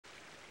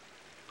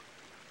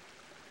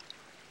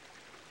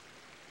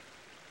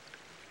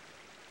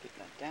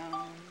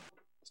down.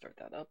 Start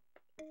that up.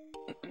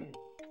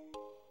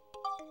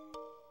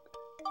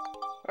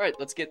 Alright,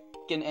 let's get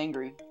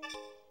angry.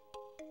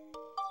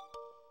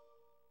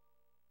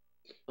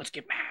 Let's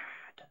get mad.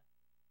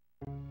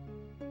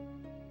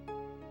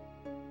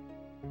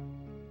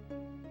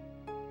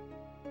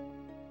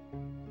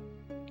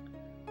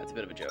 That's a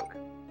bit of a joke.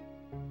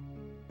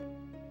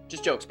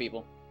 Just jokes,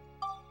 people.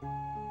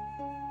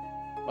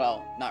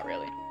 Well, not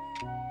really.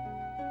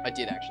 I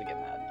did actually get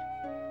mad.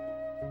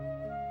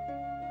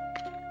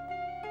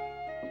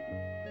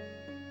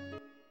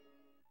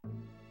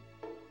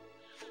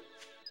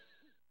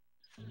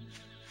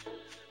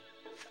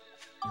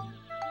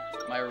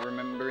 Am I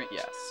remembering?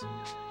 Yes.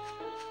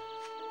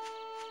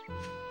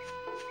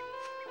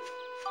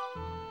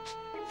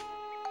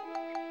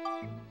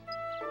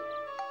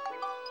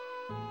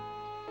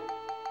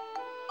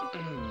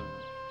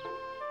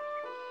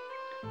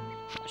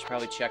 I should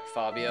probably check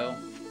Fabio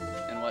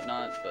and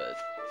whatnot, but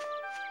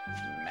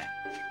meh.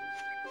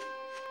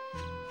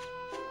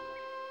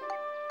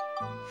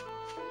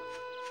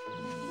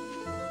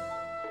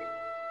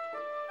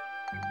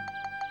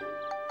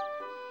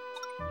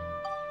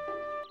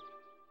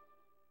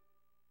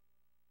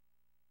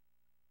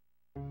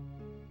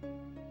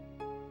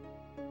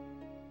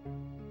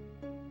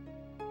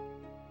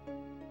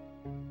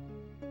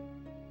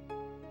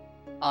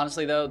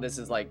 Honestly, though, this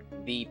is like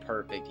the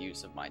perfect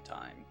use of my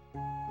time.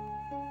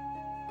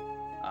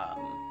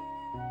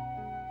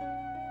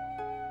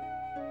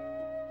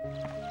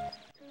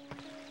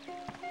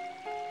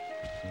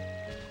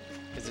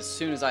 Because as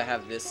soon as I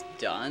have this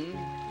done,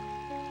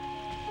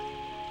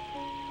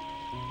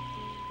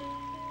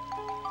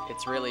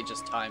 it's really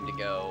just time to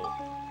go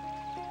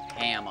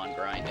ham on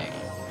grinding.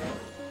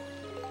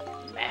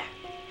 Meh.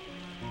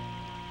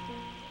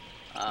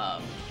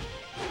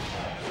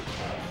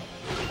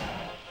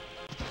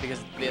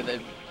 Because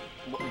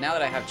now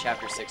that I have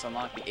Chapter 6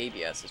 unlocked, the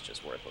ABS is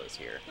just worthless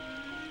here.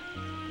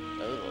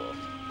 Oh.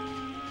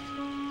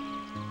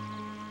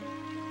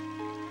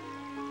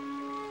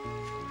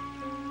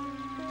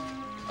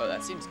 Oh,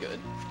 that seems good.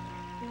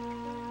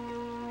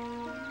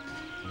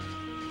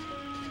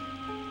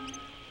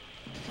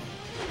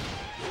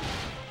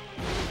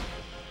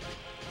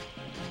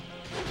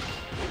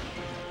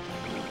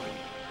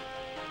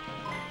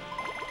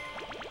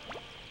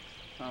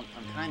 I'm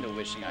kind of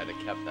wishing I'd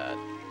have kept that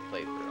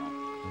playthrough.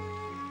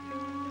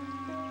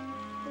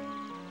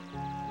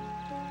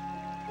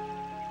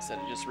 Instead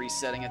of just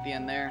resetting at the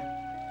end there.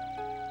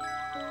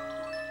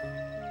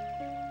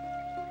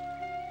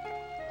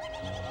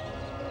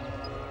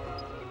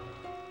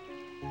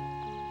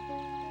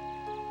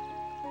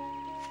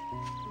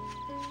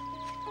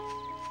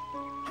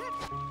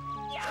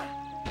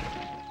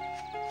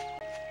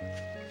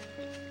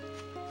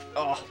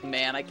 Oh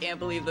man, I can't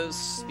believe those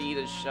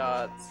speed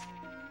shots.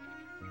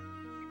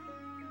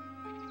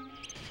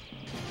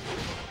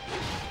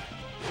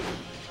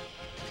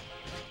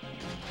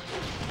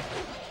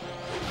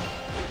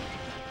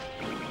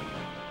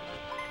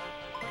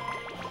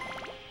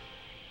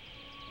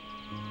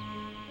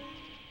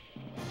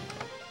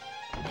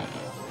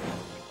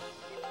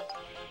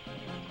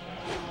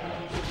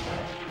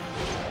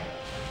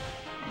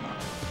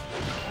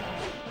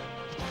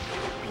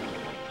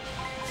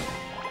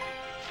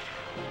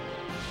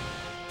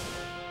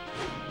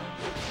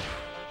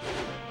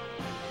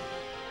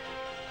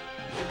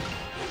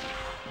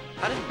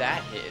 How did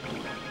that hit?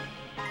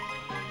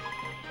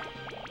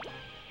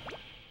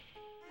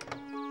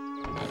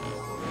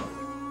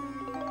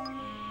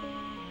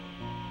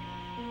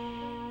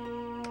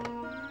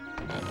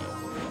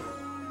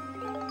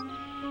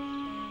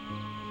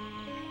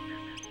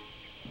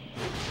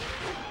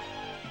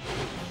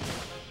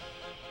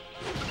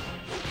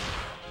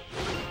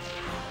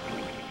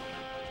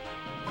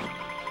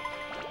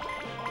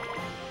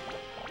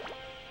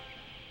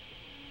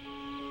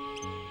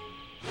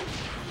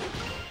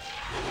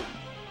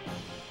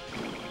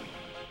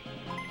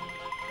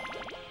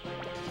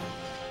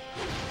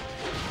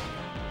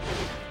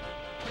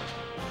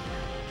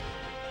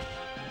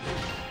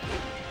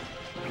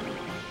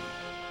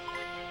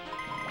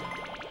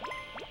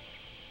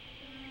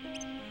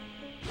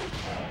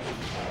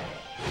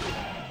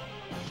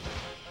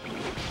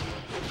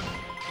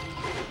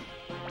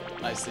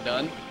 Nicely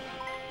done.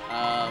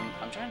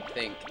 I'm trying to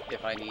think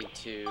if I need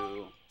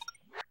to...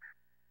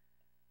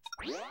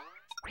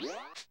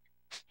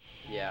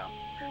 Yeah.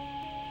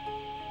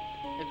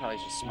 It's probably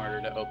just smarter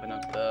to open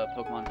up the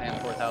Pokemon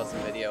Fan 4000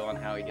 video on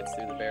how he gets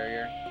through the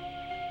barrier.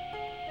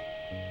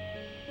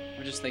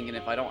 I'm just thinking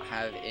if I don't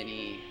have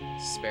any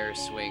spare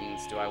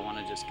swings, do I want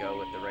to just go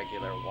with the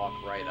regular walk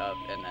right up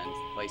and then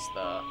place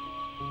the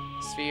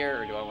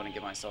sphere, or do I want to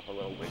give myself a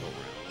little wiggle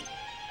room?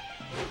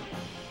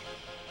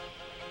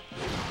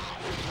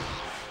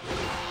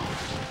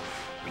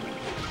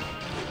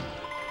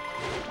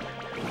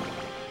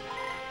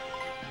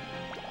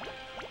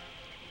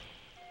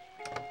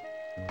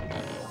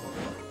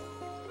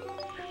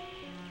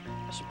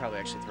 I should probably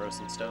actually throw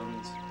some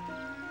stones.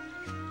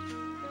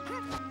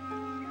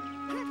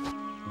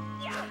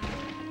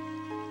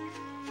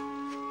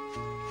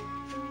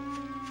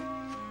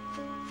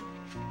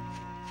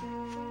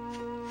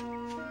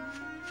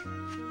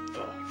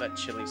 That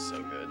chili's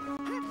so good.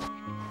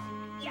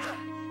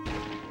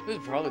 This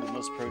is probably the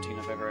most protein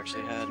I've ever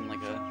actually had in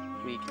like a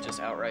week,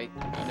 just outright.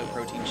 No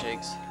protein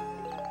shakes.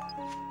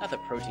 Not that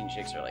protein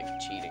shakes are like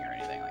cheating or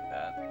anything like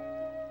that.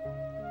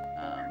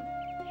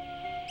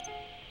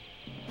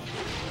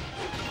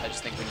 I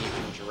just think when you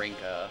can drink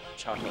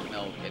chocolate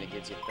milk and it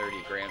gives you 30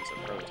 grams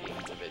of protein,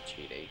 it's a bit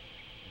cheaty.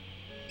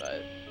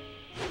 But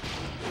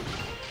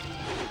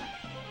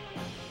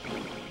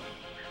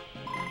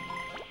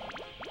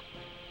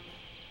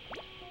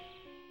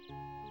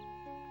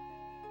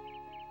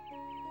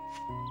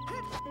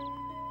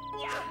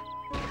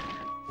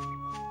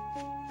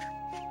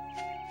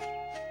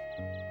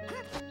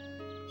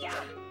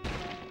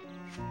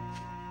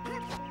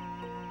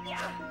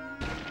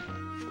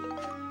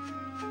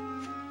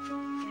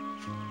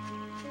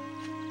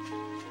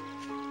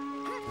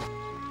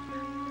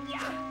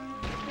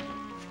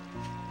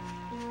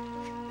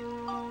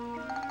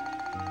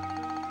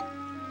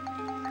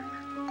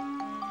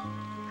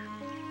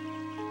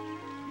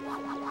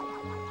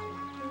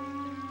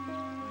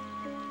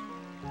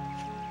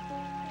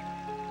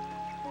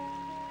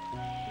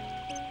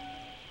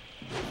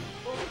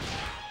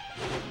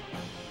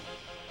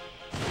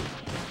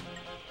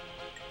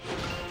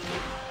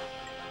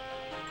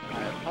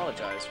I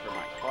apologize for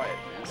my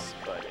quietness,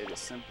 but it is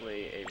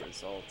simply a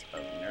result of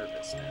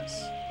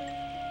nervousness.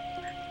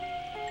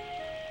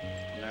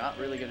 I'm not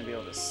really going to be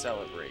able to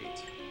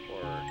celebrate,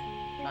 or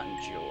not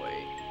enjoy,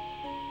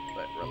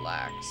 but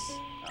relax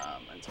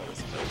until this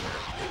is over.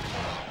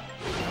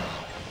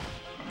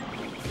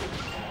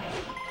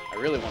 I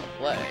really want to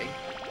play,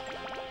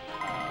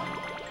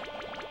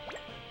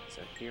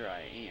 so here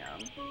I am,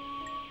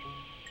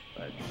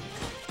 but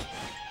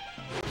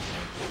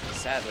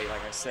sadly,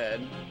 like I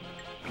said,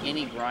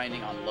 any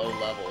grinding on low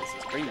levels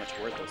is pretty much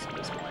worthless at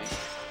this point.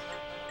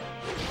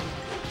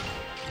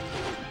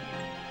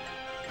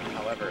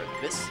 However,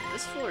 this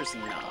floor is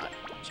not.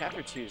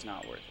 Chapter 2 is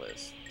not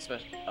worthless,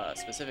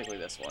 specifically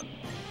this one.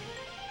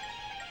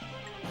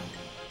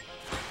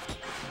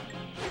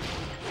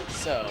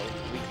 So,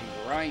 we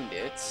can grind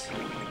it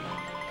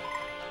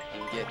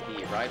and get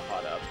the ride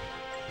pod up.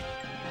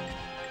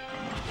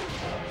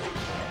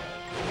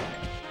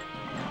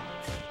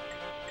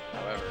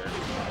 However,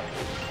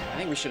 I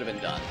think we should have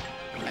been done.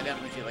 I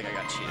definitely feel like I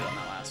got cheated on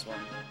that last one.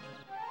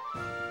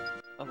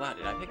 Oh wow,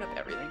 did I pick up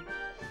everything?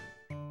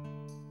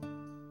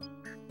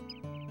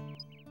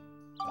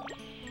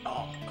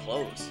 Oh,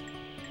 close.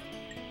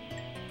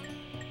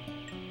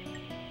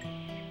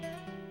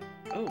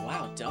 Oh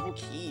wow, double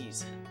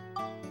keys.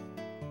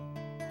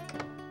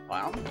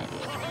 Wow.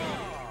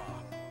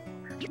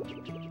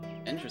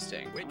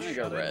 Interesting. I'm gonna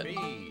go red.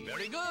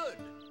 Very good.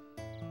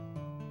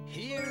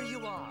 Here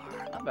you are.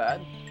 Not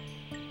bad.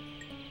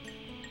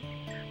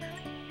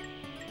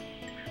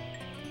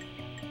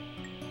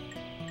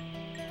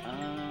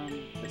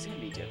 This is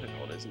gonna be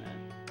difficult, isn't it?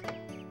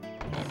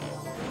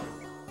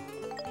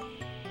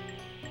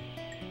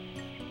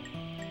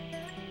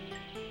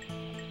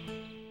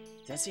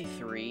 Did that say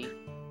 3?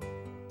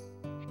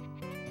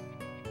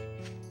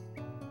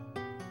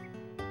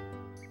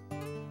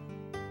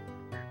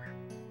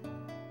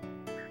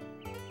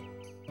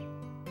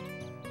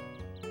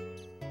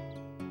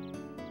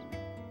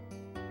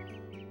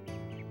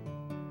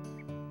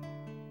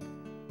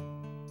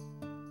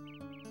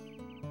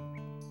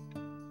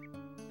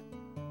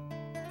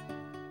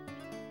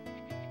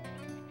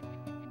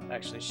 Not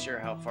actually sure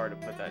how far to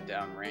put that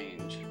down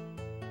range.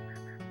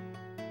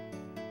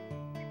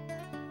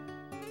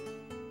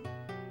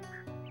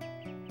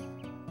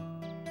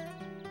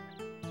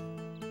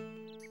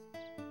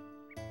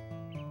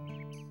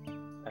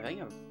 I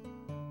think I'm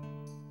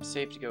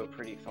safe to go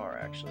pretty far,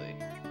 actually.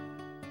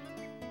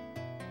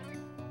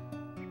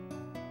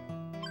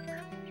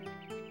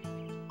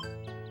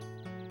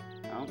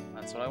 Oh,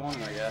 that's what I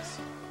wanted, I guess.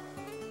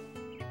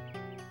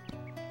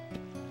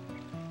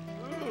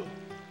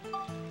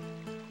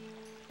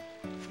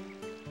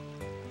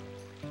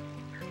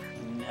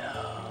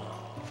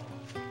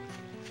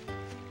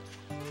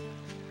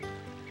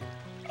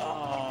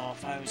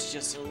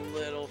 Just a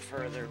little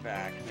further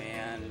back,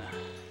 man.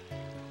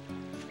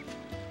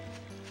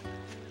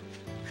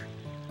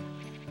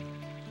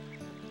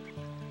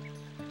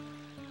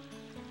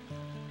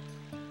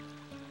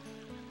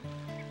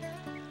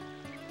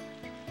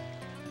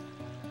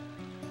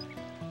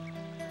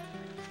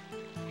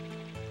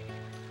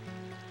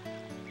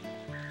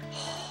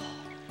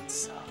 It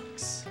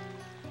sucks.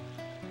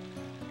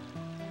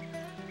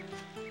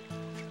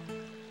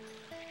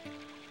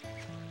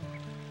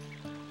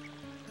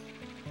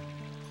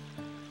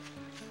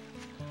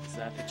 Is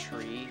that the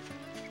tree?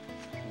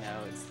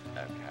 No, it's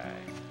okay.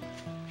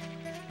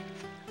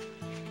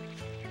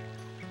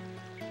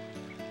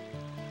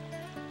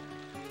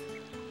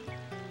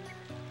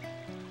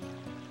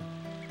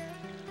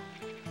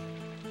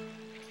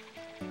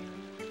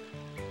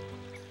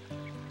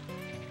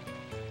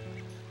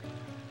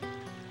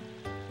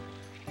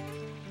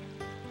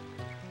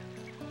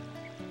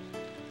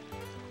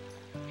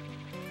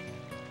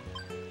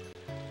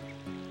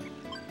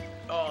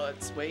 Oh,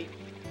 let's wait.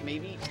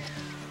 maybe?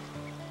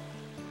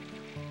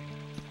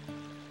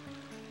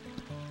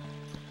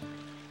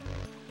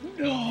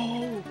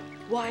 No!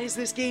 Why is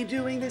this game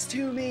doing this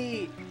to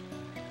me?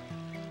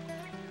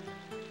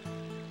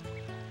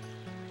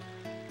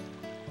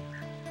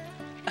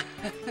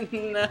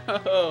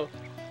 No!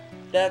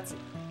 That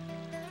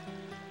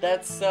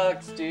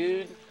sucks,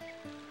 dude.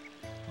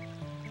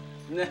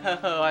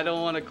 No, I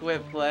don't want to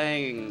quit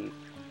playing.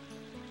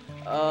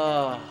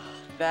 Oh,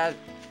 that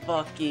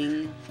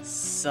fucking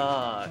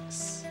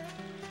sucks.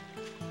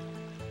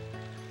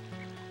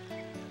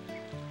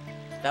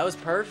 That was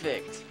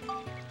perfect.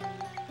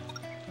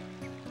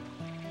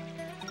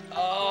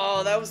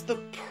 Oh, that was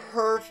the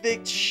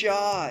perfect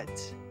shot.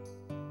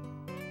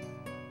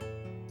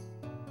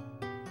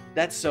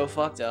 That's so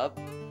fucked up.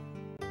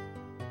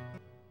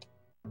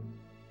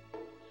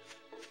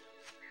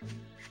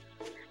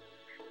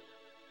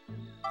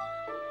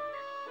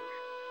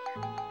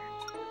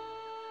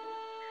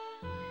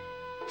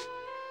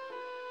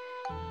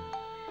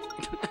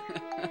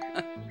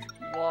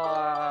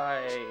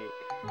 Why?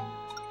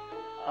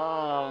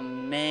 Oh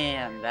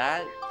man,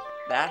 that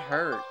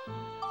hurt.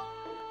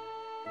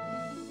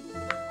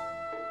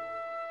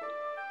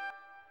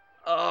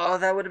 Oh,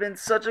 that would have been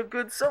such a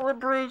good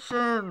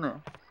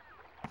celebration.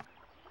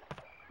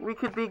 We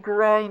could be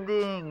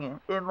grinding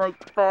in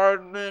like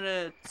 5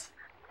 minutes.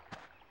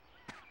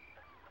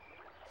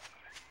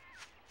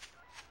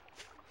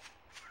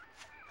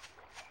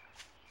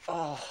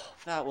 Oh,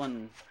 that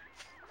one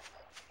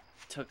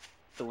took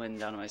the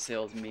wind out of my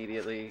sails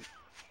immediately.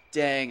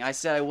 Dang, I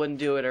said I wouldn't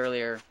do it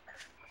earlier.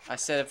 I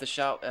said if the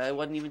shot, it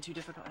wasn't even too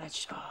difficult.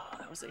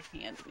 That was a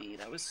hand me.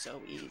 That was so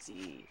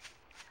easy.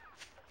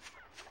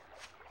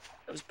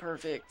 That was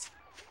perfect.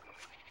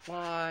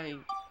 Why?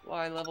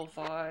 Why level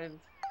 5?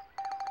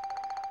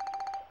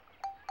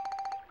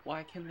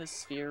 Why can the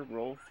sphere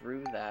roll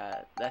through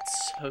that?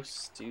 That's so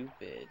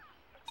stupid.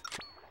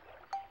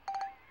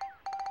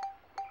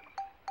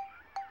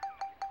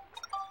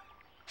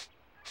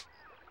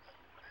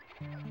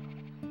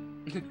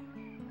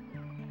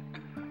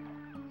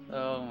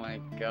 Oh my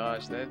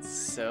gosh, that's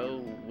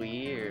so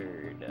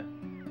weird.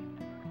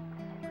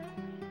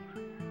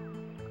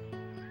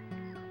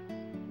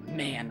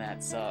 Man,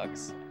 that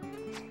sucks.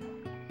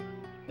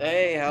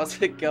 Hey,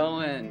 how's it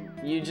going?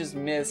 You just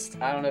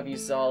missed, I don't know if you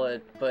saw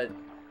it, but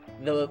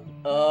the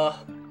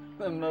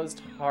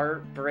most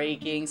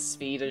heartbreaking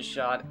speed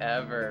shot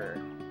ever.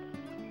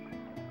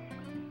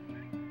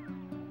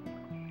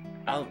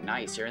 Oh,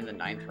 nice, you're in the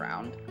 9th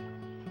round.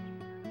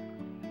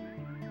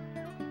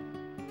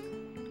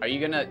 Are you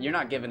gonna, you're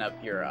not giving up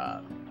your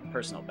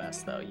personal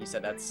best though. You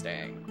said that's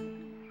staying.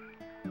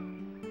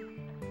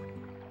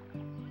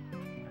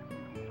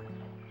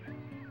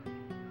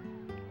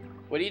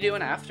 What are you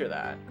doing after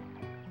that?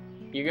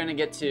 You're gonna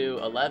get to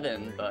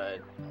 11,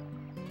 but...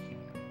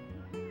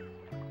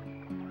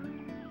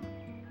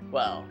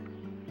 Well,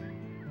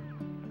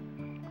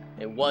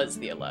 it was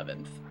the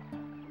 11th.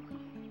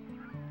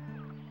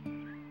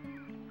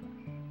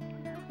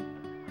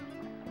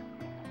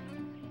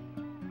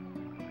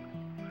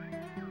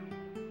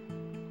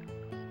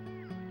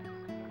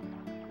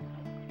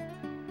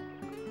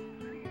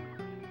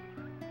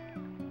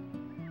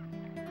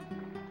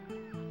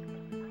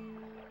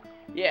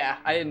 Yeah,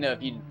 I didn't know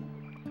if you'd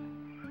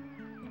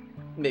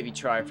maybe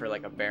try for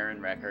like a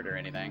Baron record or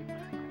anything.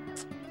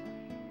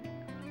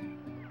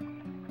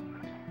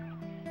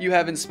 You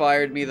have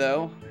inspired me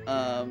though.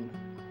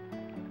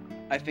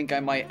 I think I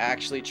might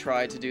actually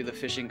try to do the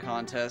fishing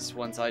contest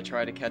once I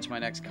try to catch my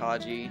next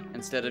Kaji.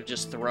 Instead of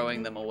just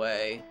throwing them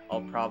away,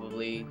 I'll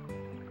probably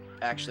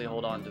actually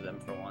hold on to them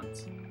for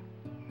once.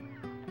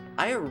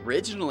 I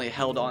originally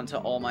held on to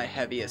all my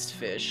heaviest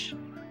fish.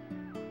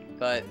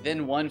 But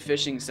then one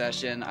fishing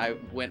session, I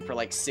went for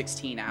like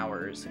 16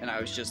 hours, and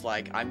I was just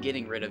like, I'm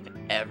getting rid of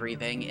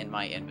everything in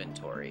my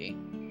inventory.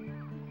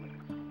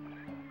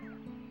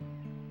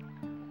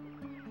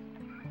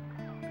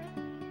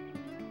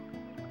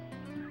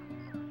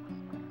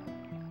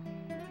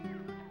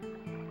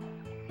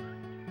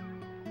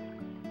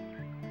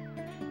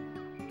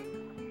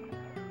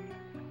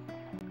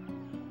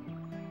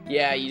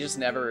 Yeah, you just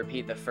never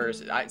repeat the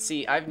first.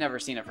 I've never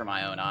seen it from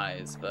my own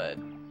eyes, but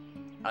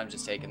I'm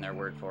just taking their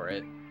word for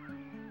it.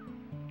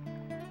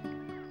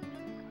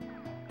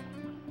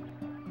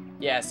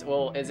 Yes,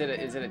 well, is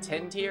it a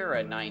 10 tier or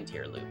a 9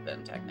 tier loop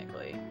then,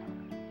 technically?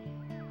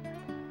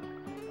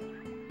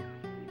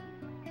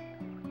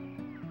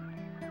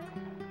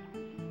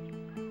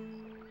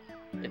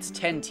 It's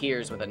 10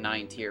 tiers with a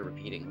 9 tier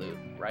repeating loop,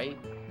 right?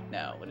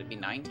 No, would it be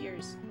 9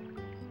 tiers?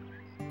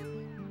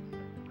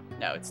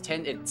 No, it's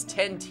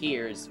 10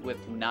 tiers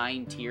with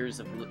 9 tiers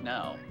of loot.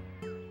 No.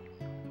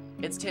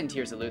 It's 10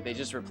 tiers of loot. They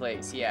just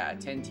replace. Yeah,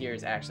 10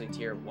 tiers actually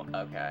tier 1.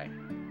 Okay.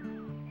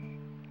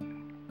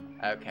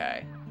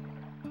 Okay.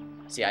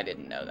 See, I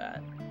didn't know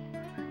that.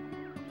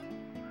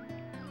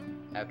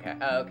 Okay.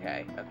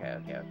 Okay.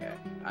 Okay.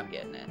 I'm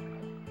getting it.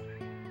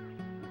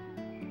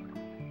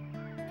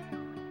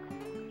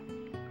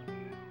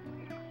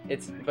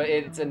 It's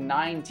a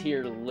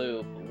 9-tier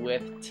loop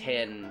with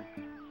 10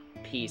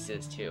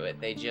 pieces to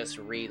it. They just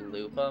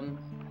re-loop them,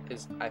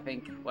 is I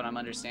think what I'm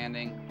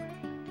understanding.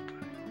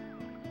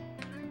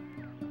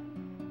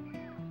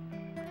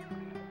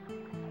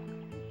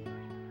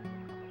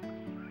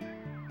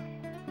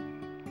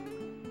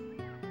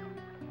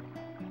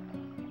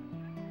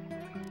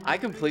 I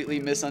completely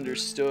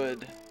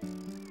misunderstood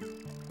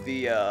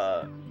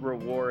the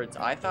rewards.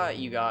 I thought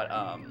you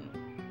got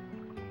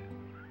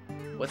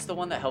what's the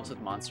one that helps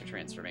with monster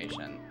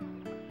transformation?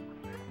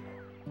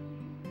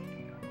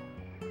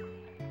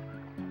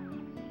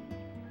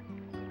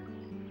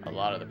 A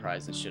lot of the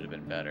prizes should have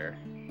been better,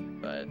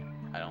 but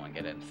I don't want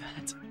to get into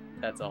that.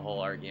 That's a whole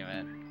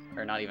argument,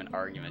 or not even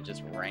argument,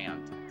 just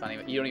rant. It's not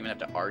even, you don't even have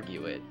to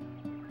argue it.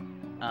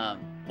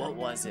 What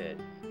was it?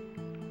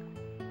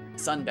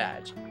 Sun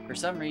Badge. For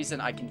some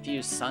reason, I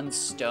confused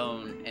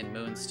Sunstone and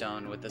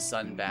Moonstone with the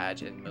Sun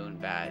Badge and Moon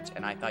Badge,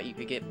 and I thought you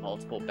could get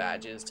multiple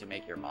badges to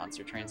make your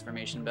monster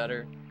transformation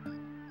better.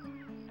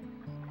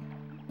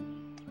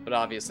 But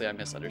obviously, I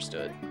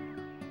misunderstood.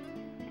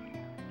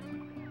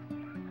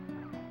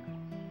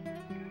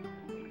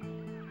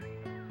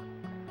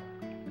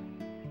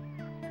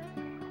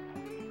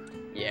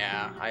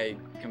 Yeah, I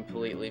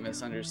completely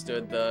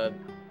misunderstood the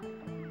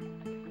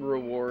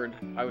reward.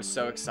 I was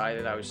so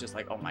excited. I was just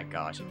like, oh my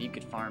gosh, if you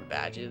could farm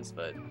badges,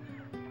 but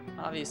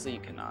obviously you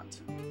cannot.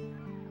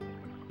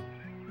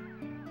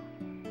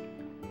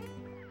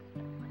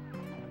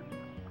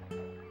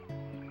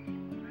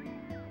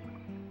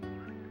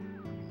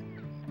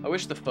 I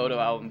wish the photo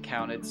album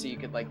counted so you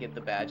could like get the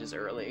badges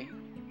early.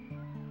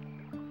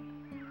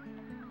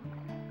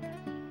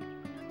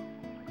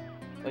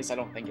 At least I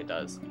don't think it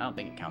does. I don't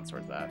think it counts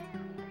towards that.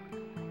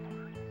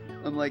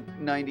 I'm like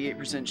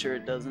 98% sure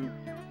it doesn't.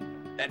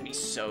 That'd be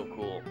so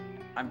cool.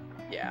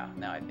 Yeah,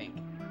 no, I think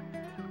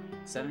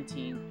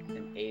 17th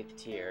and 8th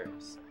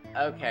tiers.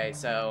 Okay,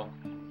 so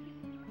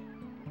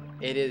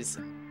it is,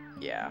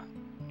 yeah.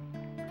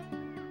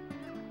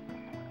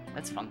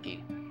 That's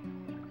funky.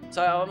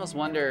 So I almost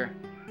wonder,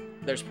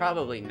 there's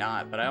probably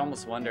not, but I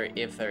almost wonder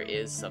if there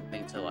is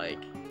something to like,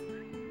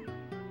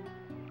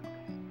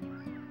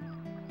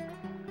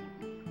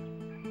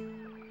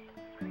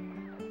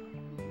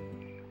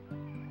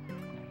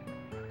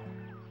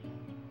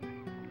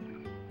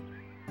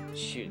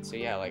 shoot, so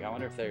yeah, like I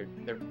wonder if there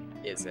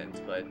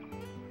isn't, but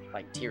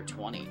like tier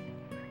 20,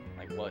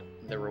 like what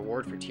the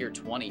reward for tier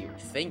 20 you would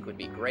think would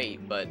be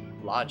great, but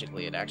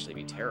logically it'd actually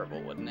be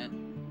terrible, wouldn't it?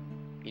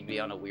 You'd be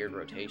on a weird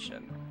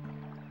rotation.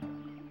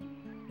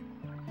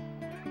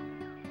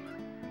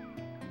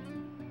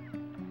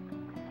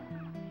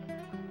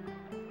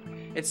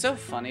 It's so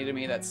funny to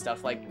me that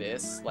stuff like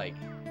this, like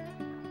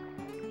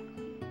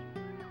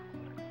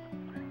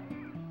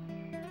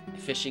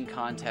fishing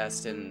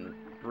contest and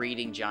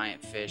breeding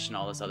giant fish and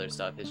all this other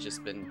stuff has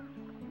just been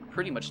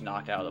pretty much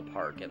knocked out of the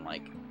park in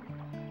like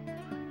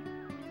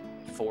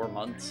 4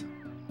 months.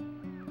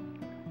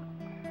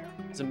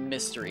 It's a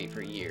mystery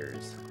for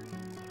years.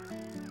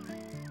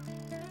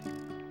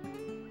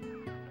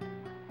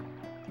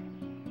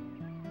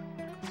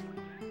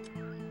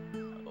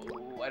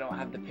 Oh, I don't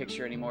have the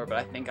picture anymore, but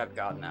I think I've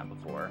gotten that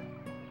before.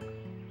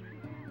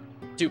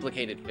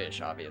 Duplicated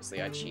fish,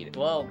 obviously. I cheated.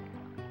 Well,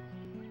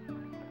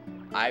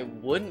 I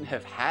wouldn't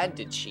have had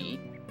to cheat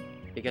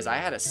because I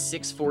had a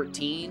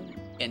 614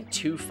 and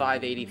 2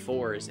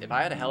 584s. If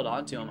I had held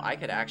on to them, I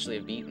could actually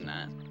have beaten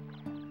that.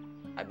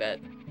 I bet.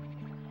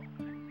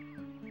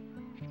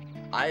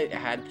 I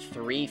had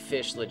 3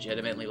 fish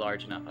legitimately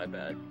large enough, I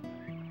bet.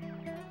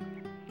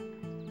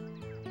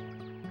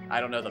 I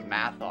don't know the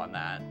math on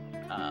that,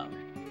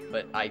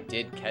 but I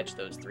did catch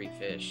those 3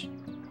 fish.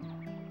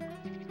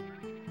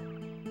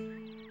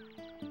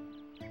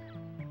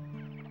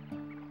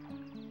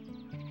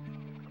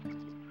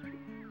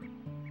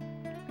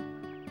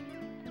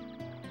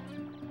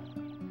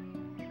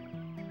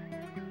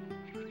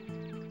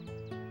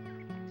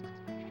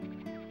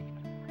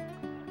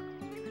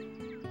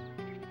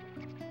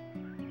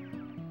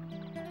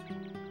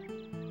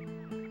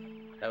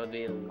 That would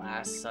be the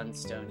last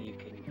sunstone you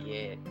can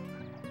get.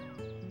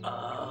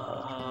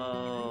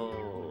 Oh.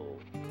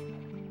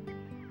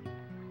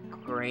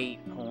 Great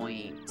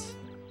point.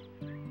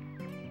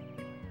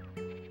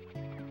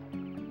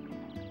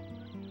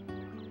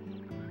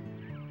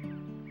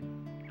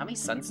 How many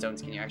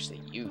sunstones can you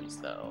actually use,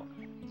 though?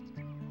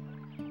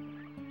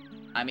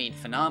 I mean,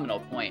 phenomenal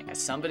point. As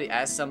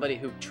somebody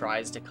who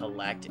tries to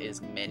collect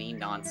as many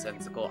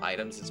nonsensical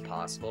items as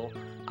possible,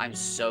 I'm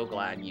so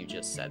glad you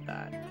just said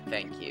that.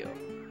 Thank you.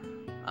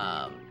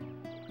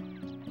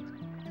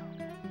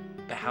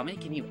 But how many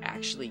can you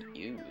actually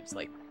use?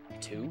 Like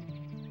 2?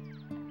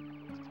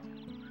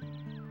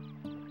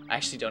 I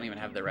actually don't even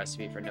have the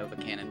recipe for Nova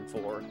Cannon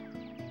 4.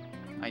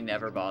 I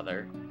never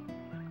bother.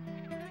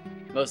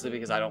 Mostly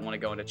because I don't want to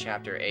go into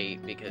chapter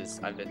 8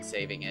 because I've been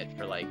saving it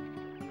for like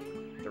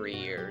 3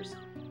 years.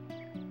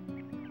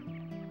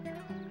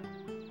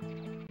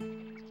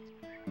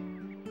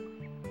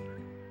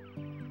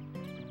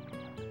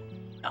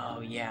 Oh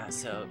yeah,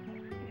 so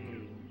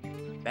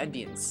That'd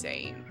be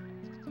insane.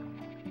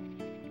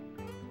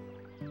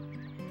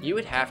 You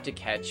would have to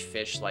catch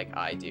fish like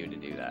I do to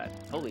do that.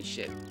 Holy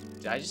shit.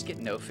 Did I just get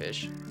no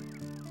fish?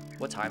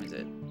 What time is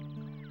it?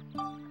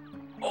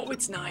 Oh,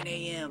 it's 9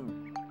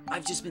 a.m.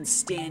 I've just been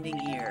standing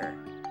here.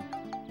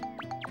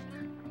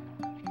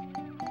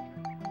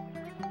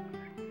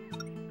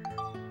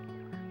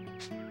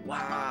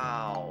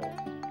 Wow.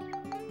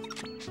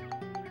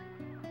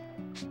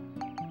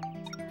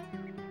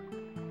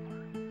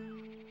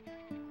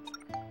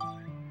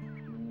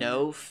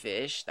 No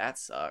fish? That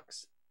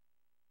sucks.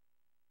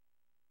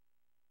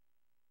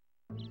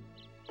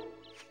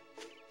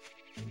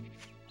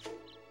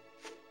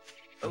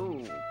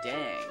 Oh,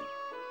 dang.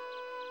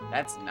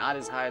 That's not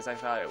as high as I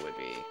thought it would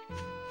be.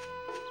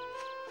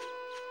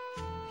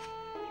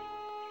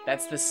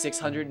 That's the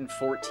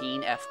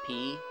 614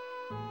 FP.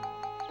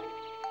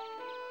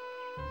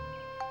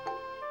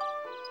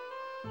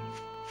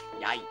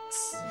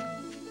 Yikes.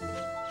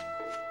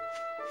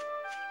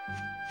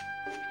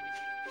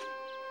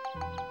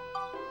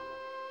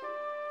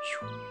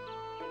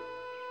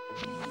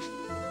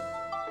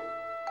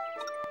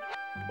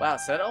 Wow,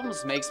 so that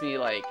almost makes me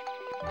like...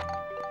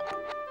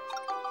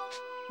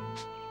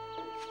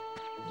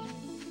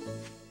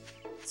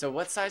 So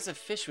what size of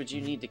fish would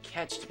you need to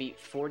catch to beat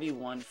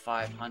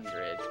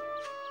 41,500?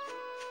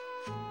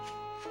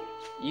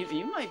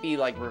 You might be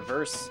like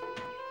reverse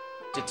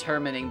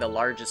determining the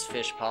largest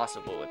fish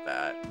possible with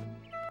that.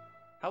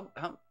 How...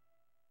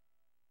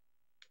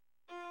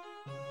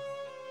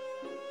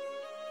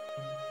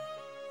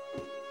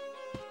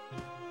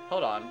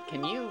 Hold on,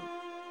 can you...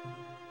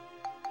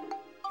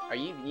 Are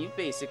you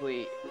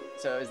basically...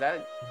 So is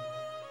that...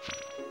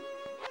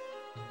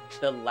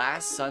 The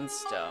last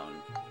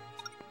sunstone...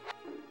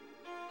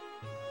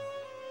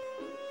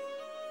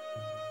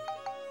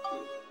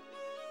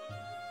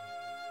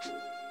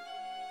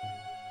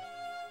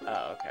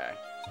 Oh, okay.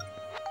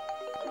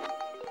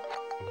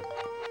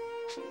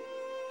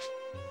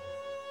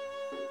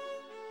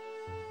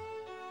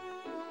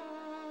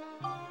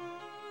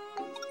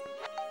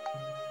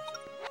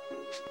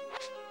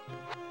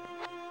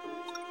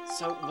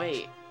 So,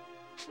 wait.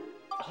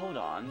 Hold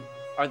on.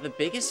 Are the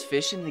biggest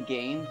fish in the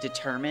game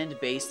determined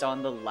based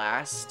on the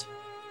last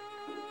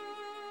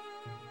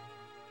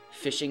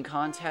fishing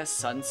contest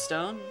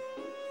sunstone?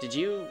 Did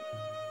you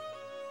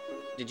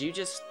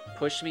just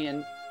push me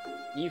in?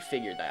 You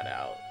figured that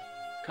out.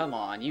 Come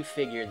on, you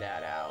figured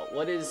that out.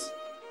 What is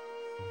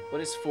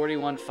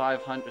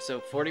 41,500? So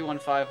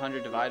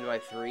 41,500 divided by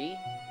 3?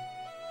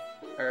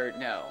 Or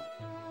no.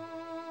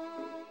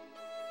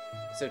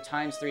 So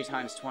times 3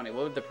 times 20.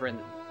 What would the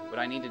would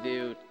I need to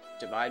do?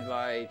 Divide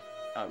by...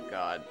 Oh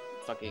god.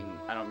 Fucking...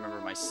 I don't remember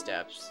my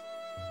steps.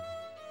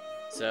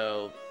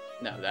 So...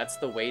 No, that's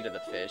the weight of the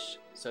fish.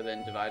 So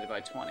then divided by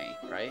 20,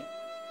 right?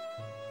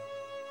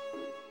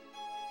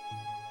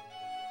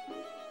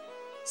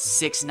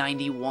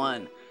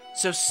 691.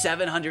 So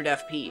 700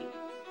 FP.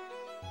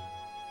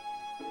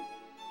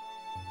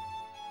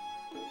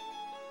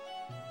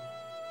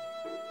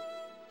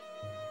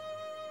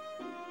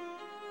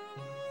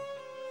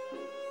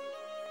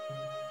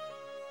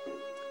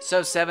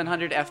 So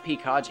 700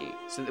 FP Kaji.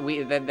 So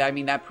I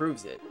mean, that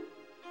proves it.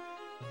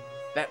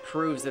 That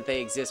proves that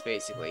they exist,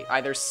 basically.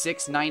 Either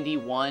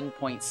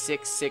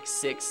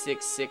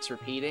 691.66666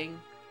 repeating,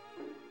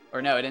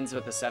 or no, it ends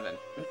with a 7.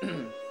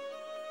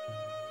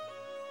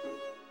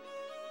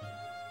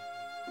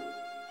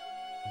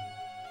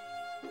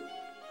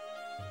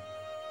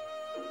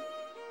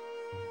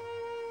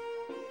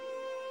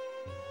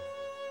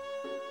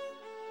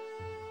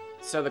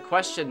 So the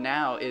question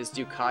now is,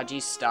 do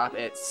Kaji stop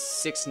at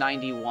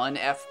 691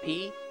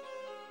 FP?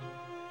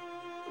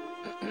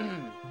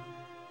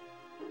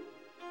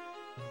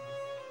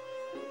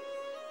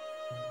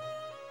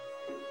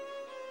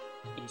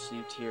 Each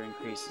new tier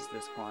increases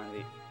this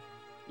quantity.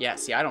 Yeah,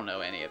 see, I don't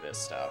know any of this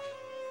stuff.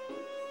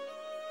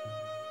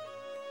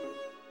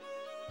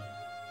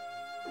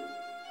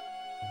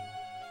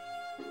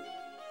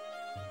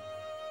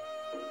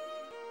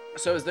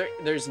 So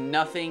there's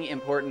nothing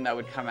important that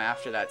would come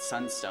after that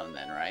sunstone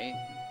then, right?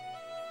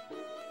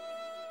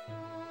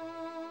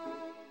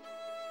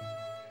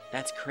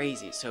 That's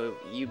crazy. So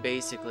you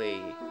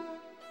basically...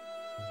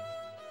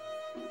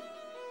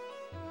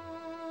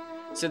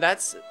 So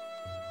that's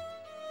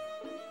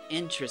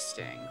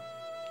interesting.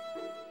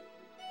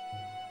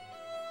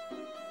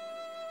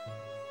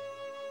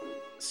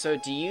 So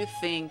do you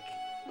think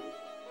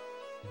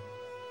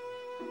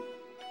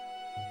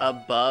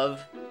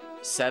above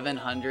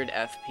 700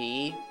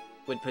 FP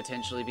would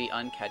potentially be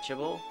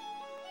uncatchable?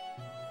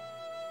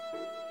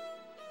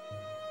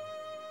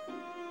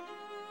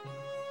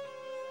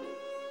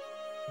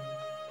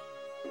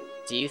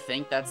 Do you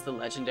think that's the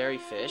legendary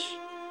fish?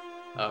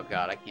 Oh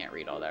god, I can't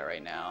read all that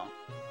right now.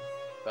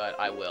 But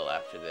I will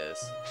after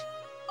this.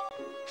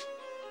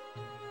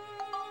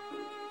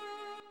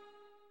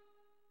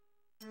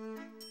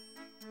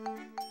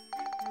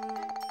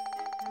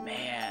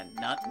 Man,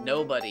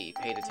 nobody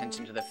paid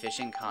attention to the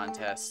fishing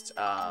contest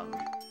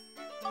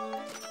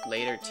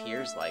later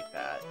tiers like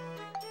that.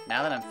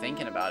 Now that I'm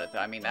thinking about it,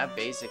 I mean, that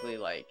basically,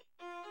 like...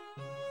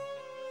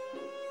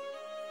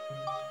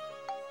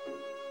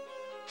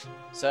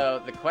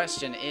 So, the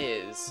question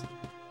is...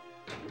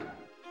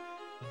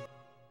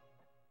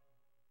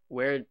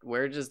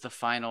 Where does the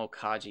final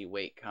Kaji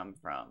weight come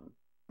from?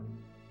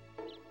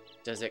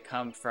 Does it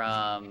come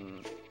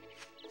from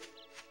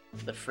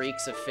the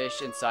freaks of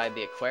fish inside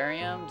the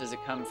aquarium? Does it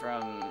come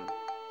from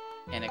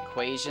an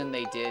equation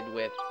they did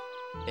with...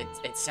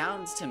 It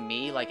sounds to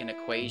me like an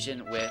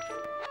equation with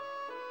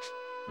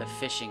the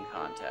fishing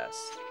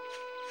contest.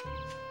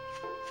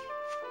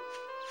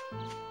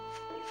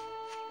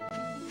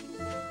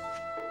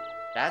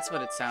 That's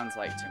what it sounds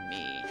like to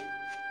me.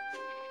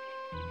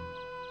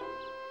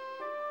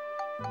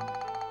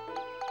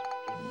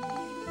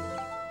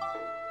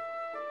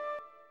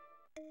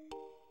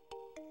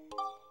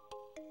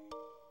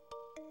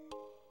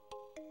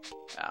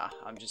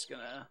 I'm just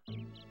gonna...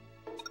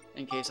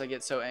 In case I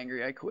get so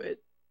angry, I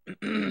quit.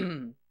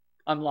 I'm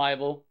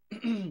liable.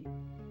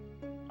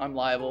 I'm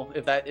liable.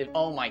 If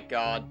oh my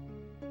god.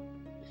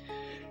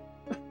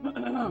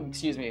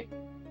 Excuse me.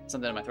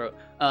 Something in my throat.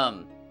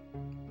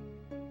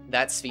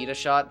 That Spheda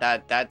shot,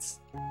 that's...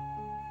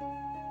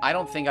 I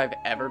don't think I've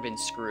ever been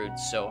screwed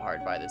so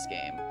hard by this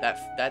game.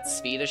 That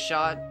Spheda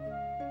shot...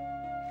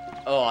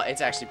 Oh,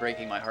 it's actually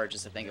breaking my heart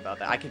just to think about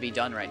that. I could be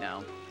done right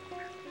now.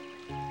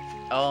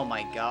 Oh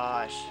my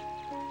gosh.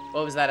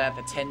 What was that at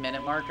the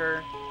 10-minute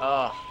marker?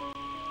 Oh.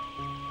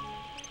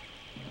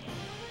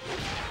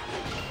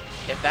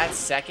 If that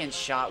second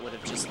shot would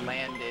have just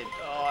landed...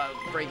 Oh,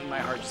 breaking my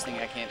heart just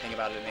thinking I can't think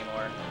about it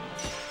anymore.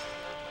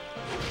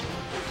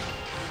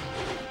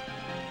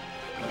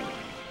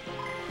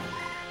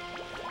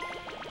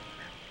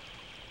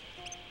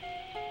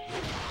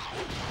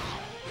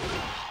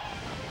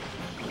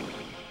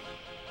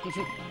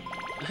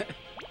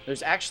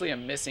 There's actually a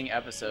missing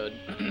episode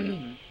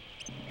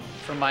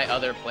from my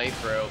other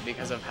playthrough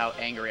because of how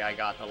angry I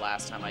got the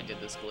last time I did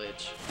this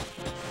glitch.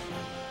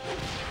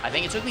 I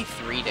think it took me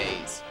 3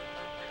 days.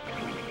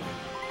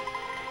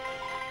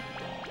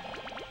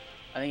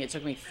 I think it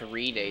took me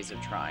 3 days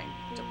of trying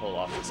to pull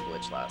off this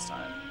glitch last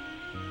time.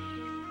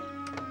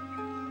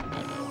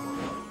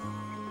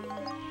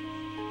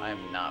 I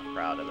am not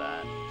proud of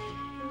that.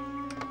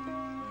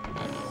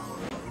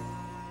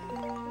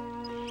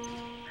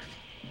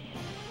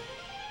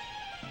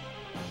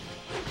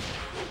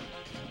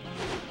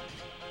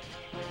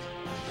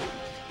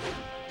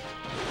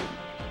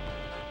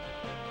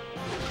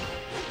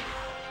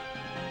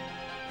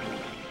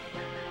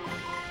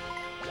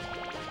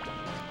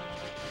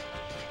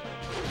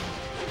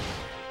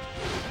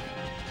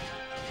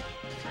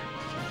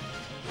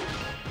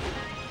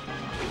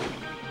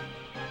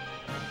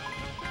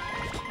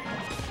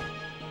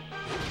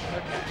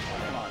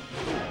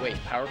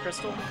 Power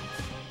crystal? You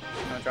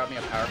wanna drop me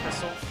a power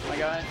crystal, my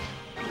guy?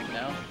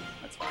 No?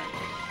 That's fine.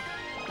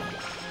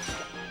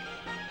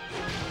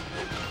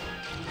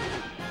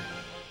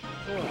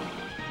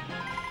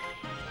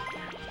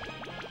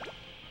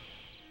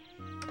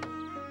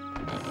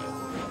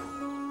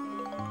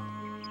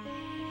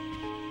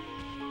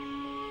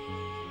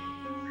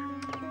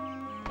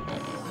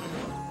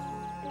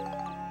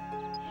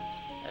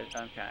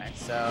 Okay,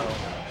 so...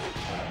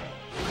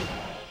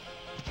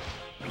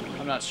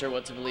 I'm not sure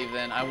what to believe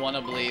then. I want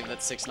to believe that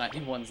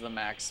 691's the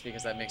max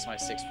because that makes my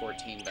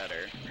 614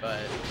 better,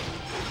 but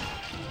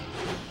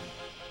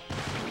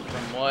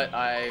from what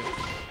I've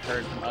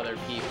heard from other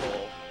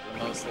people, the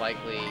most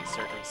likely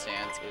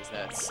circumstance is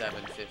that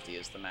 750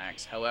 is the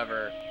max.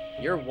 However,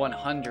 your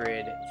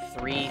 100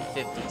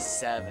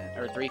 357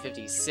 or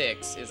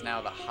 356 is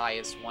now the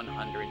highest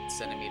 100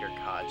 centimeter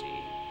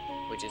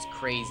Kaji, which is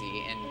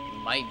crazy, and it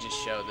might just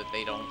show that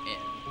they don't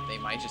end. They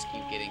might just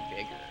keep getting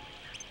bigger.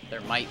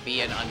 There might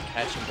be an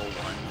uncatchable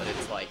one, but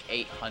it's like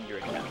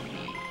 800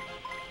 FP.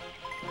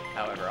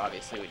 However,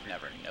 obviously we'd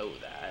never know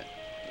that,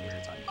 where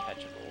it's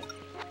uncatchable.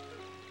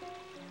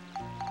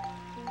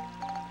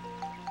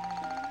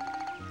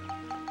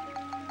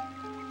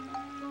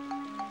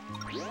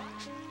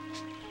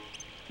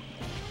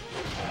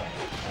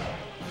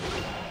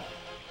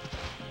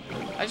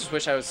 I just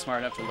wish I was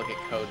smart enough to look at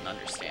code and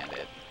understand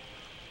it.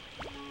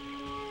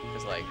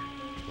 Because, like,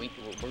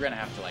 we're gonna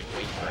have to, like,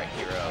 wait for a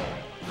hero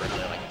for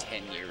another, like,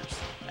 10 years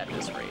at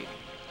this rate.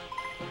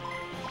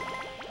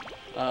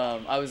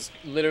 I was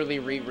literally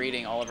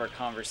rereading all of our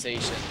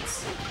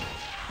conversations.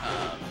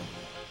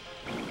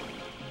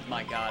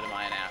 My god, am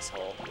I an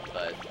asshole,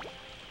 but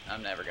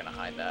I'm never gonna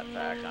hide that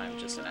fact. I'm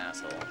just an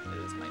asshole. It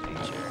is my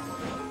nature.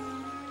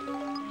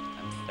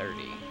 I'm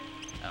 30.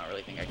 I don't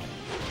really think I can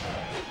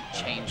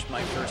change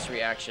my first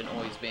reaction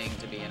always being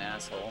to be an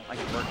asshole. I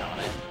can work on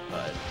it,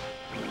 but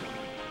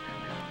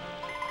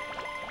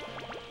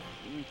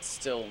it's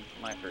still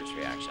my first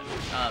reaction.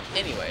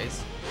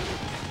 Anyways,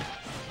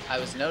 I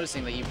was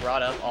noticing that you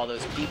brought up all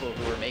those people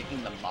who were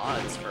making the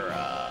mods for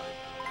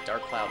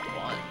Dark Cloud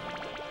 1.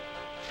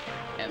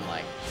 And,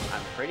 like,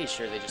 I'm pretty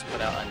sure they just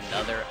put out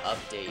another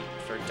update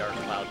for Dark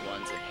Cloud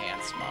 1's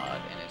enhanced mod,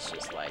 and it's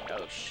just like,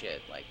 oh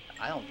shit, like,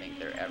 I don't think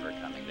they're ever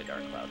coming to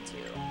Dark Cloud 2.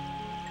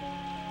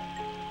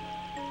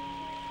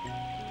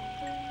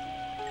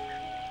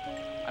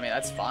 I mean,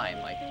 that's fine.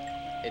 Like,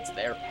 it's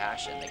their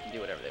passion. They can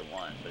do whatever they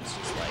want. But it's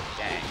just like,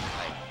 dang,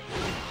 like,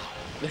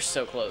 they're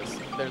so close.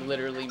 They're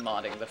literally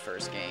modding the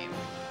first game.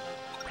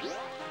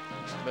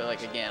 But,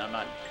 like, again, I'm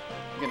not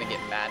gonna get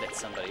mad at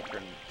somebody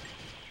for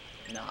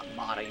not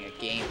modding a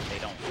game that they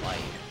don't like.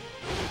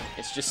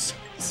 It's just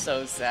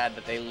so sad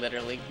that they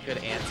literally could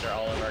answer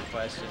all of our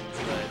questions,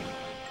 but...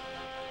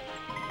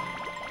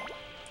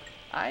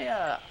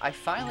 I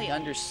finally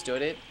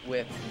understood it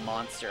with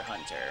Monster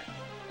Hunter.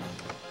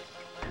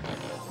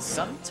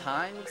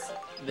 Sometimes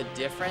the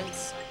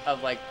difference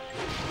of like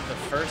the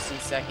first and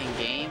second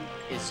game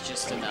is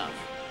just enough.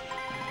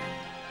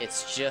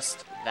 It's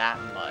just that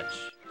much.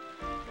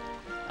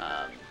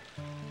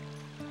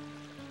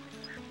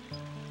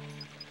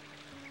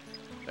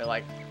 But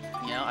like,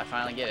 you know, I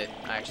finally get it.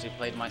 I actually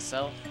played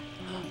myself.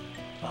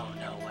 Oh,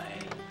 no way.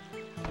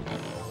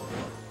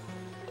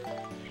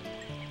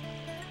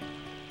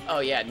 Oh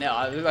yeah,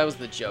 no, that was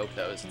the joke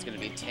though, is it's gonna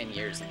be 10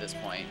 years at this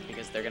point,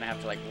 because they're gonna have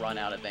to like run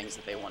out of things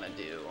that they want to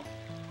do.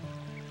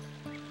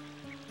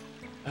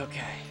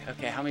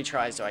 Okay, how many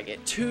tries do I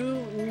get? 2?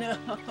 No!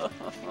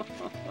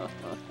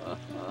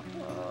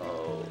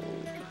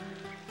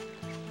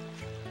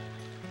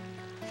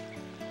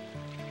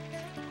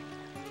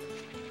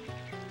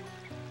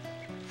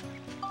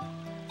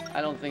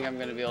 I don't think I'm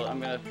gonna be able, I'm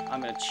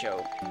gonna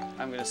choke.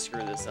 I'm gonna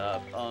screw this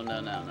up. Oh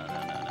no.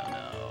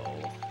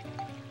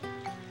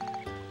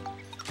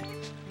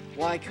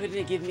 Why couldn't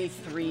it give me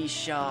 3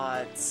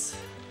 shots?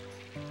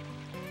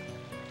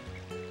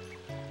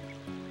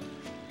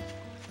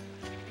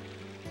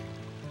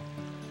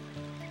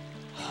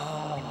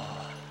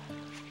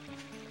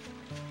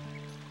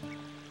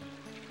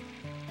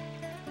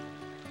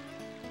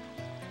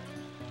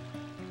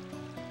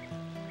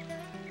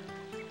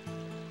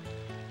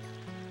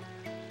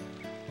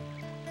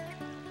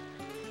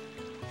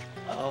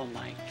 Oh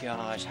my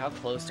gosh, how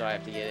close do I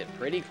have to get it?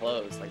 Pretty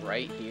close, like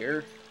right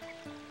here.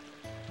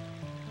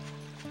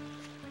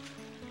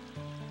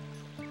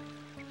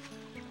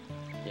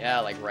 Yeah,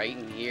 like right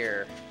in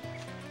here.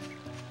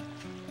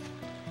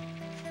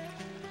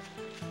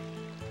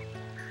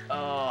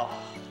 Oh,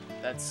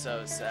 that's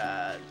so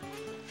sad.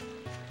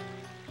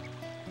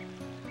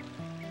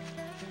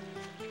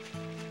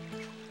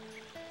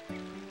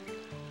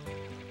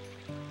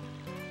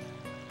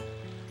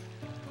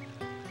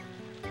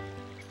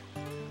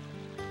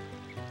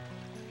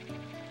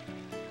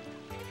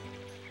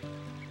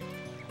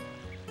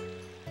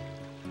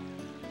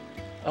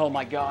 Oh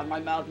my god, my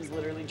mouth is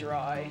literally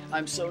dry.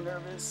 I'm so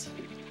nervous.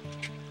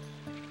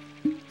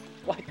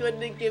 Why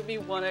couldn't it give me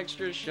 1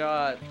 extra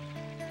shot?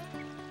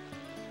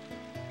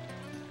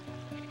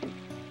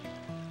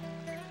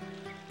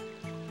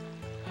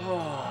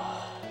 Oh.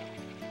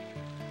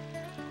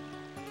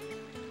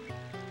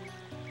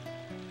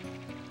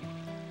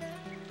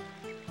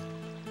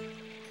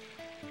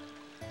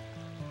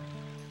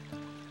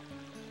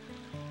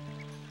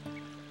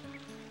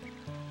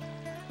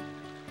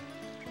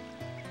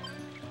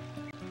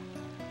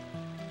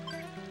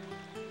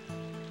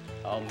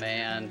 Oh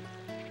man.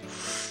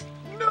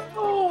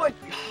 No!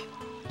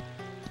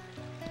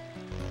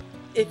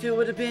 If it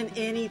would have been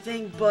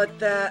anything but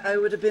that, I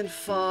would have been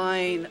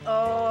fine.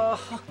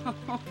 Oh,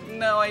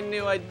 no, I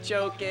knew I'd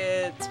choke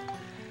it.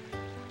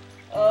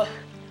 Oh,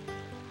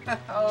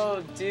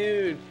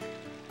 dude.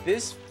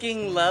 This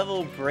fucking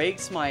level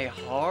breaks my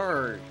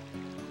heart.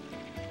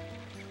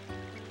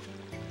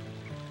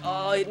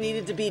 Oh, it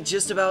needed to be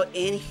just about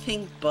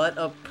anything but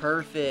a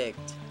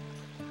perfect.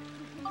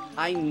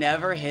 I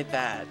never hit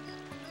that.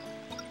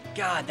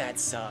 God, that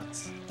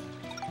sucks.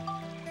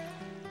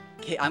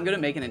 Okay, I'm gonna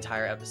make an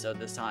entire episode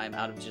this time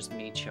out of just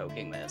me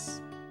choking this.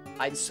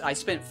 I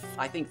spent,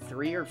 I think,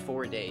 3 or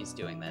 4 days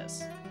doing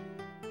this.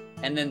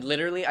 And then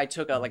literally I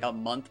took like a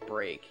month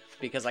break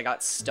because I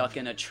got stuck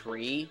in a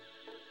tree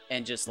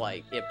and just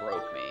like, it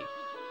broke me.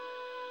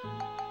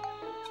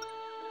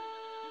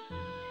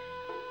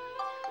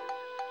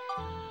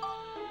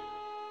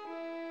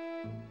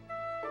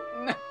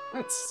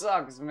 It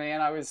sucks,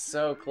 man. I was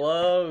so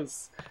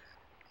close.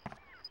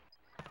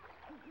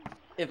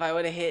 If I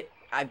would have hit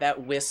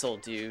that whistle,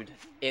 dude,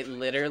 it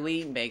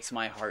literally makes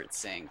my heart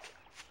sink.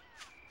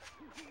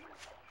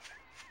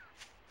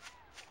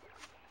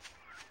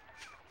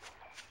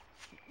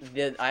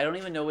 I don't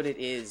even know what it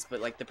is,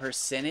 but like the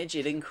percentage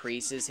it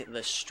increases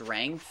the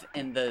strength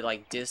and the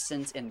like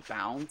distance and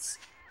bounce,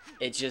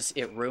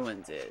 it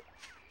ruins it.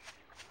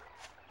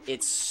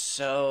 It's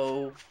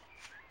so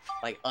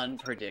like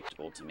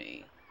unpredictable to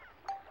me.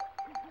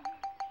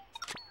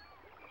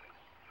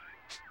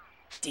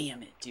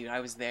 Damn it, dude, I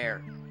was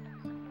there.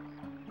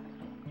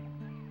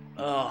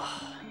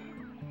 Ugh.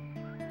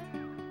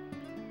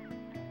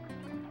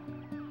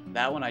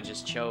 That one I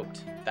just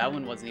choked. That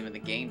one wasn't even the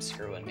game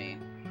screwing me.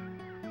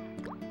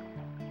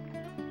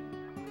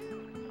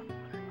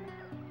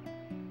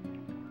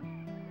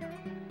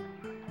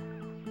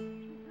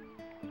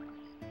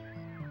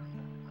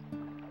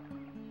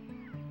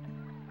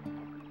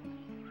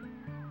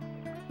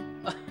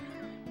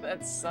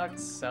 That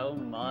sucks so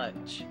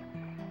much.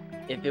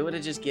 If it would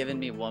have just given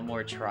me one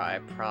more try, I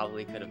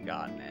probably could have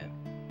gotten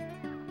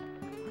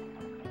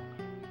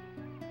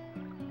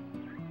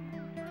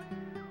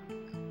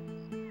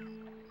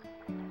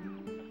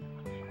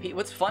it.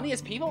 What's funny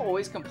is people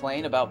always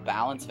complain about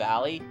Balance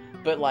Valley,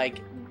 but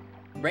like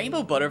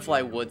Rainbow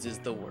Butterfly Woods is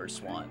the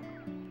worst one.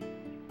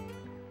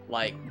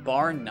 Like,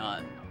 bar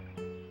none.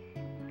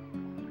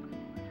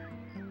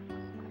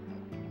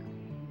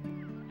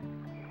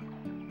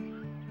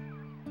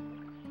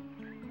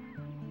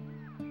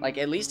 Like,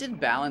 at least in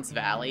Balance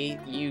Valley,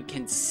 you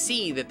can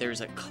see that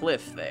there's a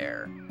cliff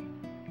there.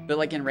 But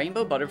like in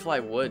Rainbow Butterfly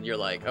Wood, you're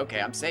like,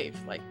 okay, I'm safe.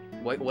 Like,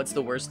 what's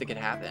the worst that could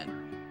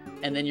happen?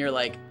 And then you're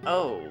like,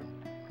 oh,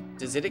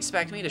 does it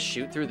expect me to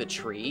shoot through the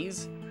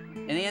trees?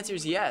 And the answer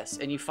is yes.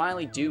 And you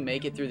finally do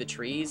make it through the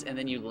trees, and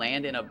then you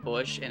land in a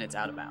bush and it's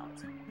out of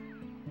bounds.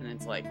 And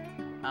it's like,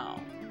 oh,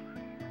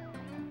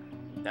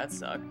 that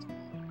sucked.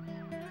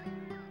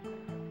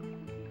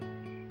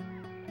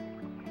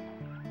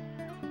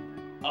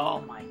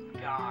 Oh my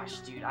gosh,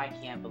 dude, I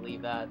can't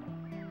believe that.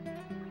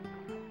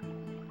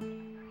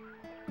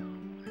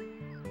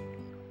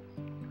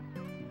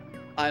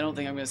 I don't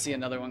think I'm gonna see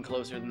another one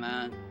closer than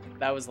that.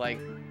 That was like...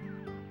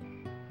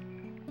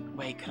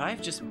 Wait, could I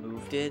have just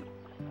moved it?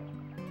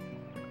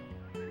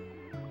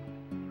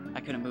 I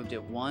could have moved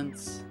it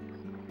once.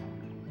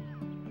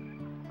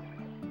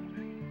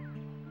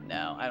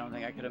 No, I don't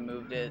think I could have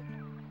moved it.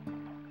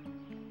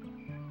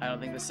 I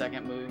don't think the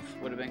second move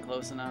would have been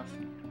close enough.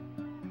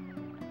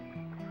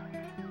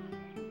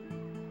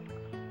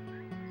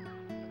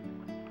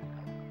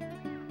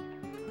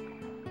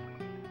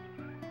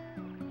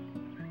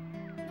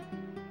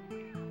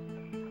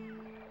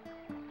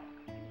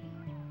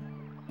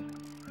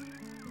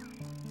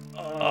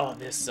 Oh,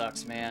 this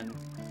sucks, man.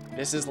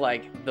 This is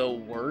like the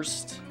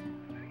worst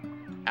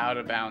out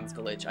of bounds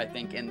glitch, I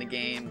think, in the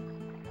game.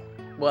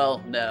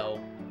 Well,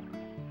 no.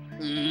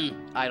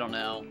 I don't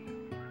know.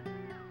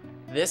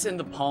 This and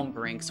the Palm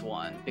Brinks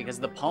one, because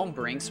the Palm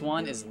Brinks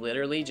one is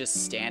literally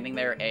just standing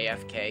there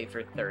AFK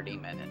for 30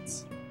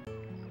 minutes.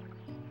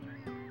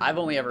 I've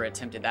only ever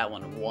attempted that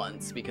one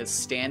once, because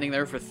standing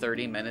there for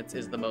 30 minutes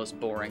is the most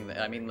boring thing.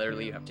 I mean,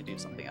 literally you have to do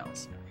something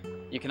else.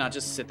 You cannot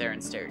just sit there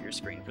and stare at your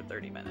screen for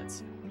 30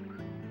 minutes.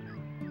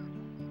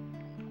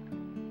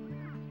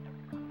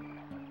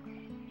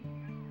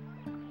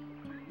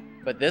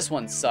 But this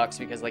one sucks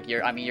because like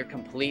you're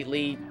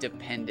completely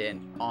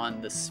dependent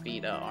on the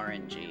Spheda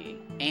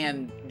RNG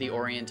and the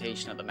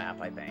orientation of the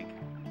map, I think.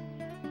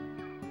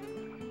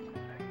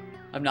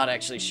 I'm not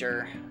actually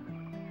sure.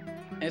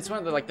 And it's one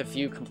of the the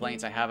few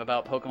complaints I have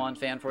about Pokemon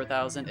Fan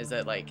 4000 is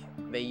that like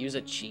they use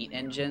a cheat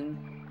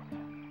engine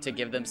to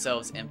give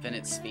themselves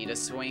infinite Spheda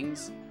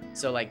swings.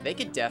 So like they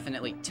could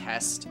definitely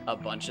test a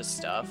bunch of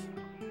stuff,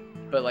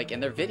 but like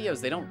in their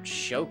videos they don't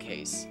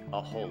showcase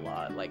a whole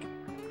lot. Like,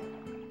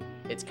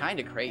 it's kind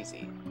of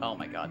crazy. Oh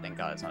my god, thank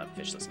god it's not a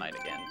fishless night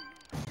again.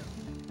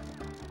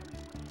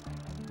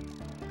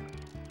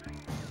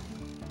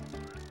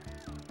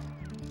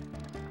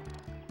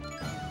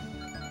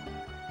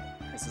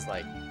 This is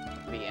like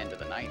the end of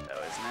the night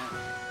though, isn't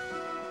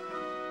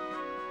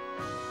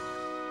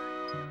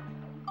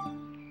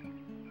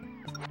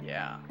it?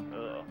 Yeah.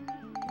 Ugh.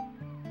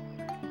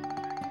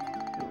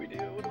 What do we do?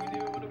 What do we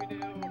do? What do we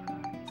do?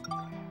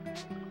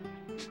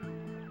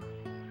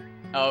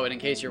 Oh, and in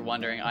case you're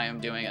wondering, I am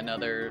doing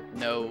another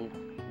no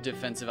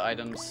defensive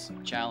items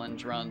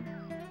challenge run.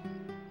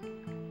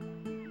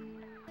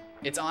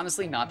 It's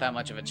honestly not that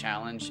much of a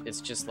challenge.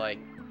 It's just like,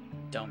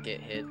 don't get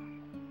hit.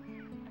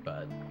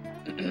 But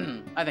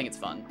I think it's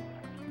fun.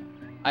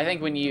 I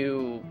think when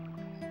you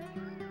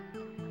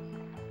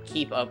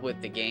keep up with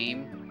the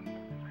game,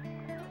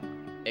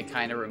 it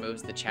kind of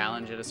removes the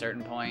challenge at a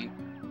certain point.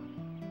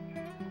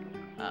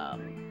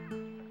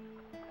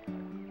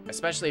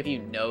 Especially if you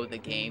know the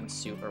game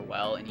super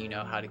well and you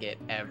know how to get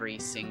every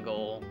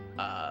single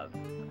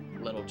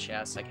little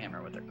chest. I can't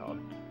remember what they're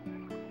called.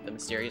 The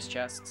mysterious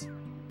chests?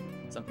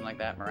 Something like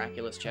that.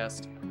 Miraculous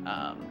chest.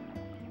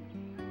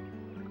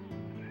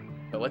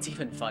 But what's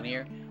even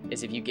funnier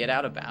is if you get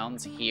out of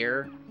bounds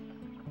here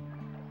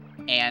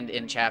and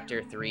in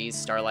Chapter 3's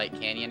Starlight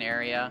Canyon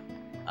area,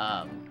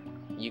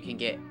 you can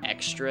get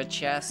extra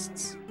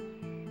chests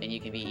and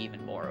you can be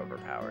even more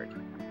overpowered.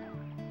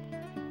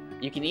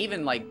 You can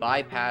even like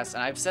bypass,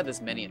 and I've said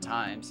this many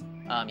times,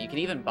 you can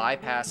even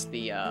bypass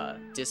the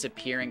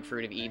disappearing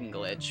Fruit of Eden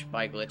glitch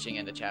by glitching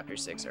into Chapter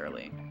 6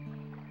 early.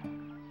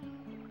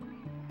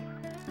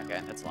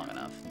 Okay, that's long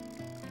enough.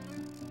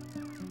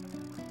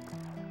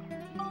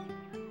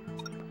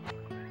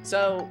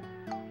 So,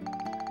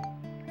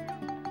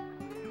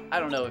 I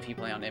don't know if you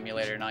play on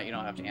emulator or not. You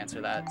don't have to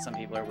answer that. Some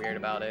people are weird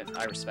about it.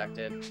 I respect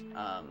it.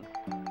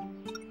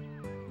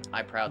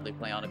 I proudly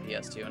play on a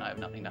PS2 and I have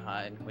nothing to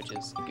hide, which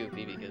is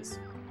goofy because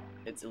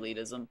it's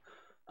elitism.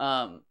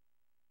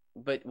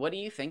 But what do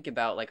you think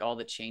about like all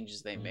the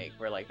changes they make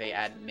where like they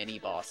add mini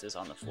bosses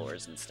on the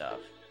floors and stuff?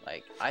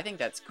 Like, I think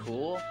that's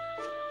cool,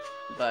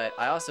 but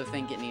I also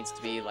think it needs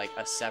to be like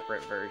a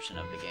separate version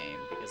of the game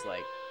because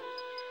like,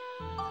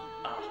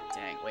 oh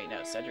dang, Wait,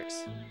 no,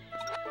 Cedric's...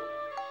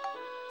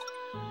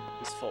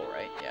 He's full,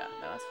 right? Yeah,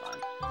 no, that's fine.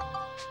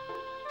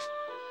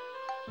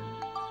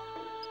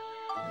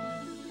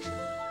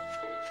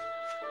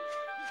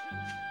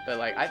 But,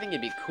 like, I think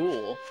it'd be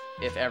cool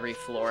if every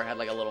floor had,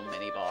 like, a little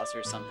mini-boss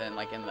or something,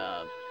 like in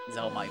the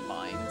Zelmite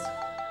Mines.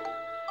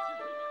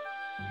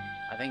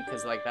 I think,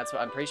 because, like, that's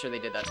what... I'm pretty sure they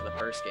did that to the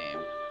first game.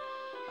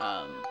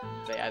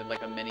 They added,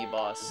 like, a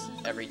mini-boss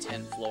every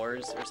 10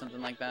 floors or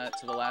something like that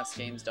to the last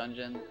game's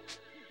dungeon.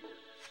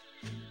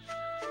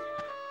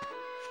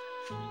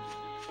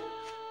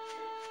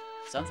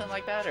 Something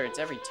like that, or it's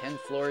every 10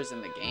 floors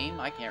in the game?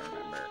 I can't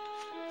remember.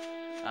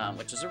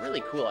 Which is a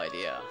really cool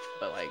idea,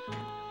 but, like...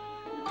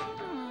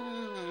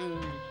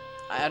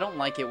 I don't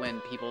like it when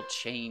people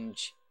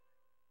change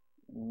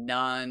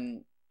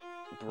non-broken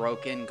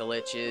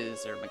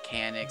glitches or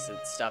mechanics and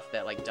stuff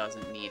that, like,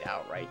 doesn't need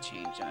outright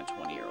change in a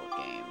 20-year-old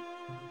game.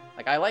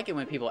 Like, I like it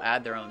when people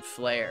add their own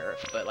flair,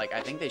 but, like,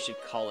 I think they should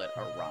call it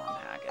a ROM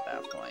hack at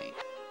that point.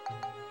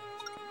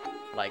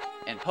 Like,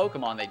 in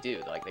Pokemon they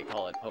do. Like, they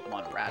call it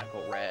Pokemon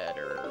Radical Red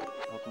or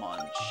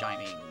Pokemon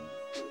Shining...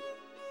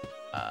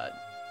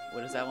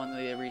 what is that one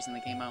they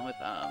recently came out with?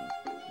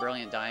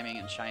 Brilliant Diamond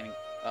and Shining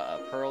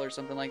Pearl or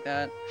something like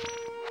that.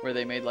 Where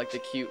they made, like, the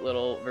cute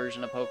little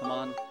version of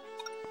Pokemon.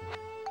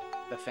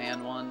 The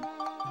fan one.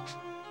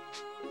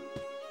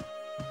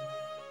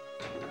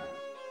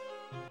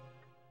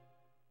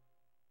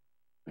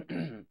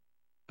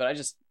 But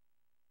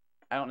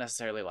I don't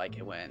necessarily like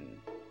it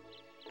when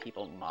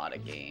people mod a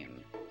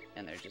game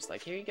and they're just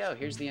like, here you go,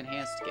 here's the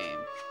enhanced game.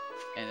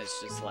 And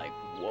it's just like,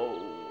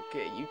 whoa,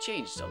 okay, you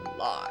changed a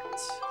lot.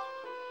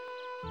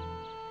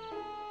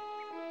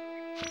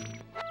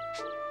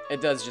 It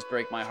does just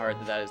break my heart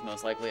that that is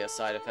most likely a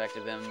side effect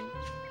of them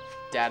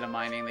data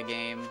mining the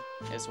game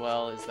as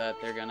well, is that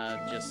they're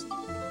gonna just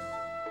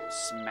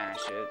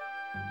smash it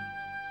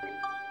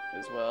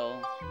as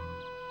well.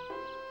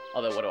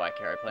 Although, what do I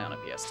care? I play on a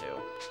PS2.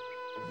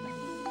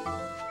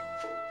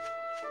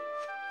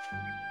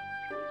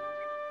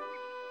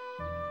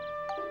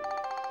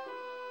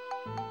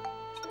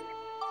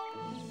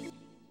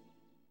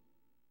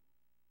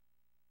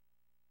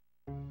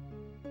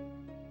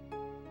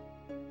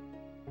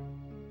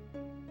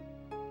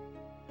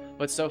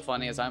 What's so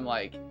funny is I'm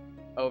like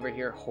over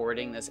here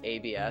hoarding this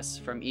ABS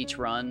from each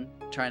run,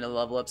 trying to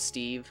level up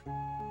Steve,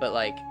 but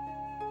like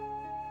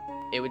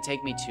it would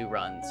take me 2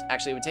 runs.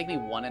 Actually, it would take me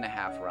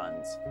 1.5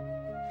 runs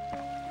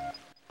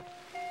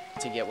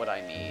to get what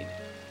I need.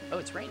 Oh,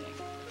 it's raining.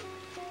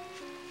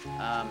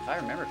 If I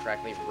remember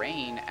correctly,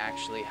 rain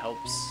actually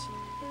helps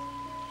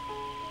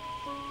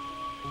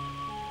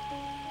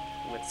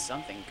with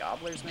something.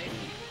 Gobblers, maybe?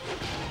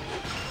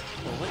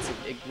 Well, what's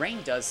it?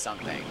 Rain does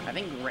something. I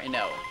think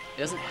no, it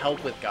doesn't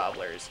help with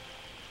gobblers.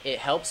 It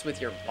helps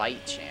with your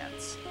bite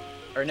chance.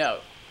 Or no.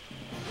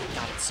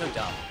 God, it's so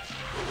dumb.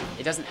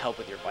 It doesn't help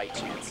with your bite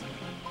chance.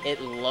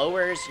 It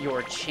lowers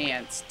your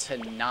chance to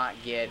not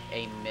get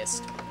a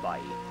missed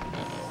bite.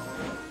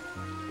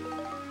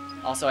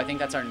 Also, I think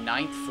that's our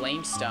 9th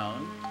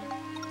Flamestone.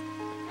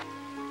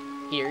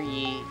 Hear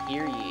ye,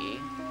 hear ye.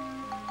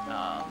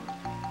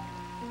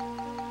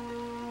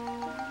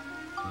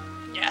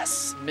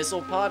 Yes!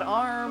 Missile Pod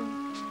Arm!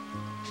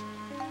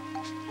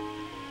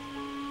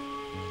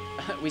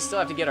 We still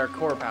have to get our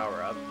core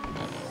power up.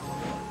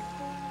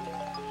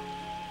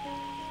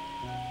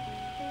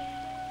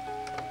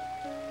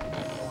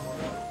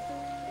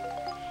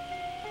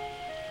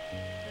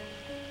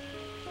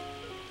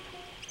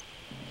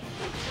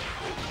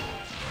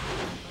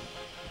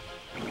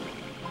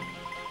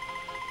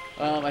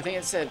 I think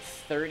it said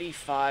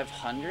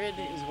 3,500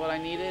 is what I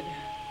needed.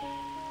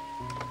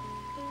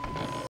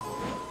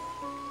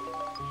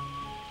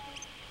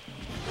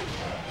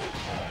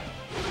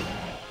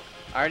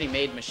 I already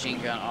made Machine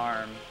Gun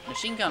Arm.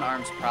 Machine Gun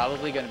Arm's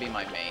probably going to be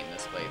my main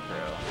this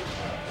playthrough.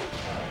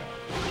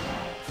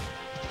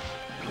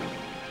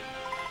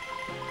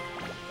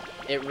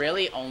 It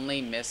really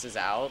only misses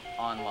out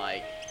on,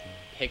 like,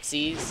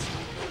 pixies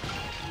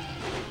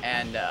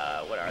and,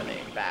 what are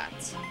they?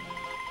 Bats.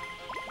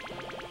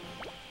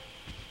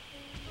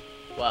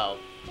 Well,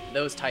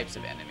 those types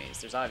of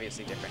enemies. There's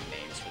obviously different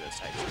names for those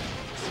types of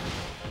enemies.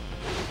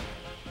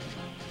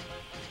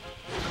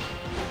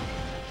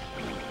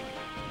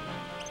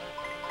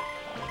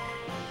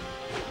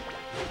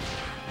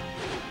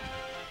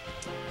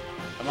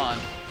 Come on.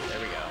 There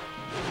we go.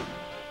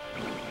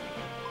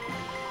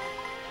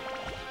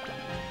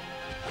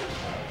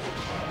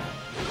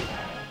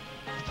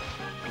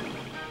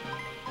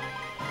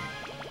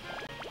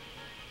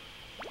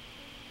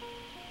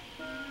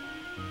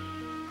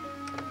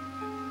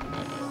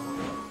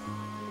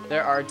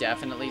 There are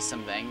definitely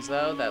some things,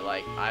 though, that,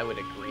 like, I would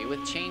agree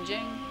with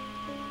changing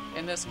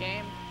in this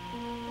game.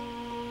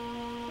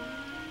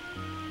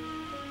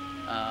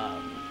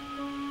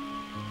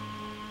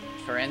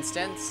 For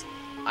instance,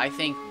 I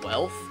think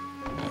wealth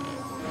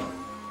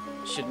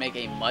should make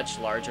a much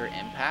larger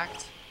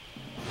impact.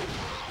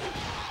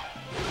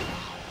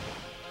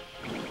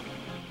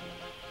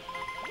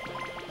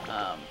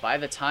 By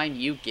the time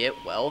you get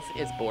wealth,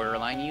 it's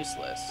borderline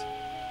useless.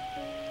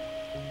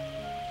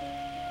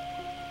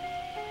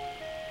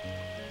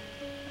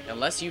 Like,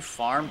 unless you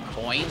farm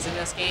coins in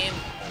this game,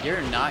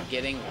 you're not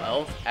getting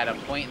wealth at a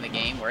point in the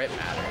game where it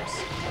matters.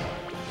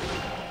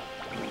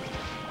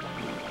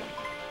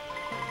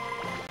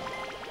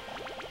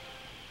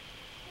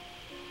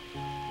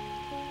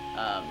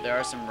 There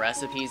are some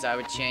recipes I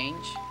would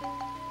change.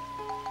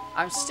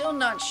 I'm still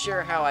not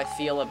sure how I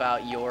feel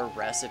about your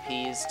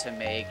recipes to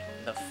make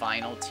the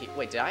final tier.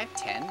 Wait, did I have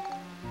 10?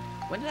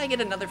 When did I get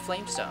another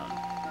flamestone?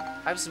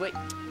 I was, wait,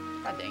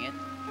 god dang it.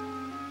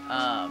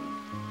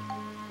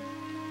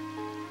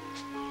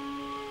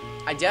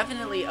 I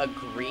definitely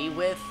agree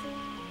with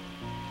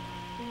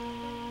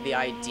the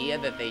idea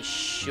that they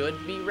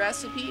should be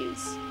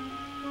recipes.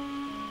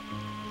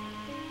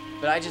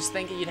 But I just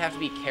think that you'd have to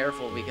be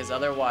careful because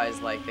otherwise,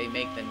 like, they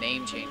make the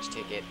name change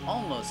ticket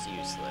almost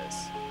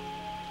useless.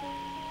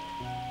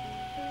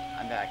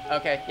 I'm back.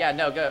 Okay, yeah,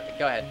 no, go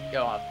ahead.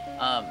 Go off.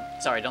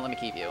 Sorry, don't let me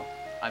keep you.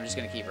 I'm just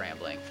gonna keep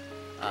rambling.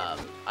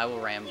 I will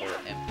ramble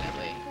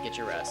infinitely. Get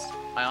your rest.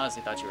 I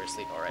honestly thought you were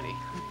asleep already.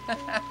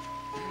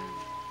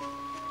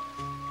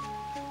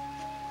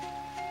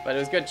 But it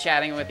was good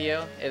chatting with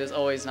you. It is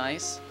always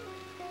nice.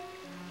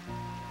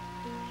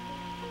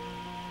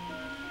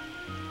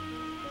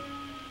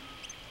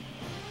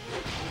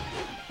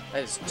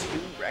 That is 2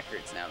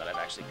 records now that I've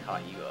actually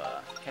caught you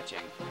catching.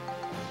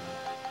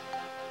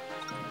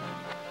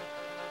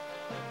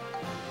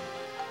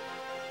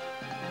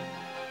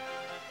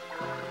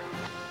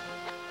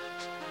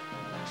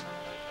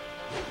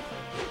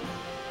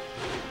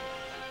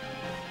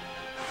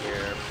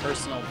 Your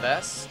personal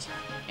best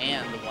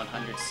and the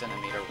 100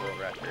 centimeter world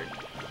record.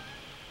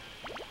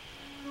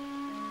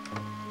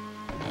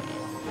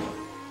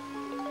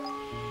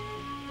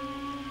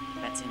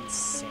 That's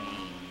insane.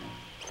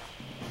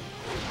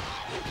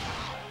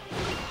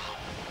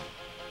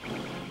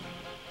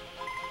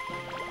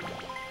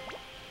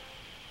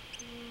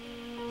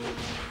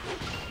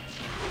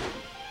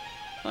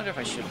 I wonder if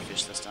I should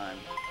fish this time.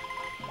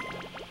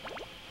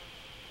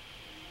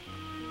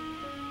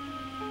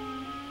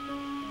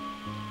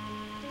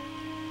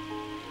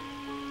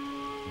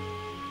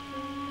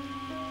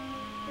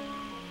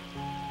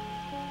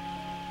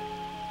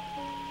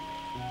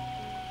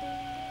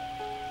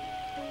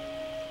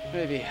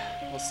 Maybe.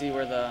 We'll see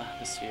where the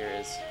sphere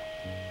is.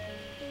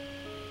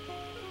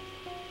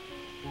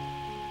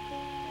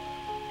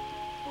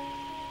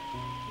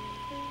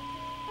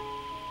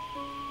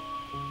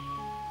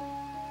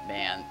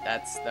 Man,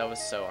 that was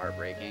so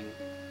heartbreaking.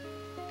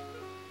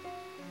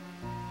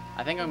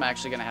 I think I'm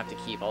actually gonna have to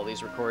keep all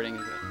these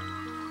recordings.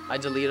 I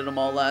deleted them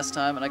all last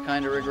time and I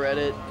kind of regret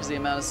it because the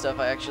amount of stuff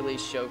I actually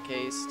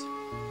showcased.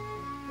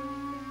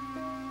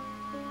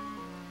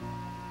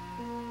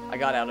 I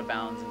got out of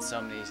bounds in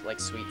so many, like,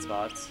 sweet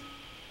spots.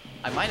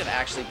 I might have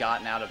actually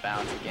gotten out of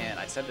bounds again.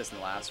 I said this in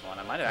the last one.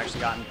 I might have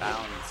actually gotten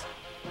bounds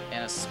in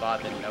a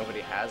spot that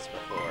nobody has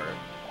before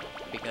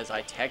because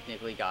I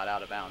technically got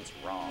out of bounds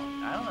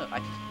wrong. I don't know.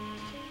 I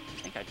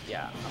think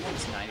yeah, I'm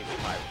almost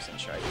 95%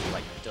 sure I,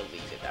 like,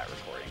 deleted that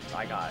recording. So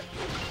I got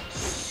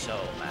so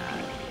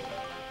mad.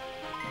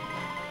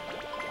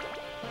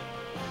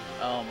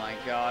 Oh my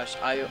gosh.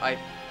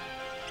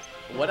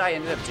 What I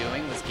ended up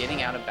doing was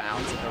getting out of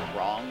bounds at the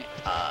wrong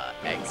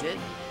exit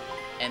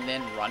and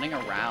then running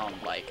around,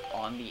 like,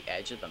 on the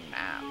edge of the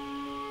map.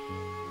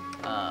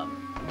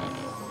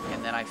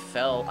 And then I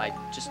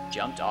just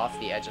jumped off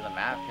the edge of the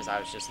map because I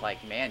was just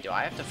like, man, do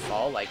I have to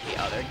fall like the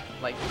other,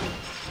 like,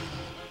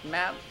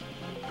 map?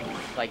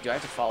 Like, do I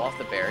have to fall off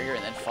the barrier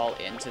and then fall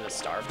into the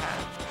star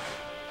path?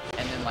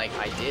 And then, like,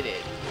 I did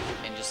it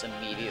and just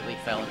immediately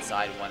fell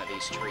inside one of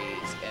these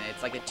trees, and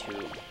it's like a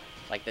tube.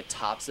 Like, the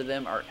tops of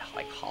them are,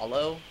 like,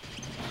 hollow.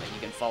 Like, you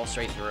can fall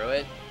straight through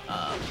it.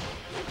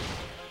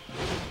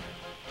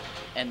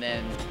 And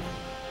then,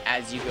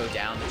 as you go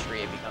down the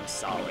tree, it becomes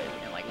solid.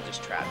 And, like, it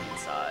just trapped me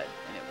inside.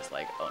 And it was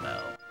like, oh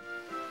no.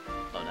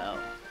 Oh no.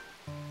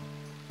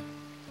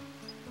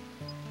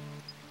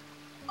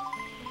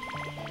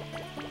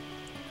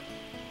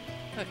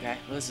 Okay,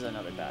 well, this is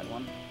another bad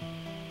one.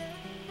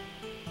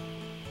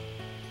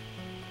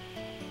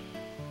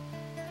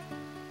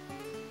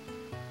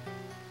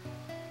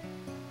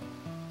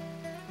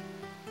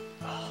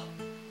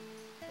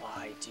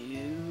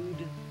 Dude,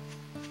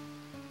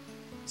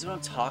 this is what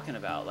I'm talking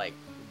about. Like,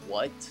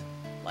 what?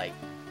 Like,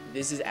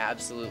 this is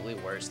absolutely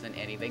worse than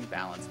anything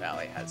Balance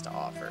Valley has to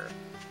offer.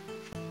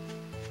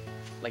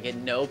 Like, at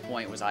no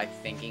point was I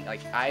thinking,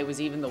 like, I was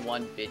even the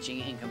one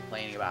bitching and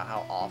complaining about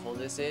how awful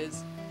this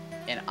is,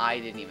 and I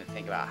didn't even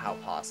think about how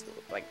possible,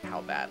 like, how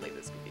badly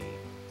this could be.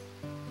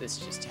 This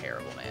is just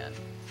terrible, man.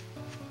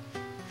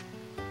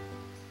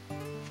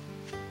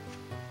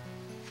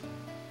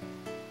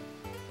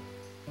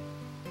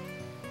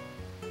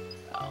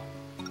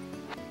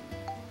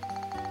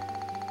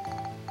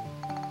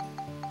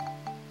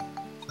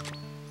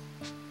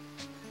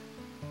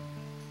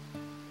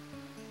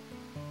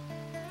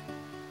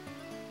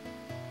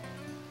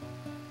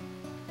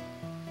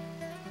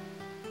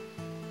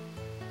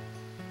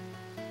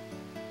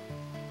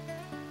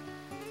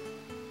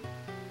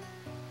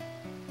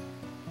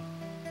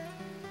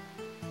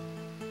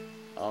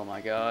 Oh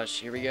my gosh,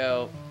 here we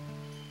go.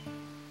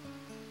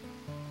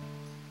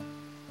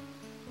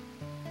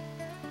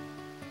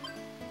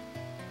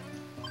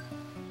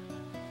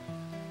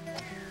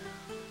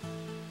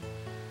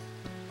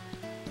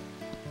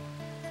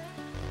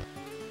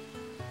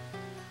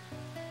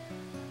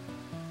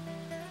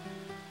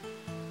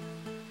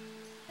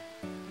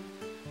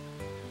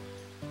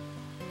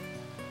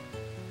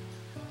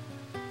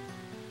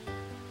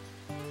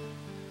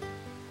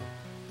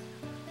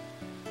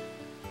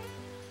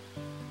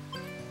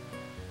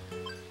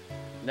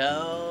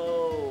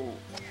 No.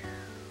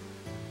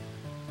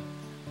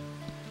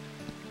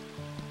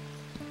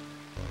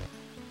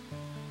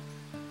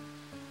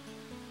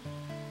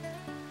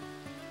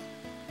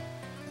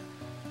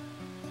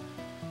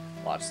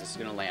 Watch, this is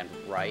gonna land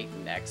right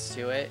next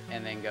to it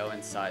and then go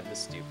inside the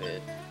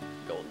stupid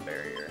golden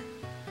barrier.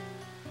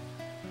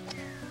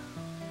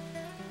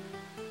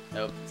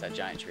 Nope, it's that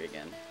giant tree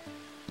again.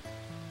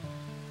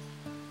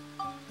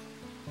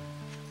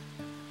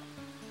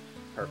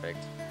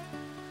 Perfect.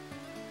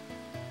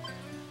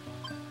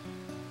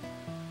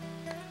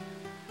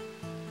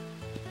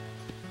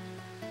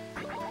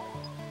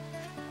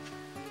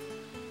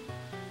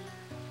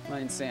 My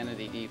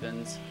insanity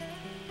deepens.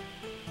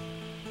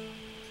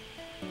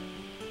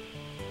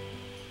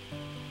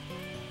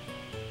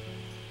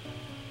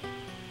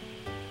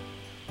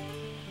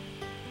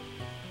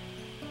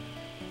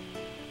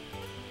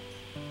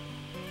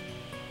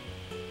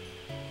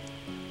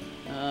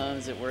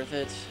 Is it worth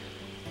it?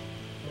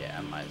 Yeah,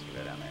 I might as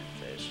well go down there and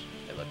fish.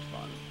 It looked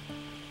fun.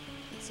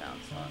 It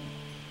sounds fun.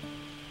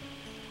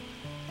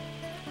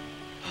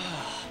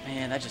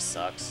 Man, that just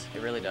sucks.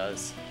 It really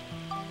does.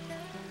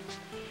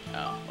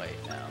 Oh, wait,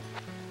 no.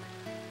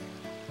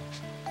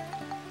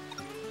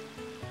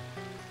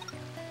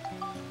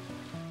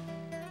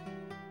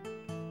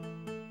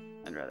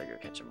 I'd rather go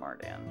catch a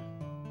Mardan.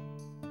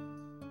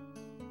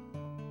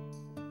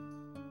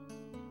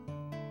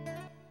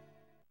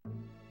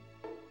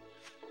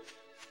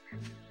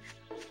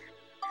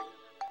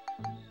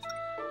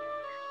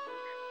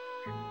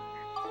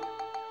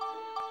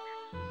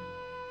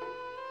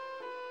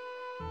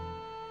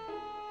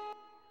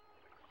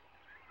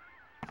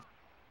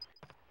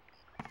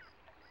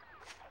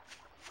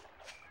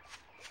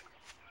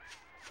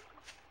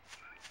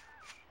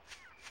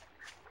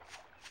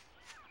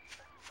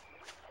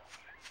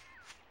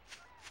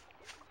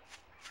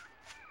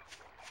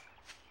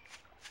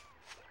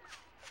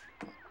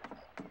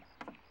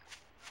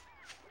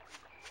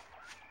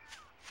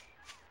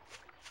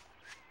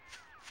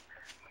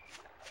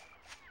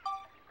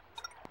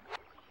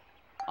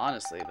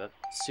 Honestly, the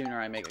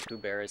sooner I make a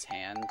Kubera's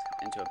hand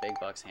into a big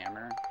buck's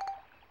hammer,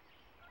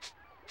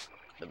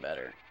 the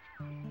better.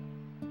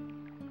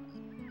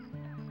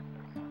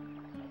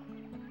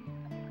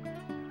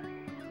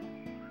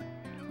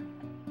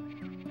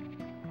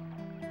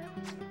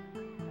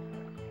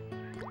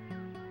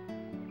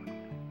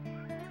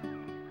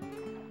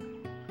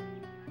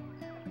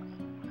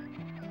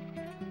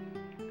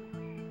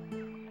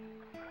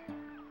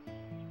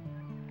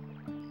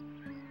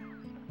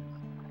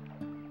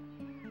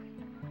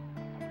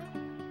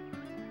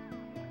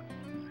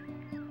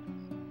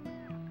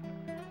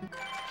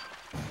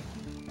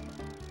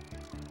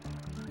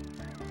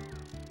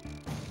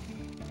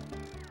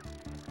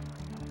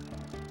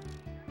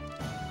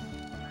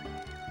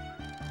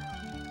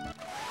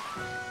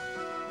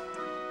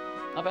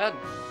 Not bad.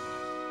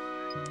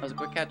 That was a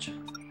quick catch.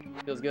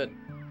 Feels good.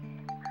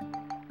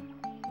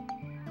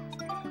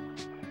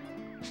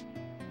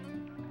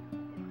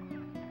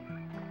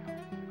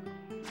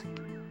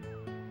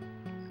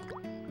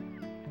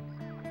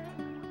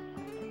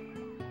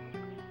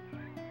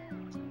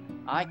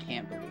 I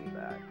can't believe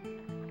that.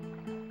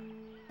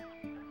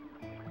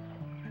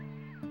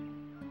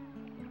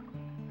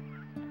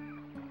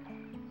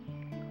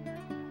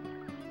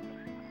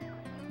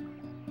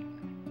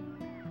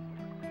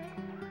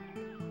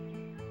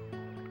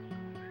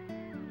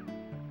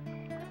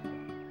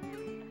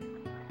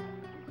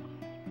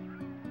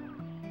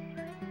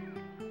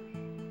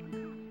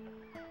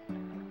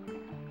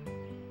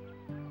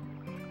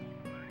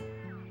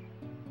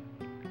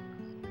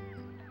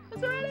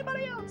 Is there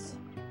anybody else?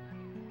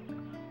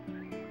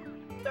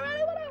 Is there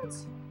anyone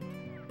else?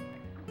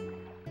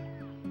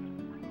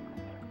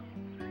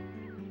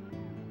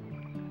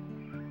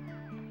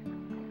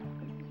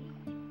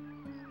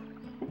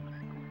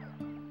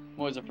 I'm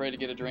always afraid to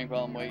get a drink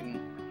while I'm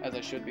waiting, as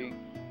I should be.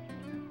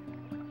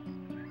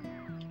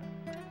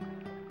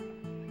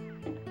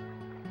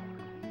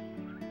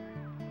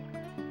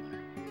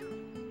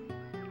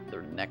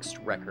 Their next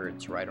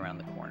record's right around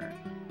the corner.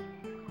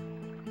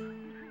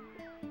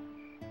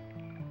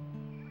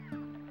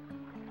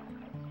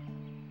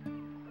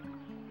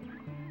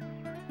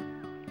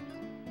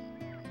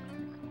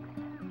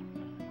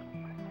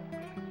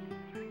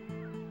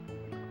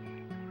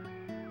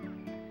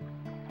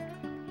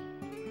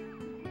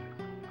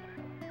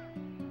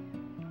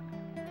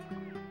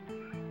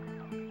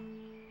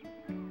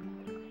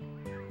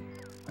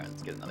 Alright,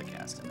 let's get another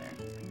cast in there.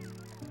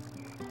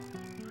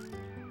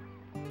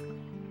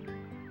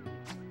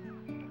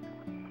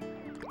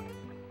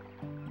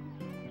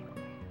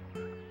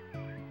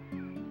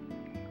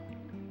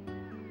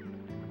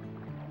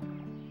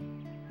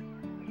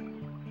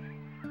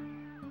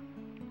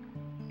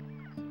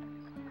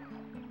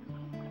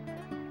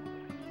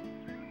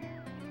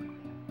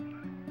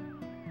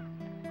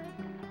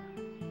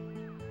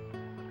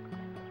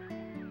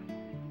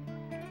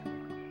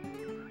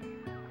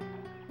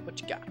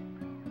 Yeah.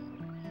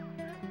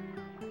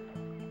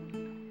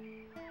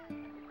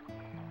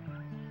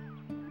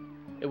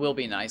 It will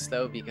be nice,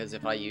 though, because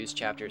if I use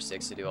Chapter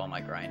 6 to do all my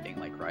grinding,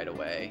 like, right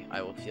away,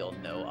 I will feel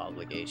no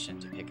obligation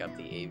to pick up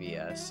the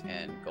ABS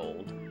and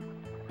gold,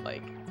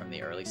 like, from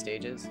the early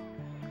stages,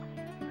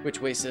 which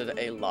wasted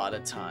a lot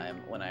of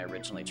time when I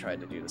originally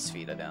tried to do the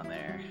Spheda down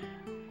there,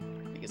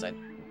 because I'd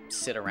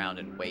sit around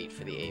and wait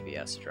for the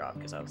ABS to drop,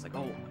 because I was like,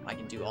 oh, I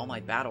can do all my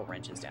battle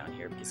wrenches down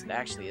here, because it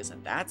actually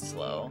isn't that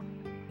slow,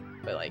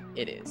 but, like,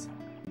 it is.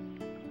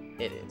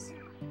 It is.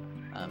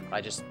 If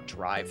I just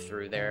drive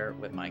through there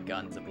with my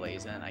guns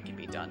ablazing, I can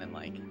be done in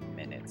like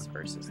minutes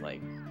versus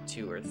like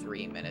 2 or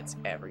 3 minutes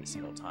every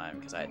single time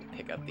because I had to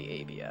pick up the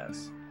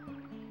ABS.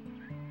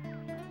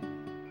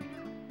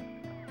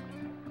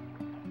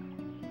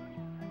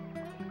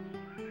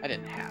 I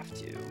didn't have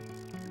to,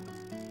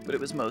 but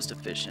it was most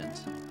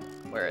efficient,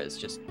 whereas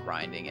just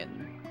grinding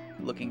and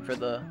looking for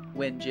the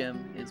wind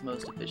gem is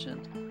most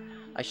efficient.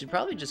 I should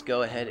probably just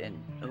go ahead and...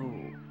 Oh.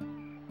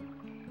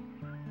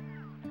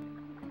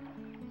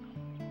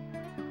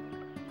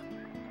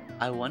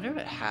 I wonder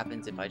what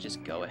happens if I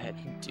just go ahead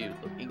and do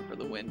looking for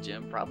the wind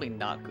gem. Probably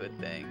not good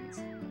things.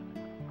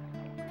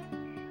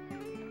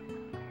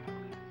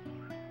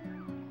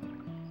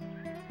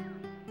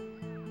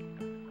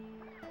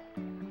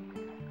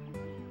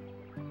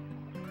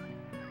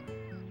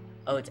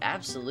 Oh, it's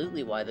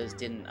absolutely why those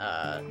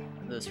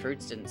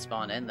fruits didn't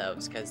spawn in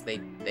those, because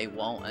they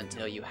won't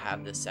until you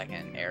have the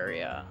second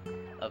area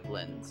of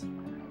Lin's.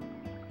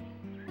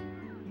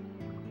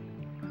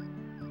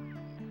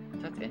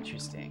 That's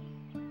interesting.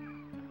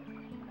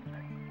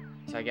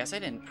 So I guess I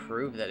didn't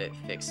prove that it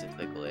fixes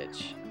the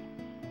glitch.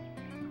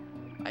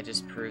 I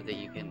just proved that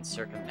you can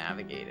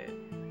circumnavigate it.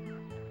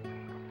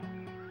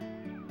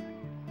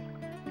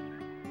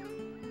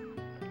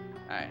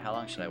 Alright, how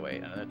long should I wait?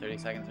 Another 30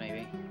 seconds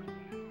maybe?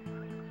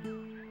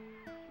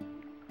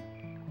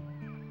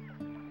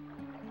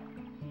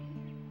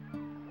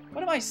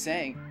 What am I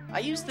saying? I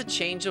use the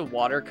change of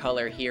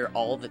watercolor here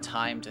all the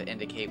time to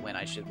indicate when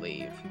I should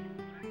leave.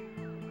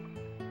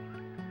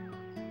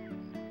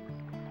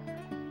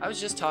 I was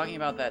just talking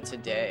about that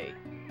today.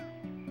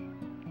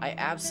 I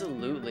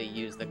absolutely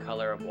use the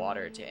color of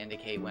water to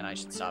indicate when I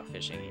should stop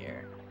fishing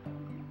here.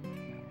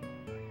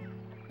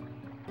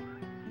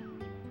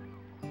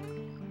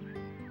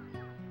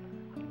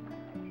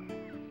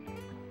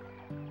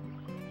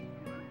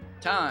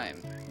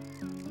 Time.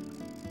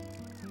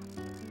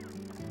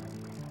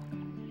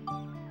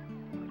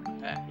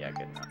 Yeah,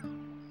 good enough.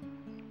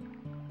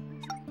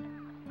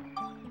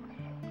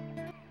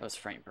 That was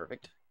frame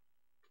perfect.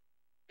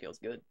 Feels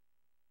good.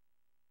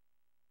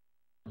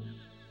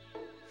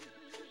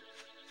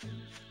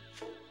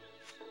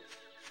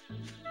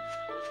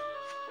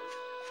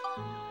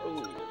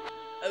 Oh.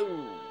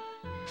 Oh.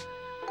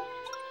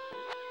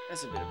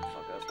 That's a bit of a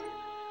fuck up.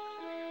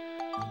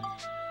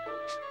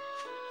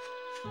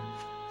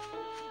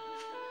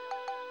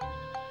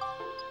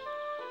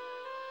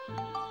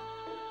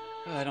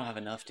 Oh, I don't have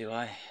enough, do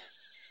I?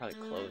 Probably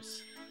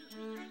close.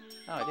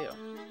 Oh, I do.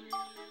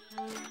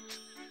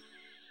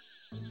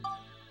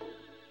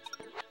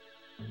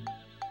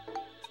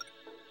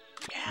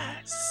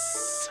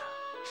 Yes!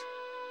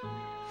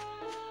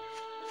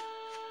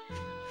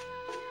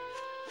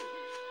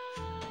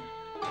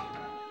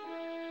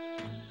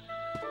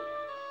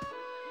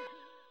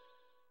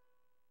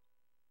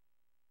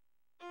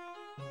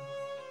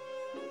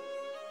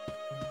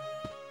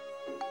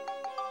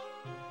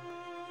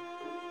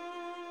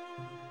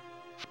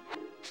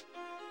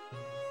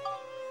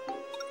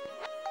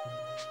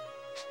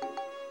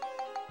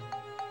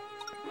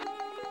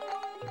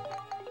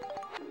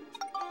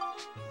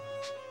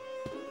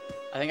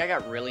 I think I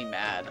got really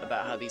mad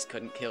about how these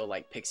couldn't kill,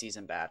 like, pixies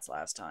and bats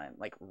last time.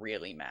 Like,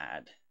 really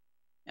mad.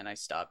 And I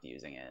stopped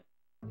using it.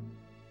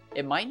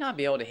 It might not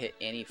be able to hit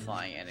any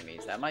flying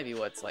enemies. That might be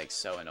what's, like,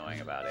 so annoying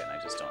about it, and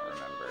I just don't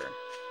remember.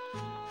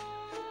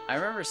 I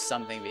remember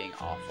something being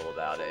awful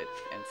about it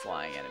and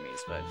flying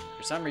enemies, but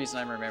for some reason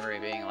I remember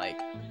it being, like,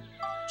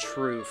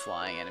 true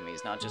flying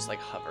enemies, not just, like,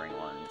 hovering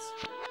ones.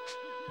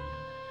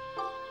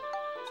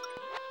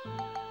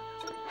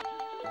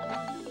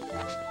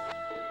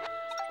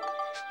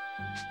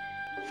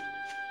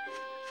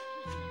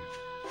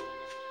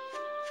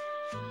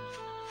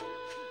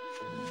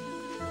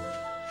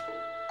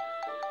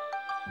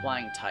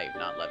 Flying type,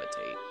 not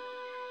levitate.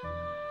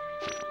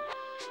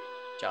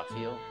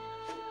 Jafeel.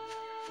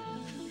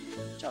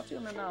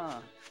 Jafeel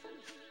Nana.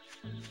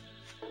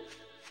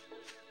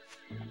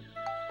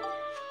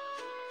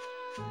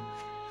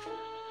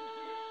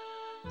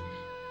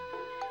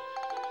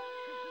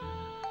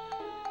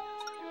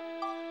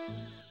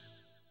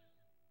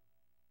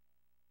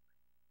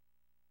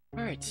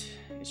 Alright,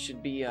 it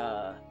should be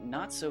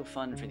not so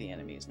fun for the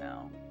enemies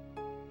now.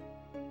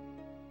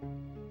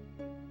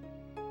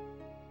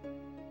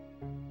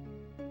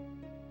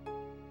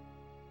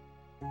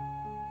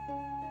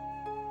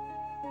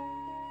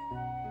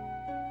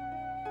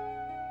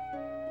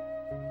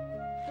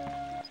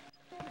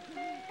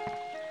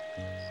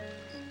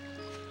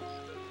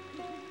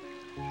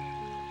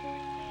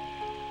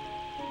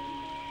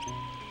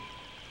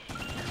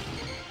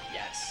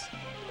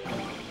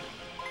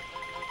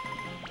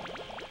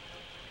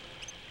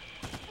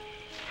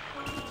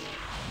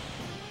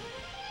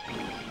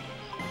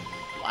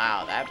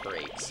 Wow, that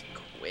breaks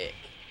quick.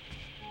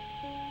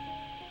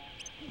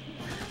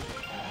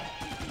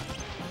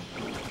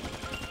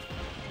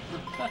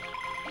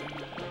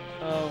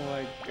 Oh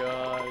my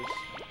gosh.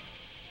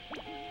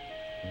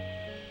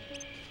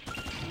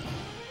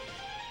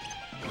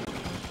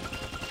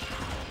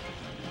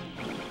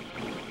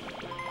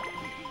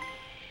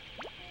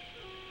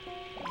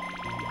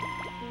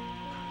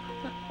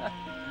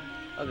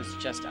 Oh, there's a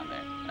chest down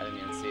there. I didn't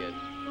even see it.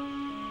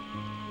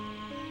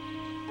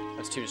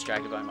 I was too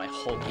distracted by my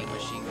hulking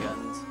machine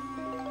guns.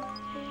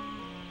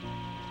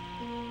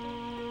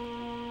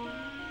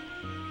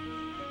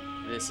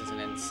 This is an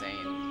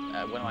insane...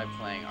 what am I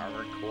playing?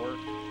 Armored Core?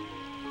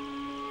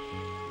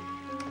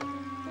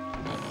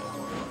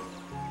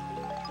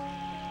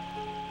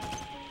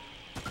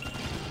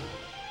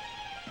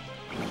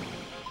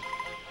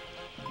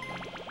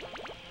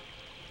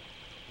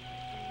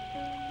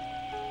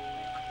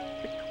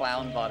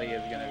 Clown body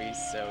is gonna be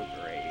so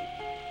great.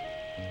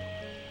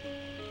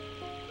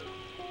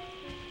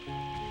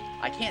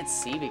 I can't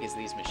see because of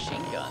these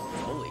machine guns.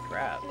 Holy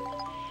crap.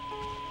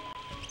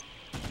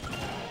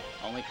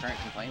 Only current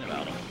complaint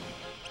about them.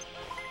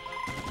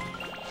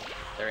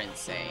 They're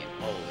insane.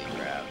 Holy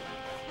crap.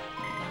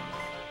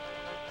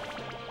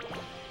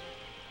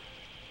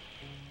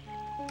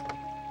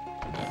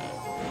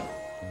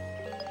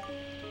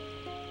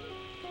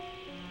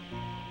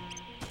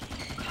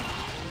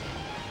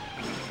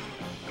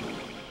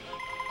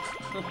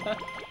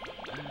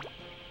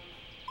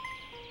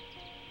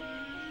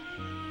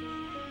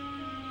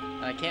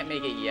 I can't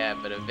make it yet,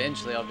 but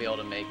eventually I'll be able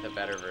to make the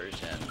better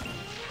version.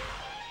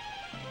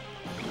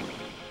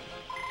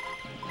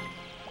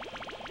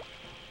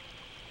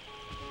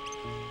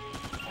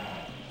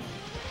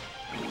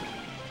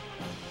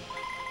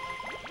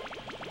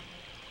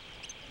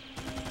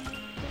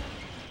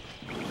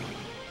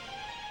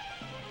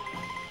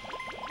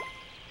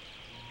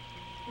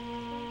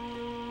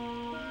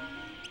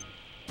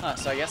 Huh,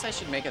 so I guess I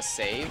should make a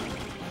save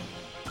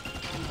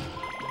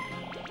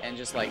and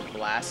just like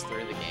blast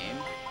through the game.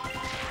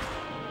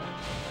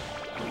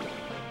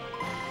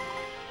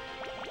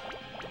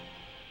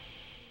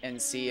 And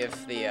see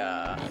if the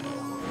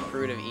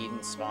Fruit of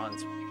Eden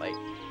spawns, like,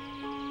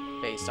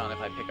 based on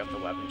if I pick up the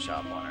weapon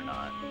shop one or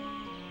not.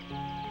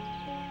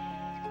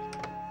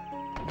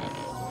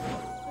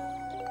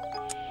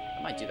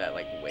 I might do that,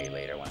 like, way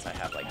later once I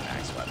have, like,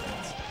 max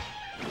weapons.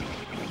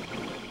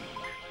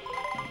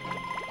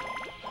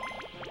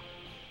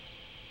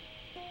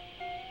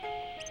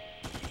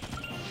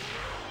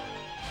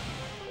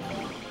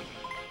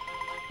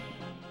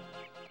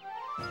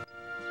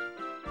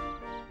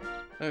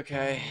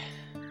 Okay.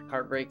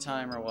 Heartbreak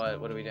time or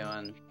what? What are we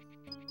doing?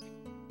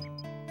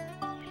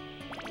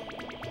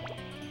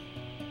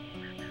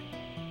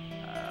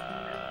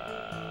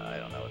 I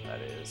don't know what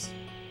that is.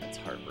 It's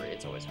heartbreak.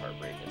 It's always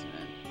heartbreak, isn't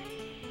it?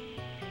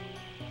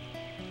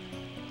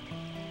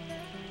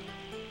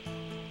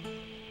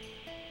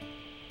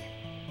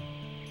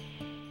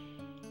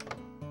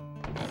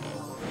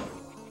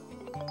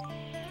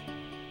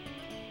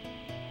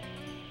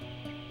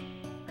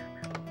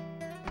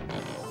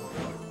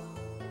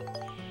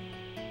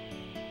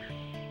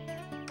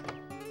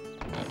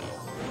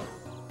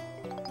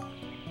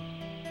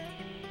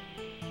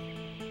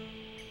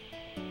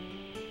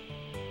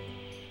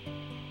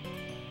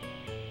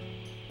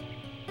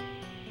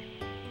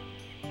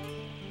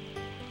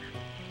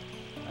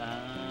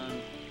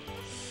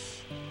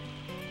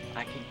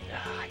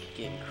 I could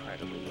get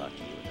incredibly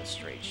lucky with a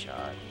straight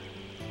shot.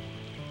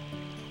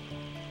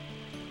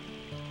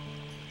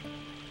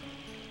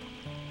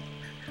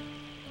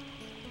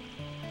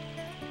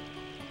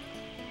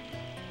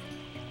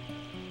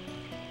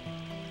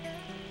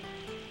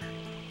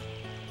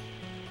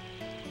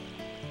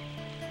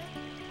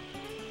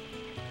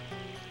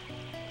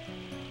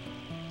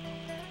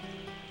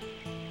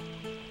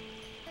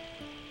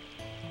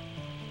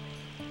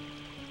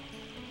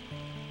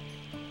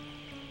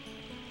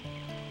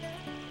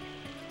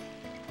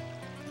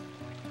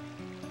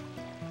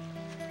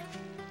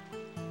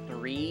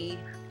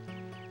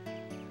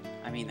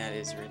 I mean, that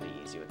is really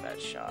easy with that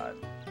shot.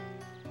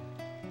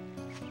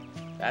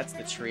 That's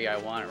the tree I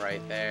want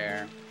right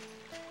there.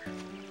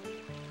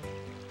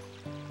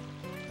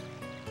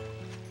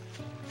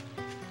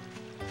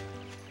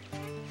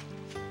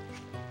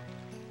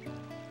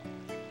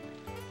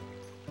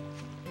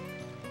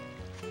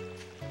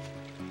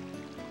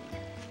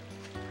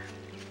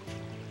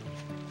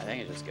 I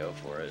think I just go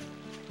for it.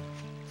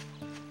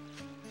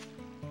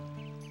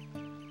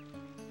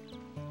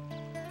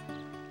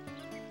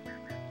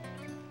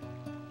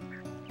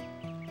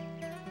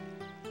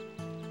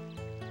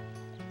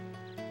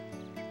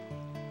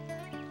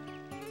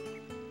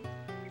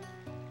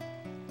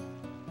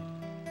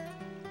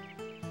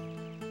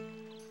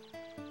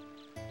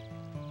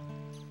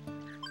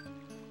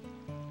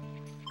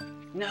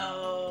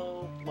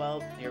 No!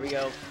 Well, here we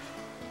go.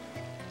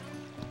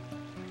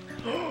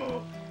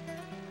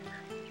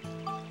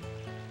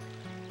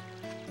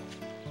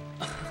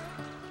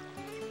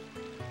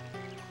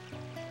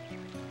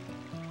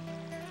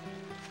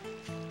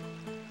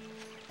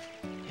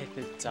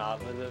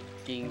 top of the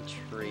fucking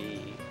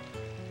tree.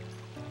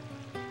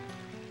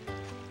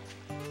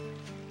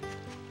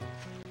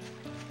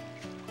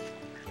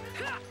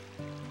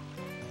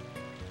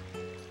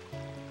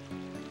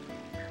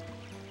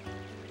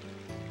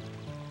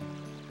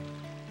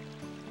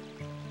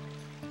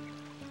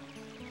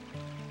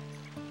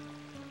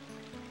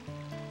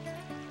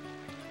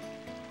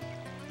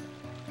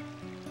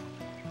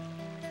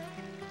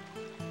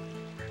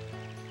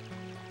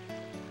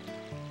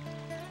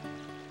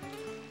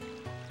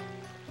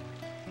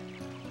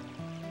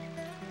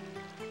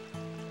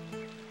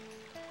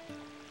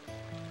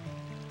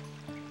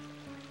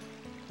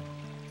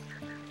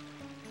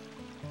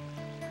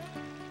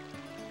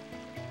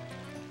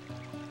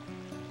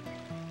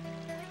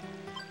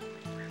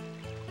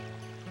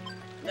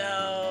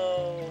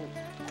 No!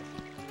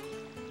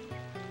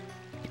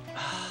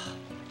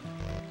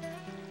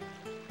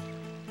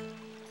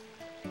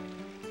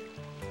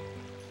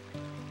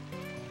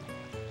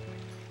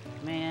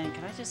 Man,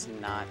 can I just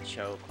not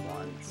choke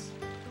once?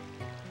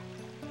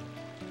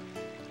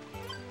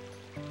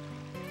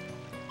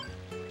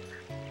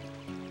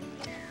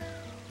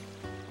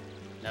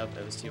 Nope,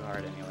 it was too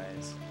hard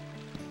anyways.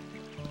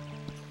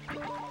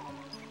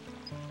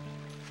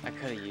 I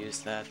could have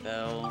used that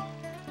though.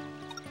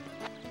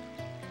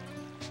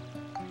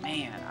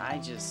 Man, I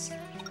just...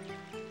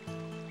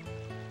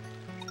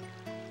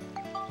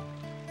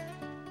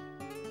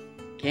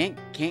 Can't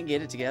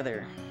get it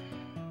together.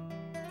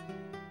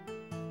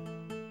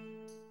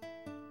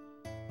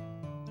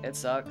 It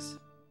sucks.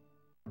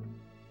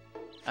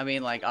 I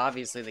mean, like,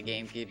 obviously the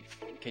game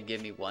could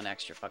give me one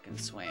extra fucking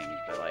swing,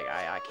 but like,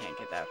 I can't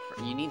get that.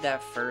 You need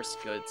that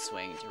first good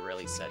swing to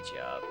really set you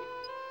up.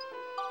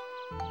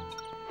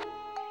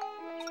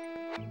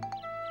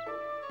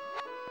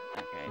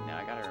 Okay, now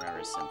I gotta remember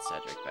to send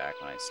Cedric back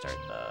when I start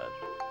the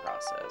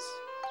process.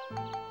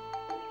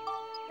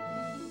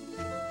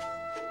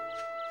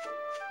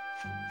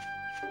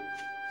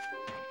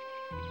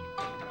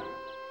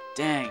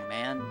 Dang,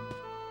 man.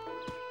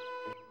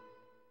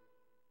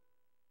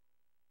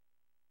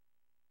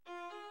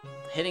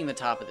 Hitting the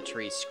top of the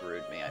tree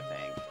screwed me, I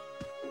think.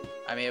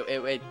 I mean,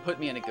 it put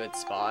me in a good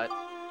spot.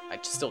 I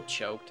still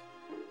choked.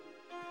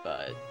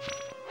 But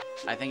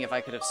I think if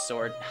I could have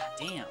soared...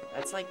 Damn,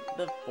 that's like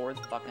the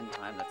 4th fucking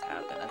time that's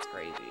happened. That's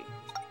crazy.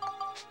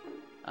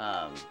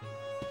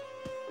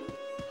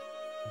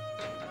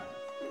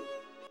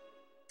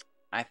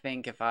 I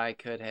think if I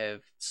could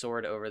have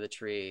soared over the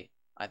tree,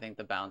 I think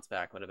the bounce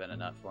back would have been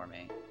enough for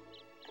me.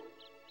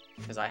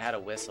 Because I had a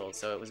whistle,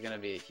 so it was going to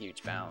be a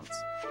huge bounce.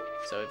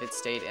 So if it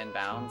stayed in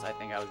bounds, I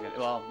think I was going to...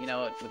 Well, you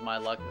know what? With my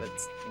luck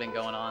that's been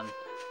going on,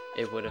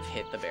 it would have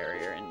hit the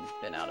barrier and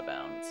been out of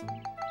bounds.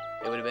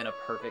 It would have been a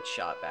perfect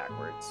shot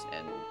backwards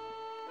and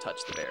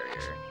touched the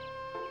barrier.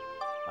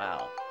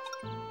 Wow.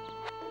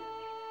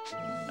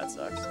 That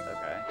sucks.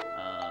 Okay.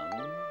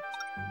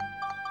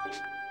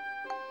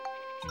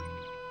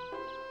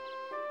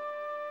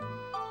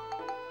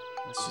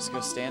 Let's just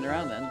go stand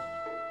around then.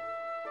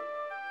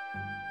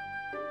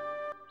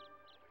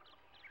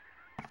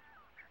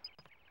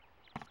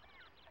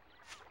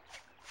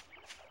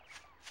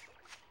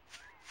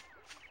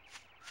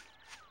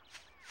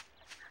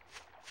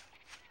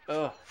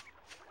 Oh.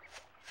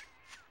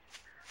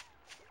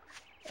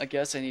 I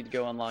guess I need to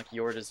go unlock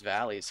Yorda's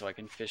Valley so I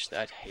can fish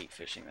that. I hate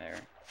fishing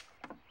there.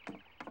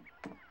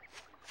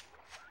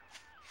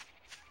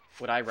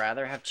 Would I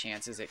rather have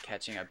chances at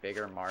catching a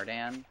bigger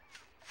Mardan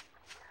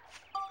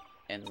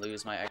and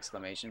lose my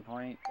exclamation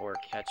point, or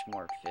catch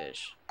more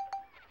fish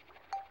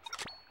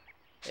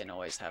and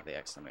always have the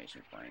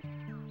exclamation point?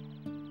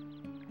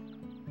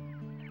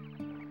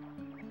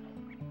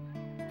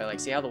 But like,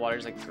 see how the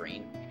water's like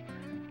green?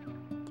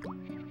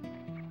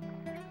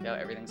 See how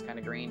everything's kind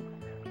of green?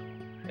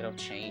 It'll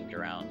change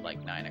around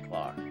like 9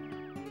 o'clock.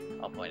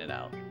 I'll point it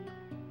out.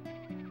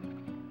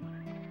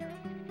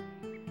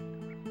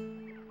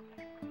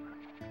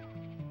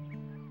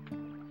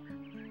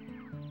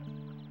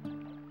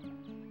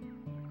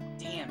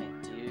 Damn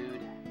it,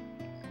 dude.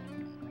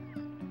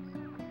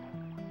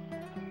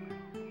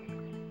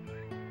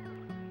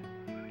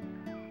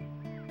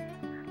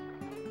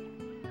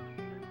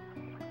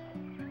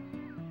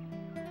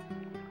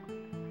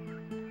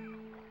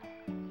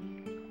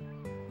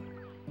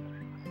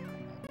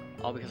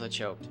 All because I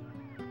choked.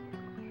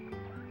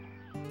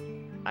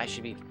 I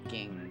should be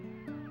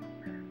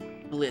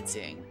fucking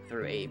blitzing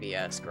through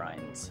ABS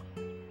grinds.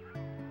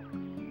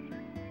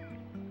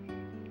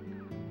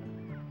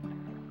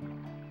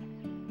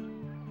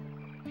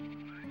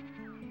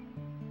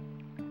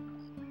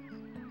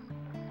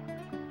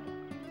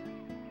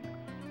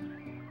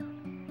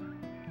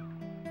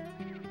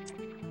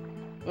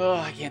 Oh,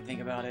 I can't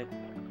think about it.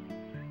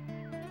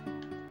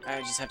 I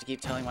just have to keep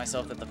telling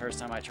myself that the first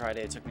time I tried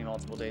it, it took me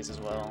multiple days as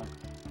well.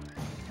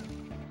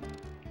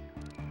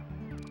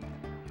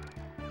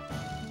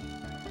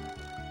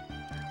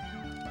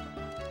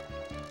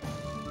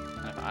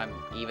 And if I'm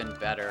even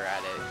better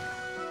at it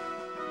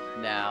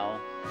now,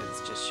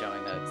 it's just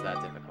showing that it's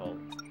that difficult.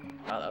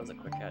 Wow, that was a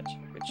quick catch.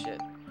 Good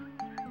shit.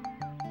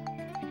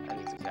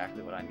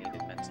 exactly what I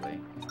needed mentally.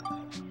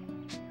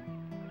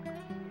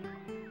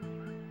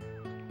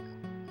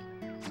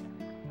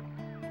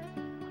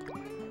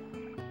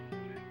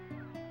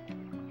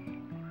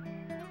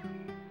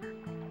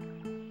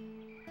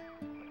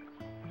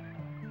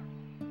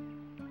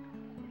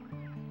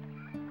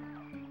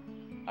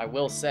 I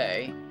will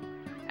say,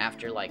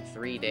 after like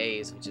 3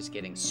 days of just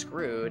getting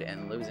screwed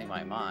and losing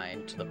my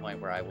mind to the point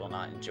where I will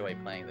not enjoy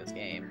playing this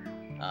game,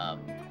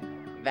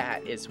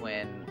 that is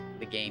when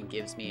the game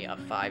gives me a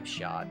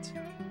 5-shot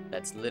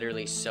that's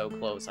literally so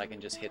close I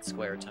can just hit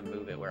square to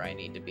move it where I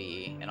need to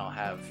be, and I'll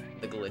have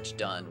the glitch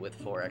done with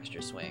 4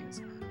 extra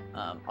swings.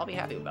 I'll be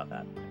happy about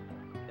that.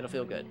 It'll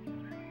feel good.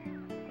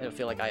 It'll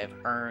feel like I have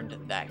earned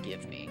that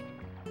give me.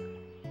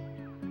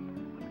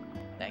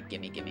 That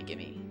gimme, gimme,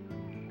 gimme.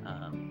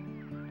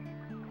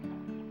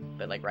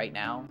 But like right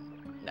now,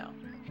 no.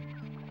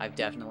 I've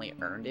definitely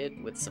earned it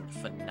with some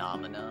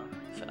phenomenal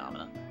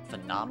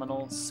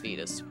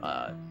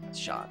Svita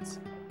shots.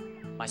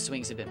 My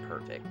swings have been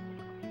perfect.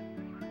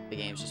 The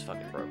game's just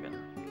fucking broken.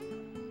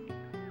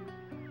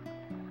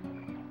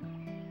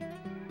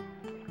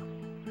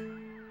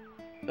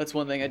 That's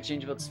one thing I'd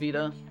change about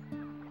Svita.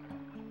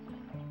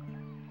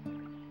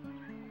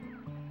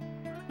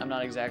 I'm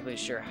not exactly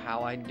sure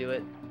how I'd do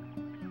it,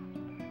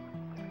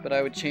 but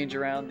I would change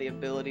around the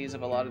abilities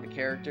of a lot of the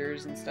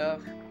characters and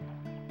stuff.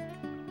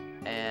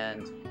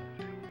 And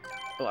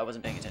oh, I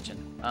wasn't paying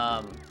attention.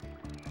 I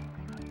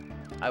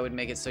would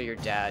make it so your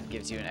dad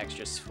gives you an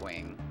extra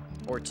swing,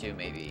 or 2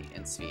 maybe,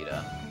 in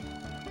Svita.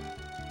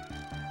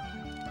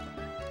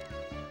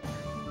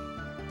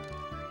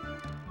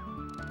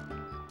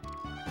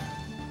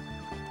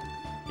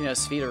 You know,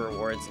 Svita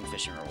rewards and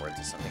fishing rewards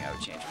is something I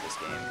would change for this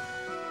game.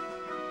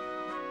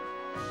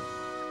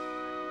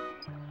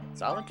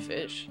 Solid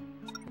fish.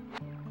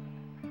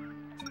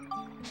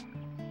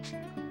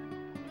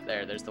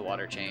 There's the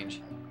water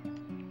change.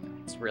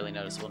 It's really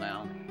noticeable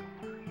now.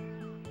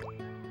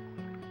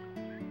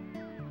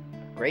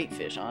 Great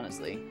fish,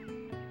 honestly.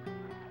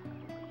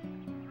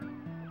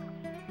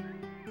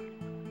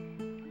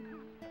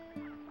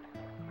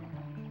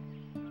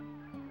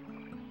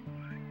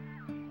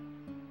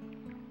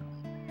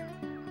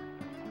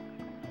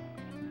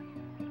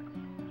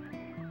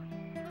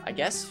 I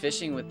guess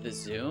fishing with the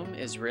zoom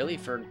is really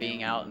for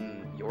being out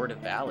in Yorta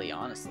Valley,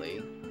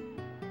 honestly.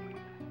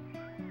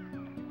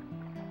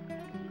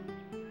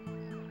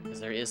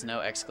 There is no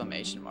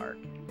exclamation mark.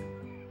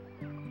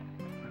 I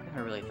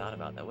never really thought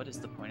about that. What is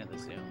the point of the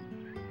zoom?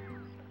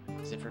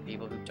 Is it for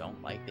people who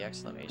don't like the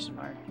exclamation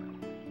mark?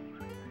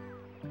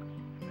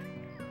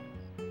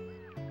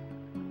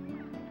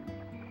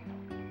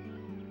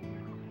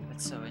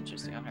 That's so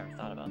interesting. I've never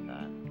thought about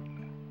that.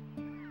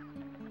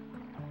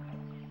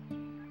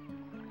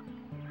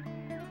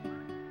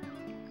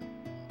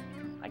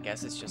 I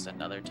guess it's just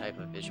another type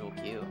of visual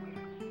cue.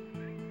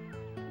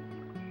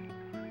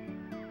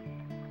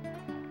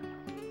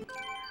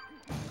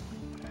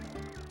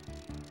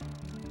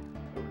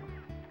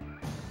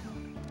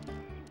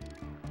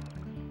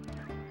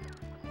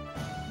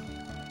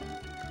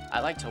 I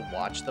like to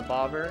watch the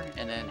bobber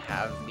and then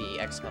have the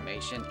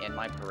exclamation in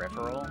my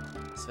peripheral,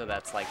 so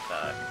that's like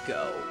the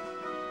go.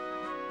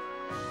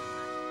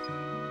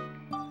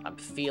 I'm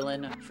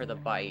feeling for the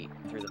bite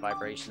through the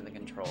vibration of the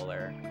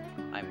controller.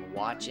 I'm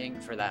watching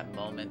for that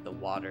moment the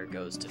water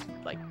goes to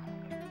like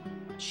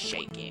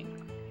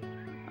shaking.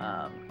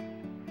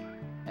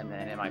 And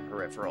then in my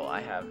peripheral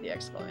I have the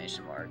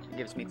exclamation mark. It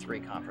gives me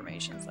 3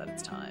 confirmations that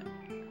it's time.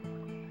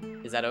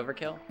 Is that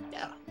overkill?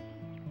 Yeah.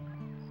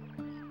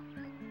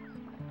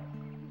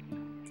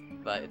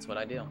 But it's what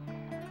I do.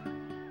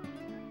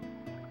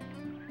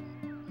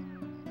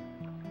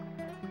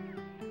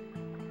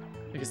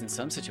 Because in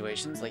some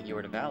situations, like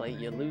Yorta Valley,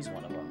 you lose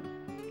one of them.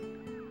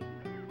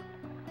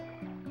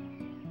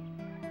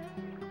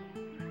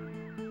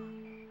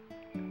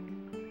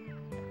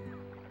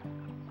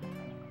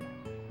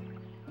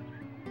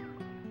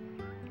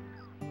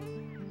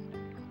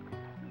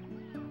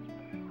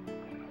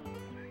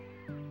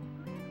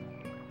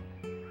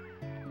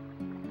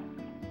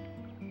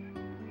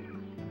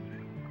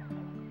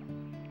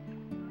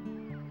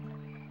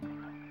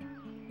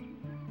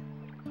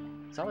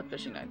 Solid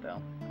fishing night,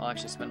 though. I'll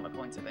actually spend my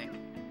points, I think.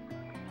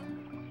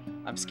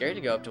 I'm scared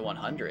to go up to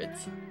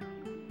 100s.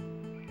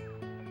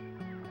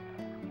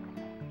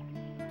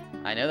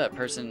 I know that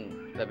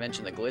person that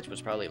mentioned the glitch was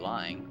probably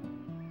lying.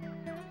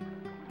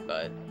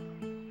 But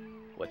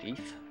what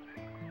if?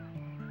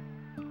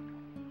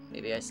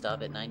 Maybe I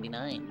stop at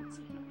 99s.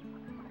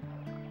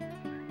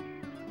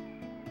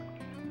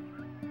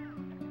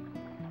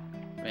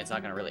 I mean, it's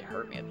not gonna really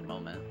hurt me at the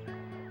moment.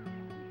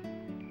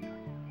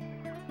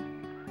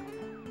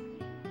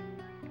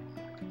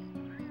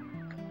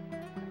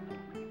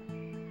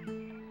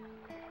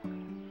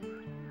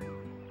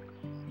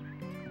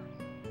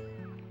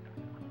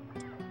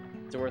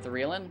 Is it worth a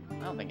reel-in?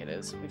 I don't think it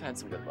is. We've had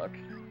some good luck.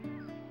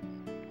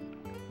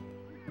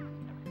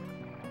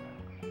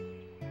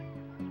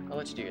 I'll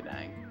let you do your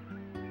thing.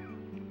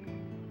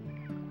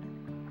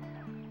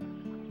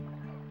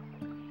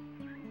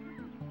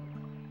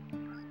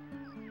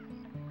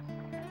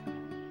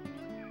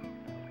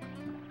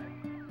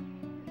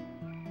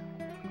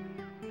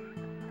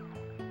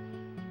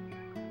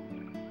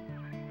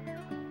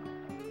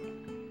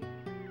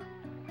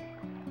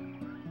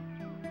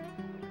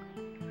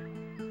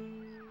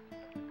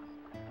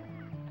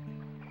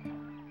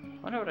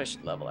 Wonder what I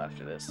should level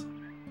after this.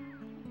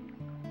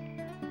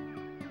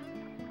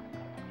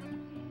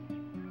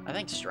 I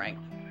think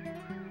strength.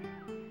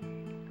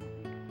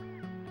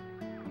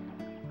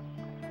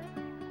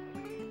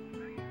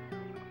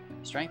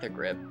 Strength or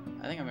grip?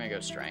 I think I'm gonna go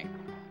strength.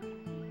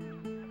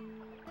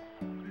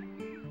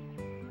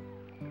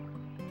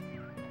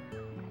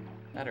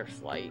 That or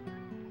flight.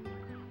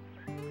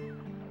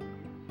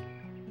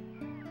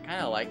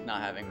 Kinda like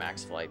not having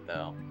max flight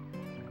though.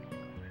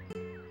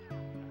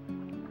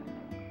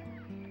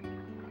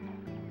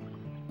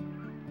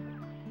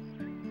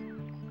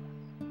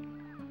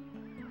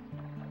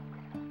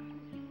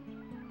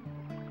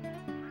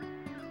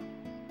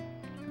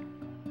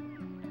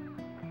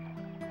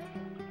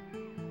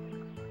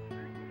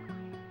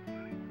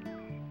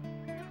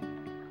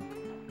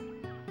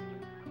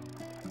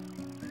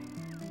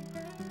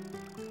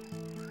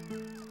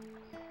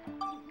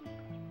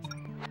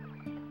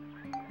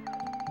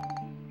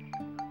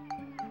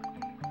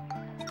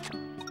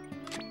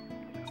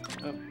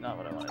 Oh, not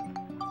what I wanted.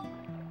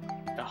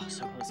 Oh,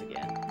 so close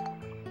again.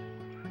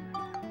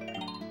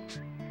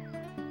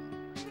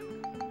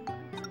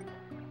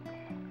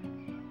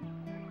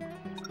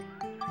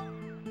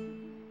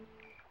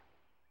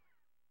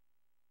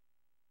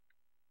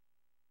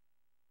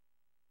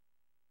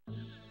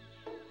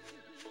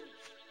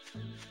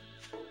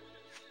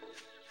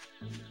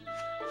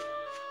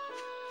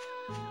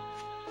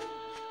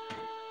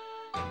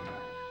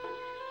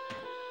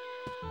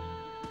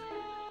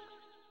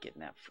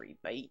 Getting that free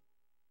bait.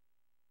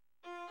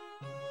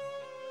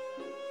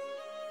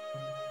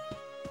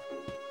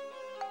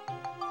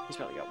 He's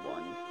probably got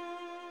one.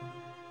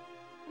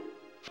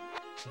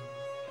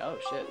 Oh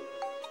shit.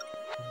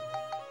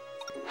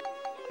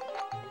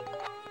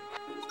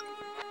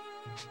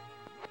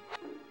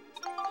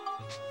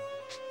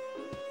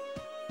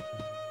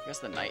 I guess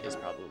the night is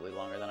probably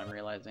longer than I'm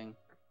realizing.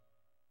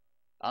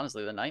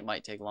 Honestly, the night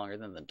might take longer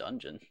than the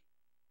dungeon.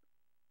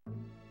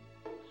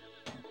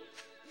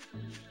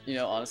 You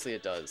know, honestly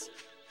it does.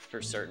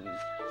 For certain.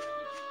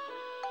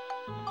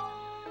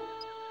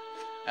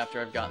 After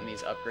I've gotten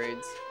these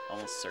upgrades,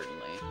 almost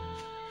certainly.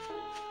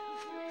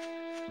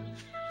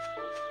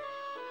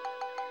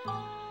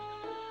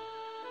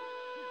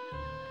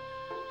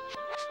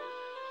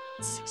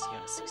 It's 60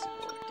 out of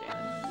 64, damn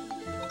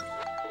it.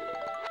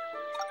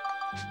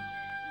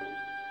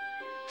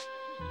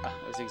 Ah,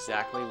 it was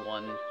exactly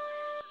one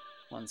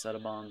set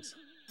of bombs.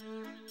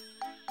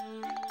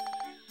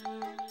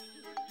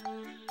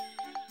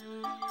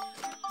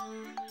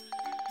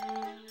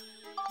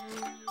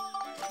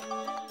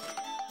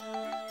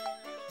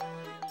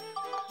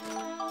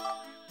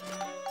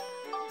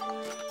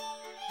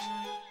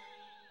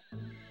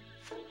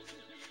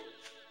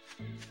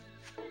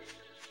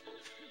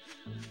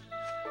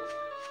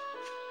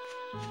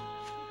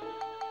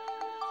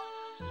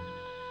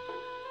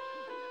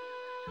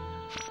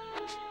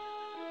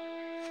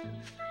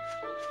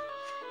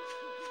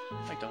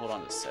 I like to hold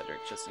on to Cedric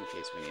just in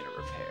case we need a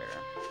repair.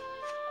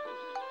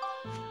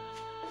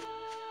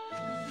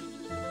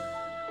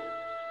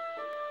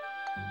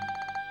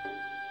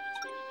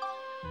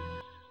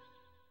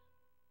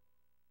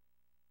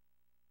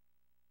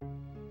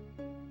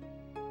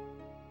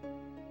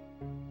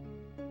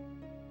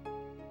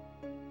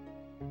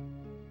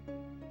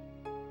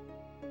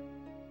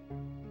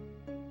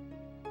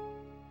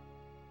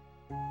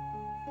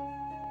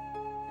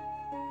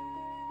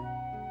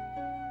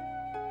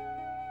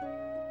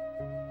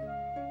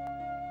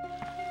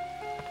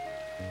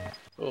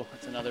 Oh,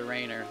 it's another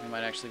rainer. We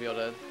might actually be able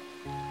to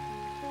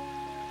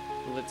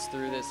blitz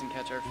through this and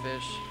catch our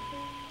fish.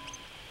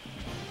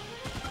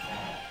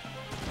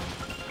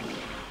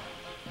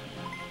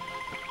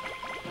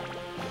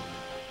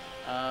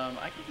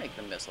 I can make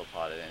the missile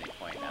pod at any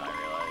point now, I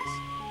realize.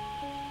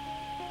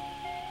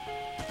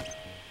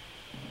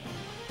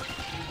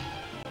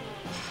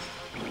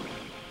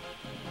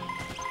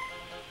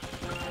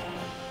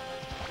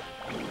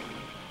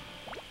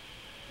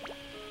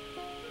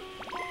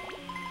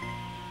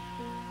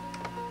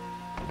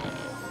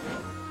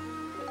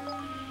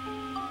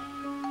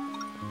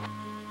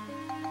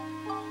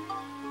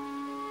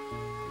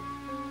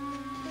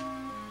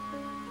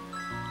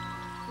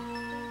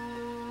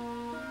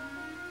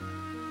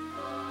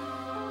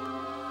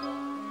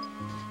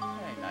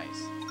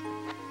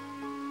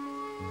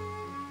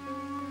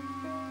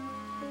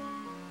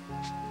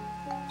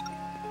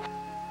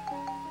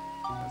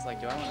 I was like,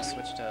 do I want to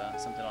switch to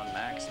something on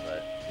max,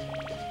 but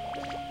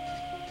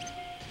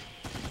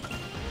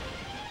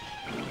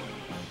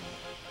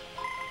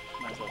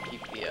might as well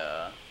keep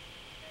the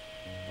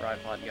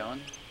ride pod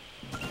going.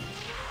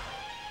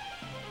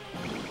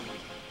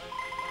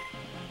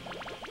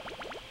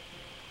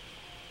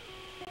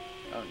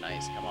 Oh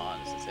nice, come on,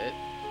 is this it?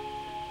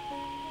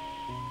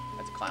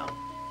 That's a clown.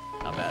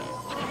 Not bad.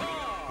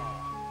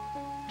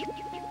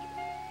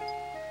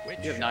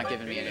 You have not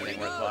given me anything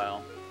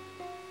worthwhile.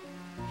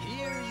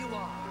 Here you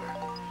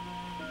are.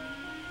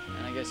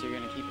 And I guess you're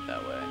gonna keep it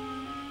that way.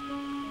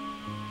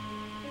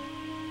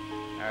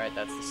 Alright,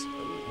 that's the...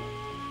 Ooh.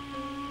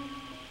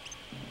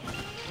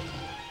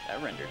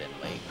 that rendered in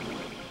late?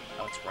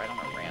 Oh, it's right on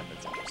a ramp.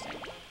 That's interesting.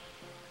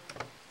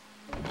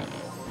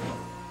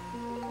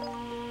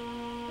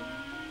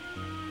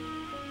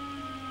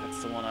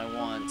 That's the one I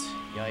want.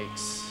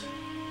 Yikes.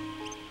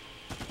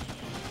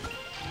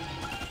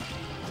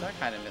 So I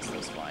kind of miss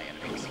those flying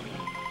enemies.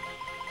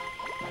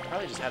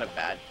 Probably just had a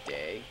bad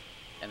day,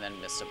 and then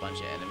missed a bunch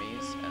of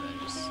enemies, and then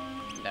just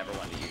never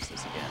wanted to use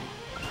this again.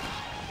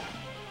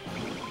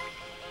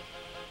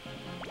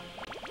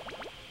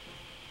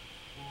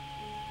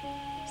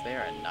 So they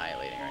are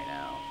annihilating right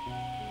now.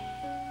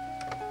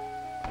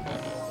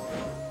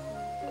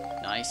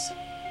 Nice.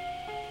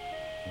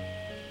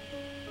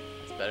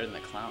 It's better than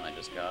the clown I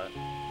just got.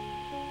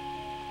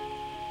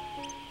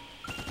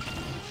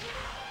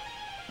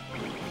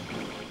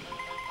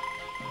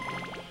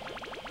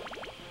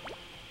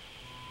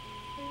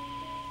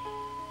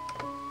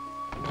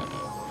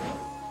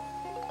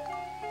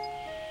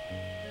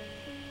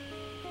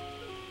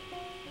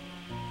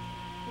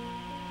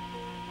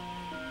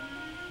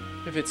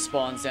 If it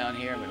spawns down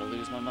here, I'm gonna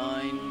lose my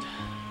mind.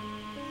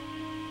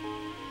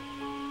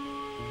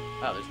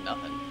 Oh, there's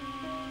nothing.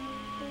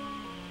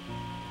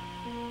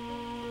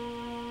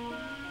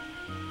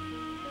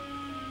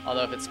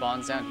 Although if it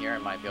spawns down here, I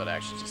might be able to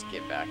actually just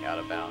get back out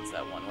of bounds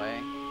that one way.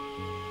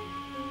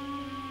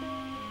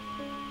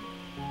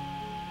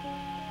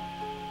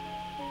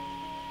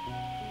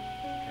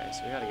 Okay,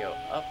 so we gotta go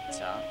up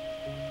top.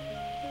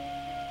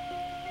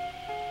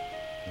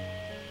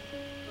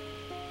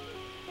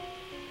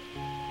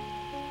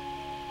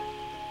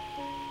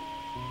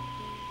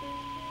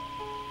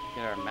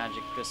 Get our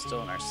magic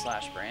crystal and our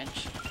slash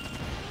branch.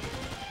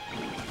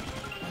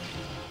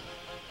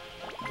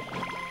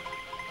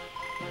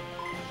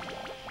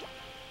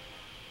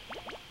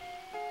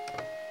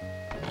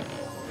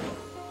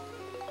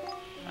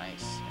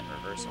 Nice, in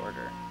reverse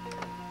order.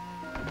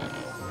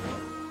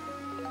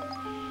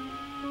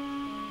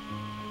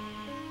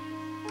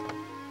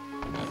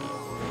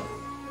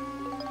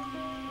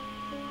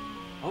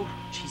 Oh,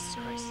 Jesus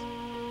Christ.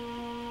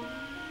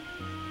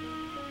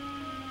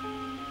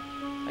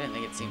 I didn't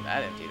think it seemed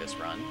that empty this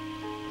run.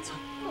 It's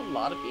a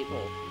lot of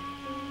people.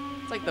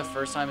 It's like the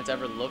first time it's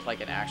ever looked like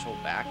an actual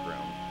back room.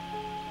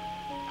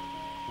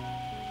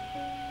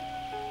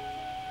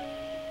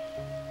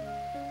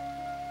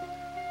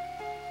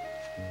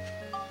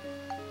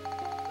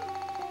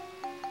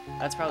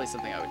 That's probably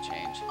something I would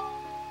change.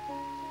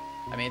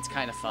 I mean, it's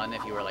kind of fun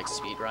if you were like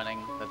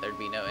speedrunning that there'd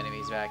be no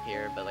enemies back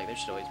here, but like there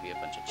should always be a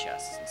bunch of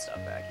chests and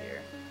stuff back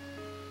here.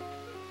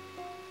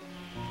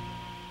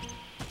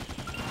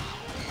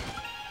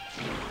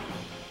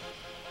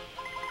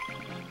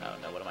 Oh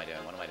no, what am I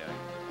doing? What am I doing?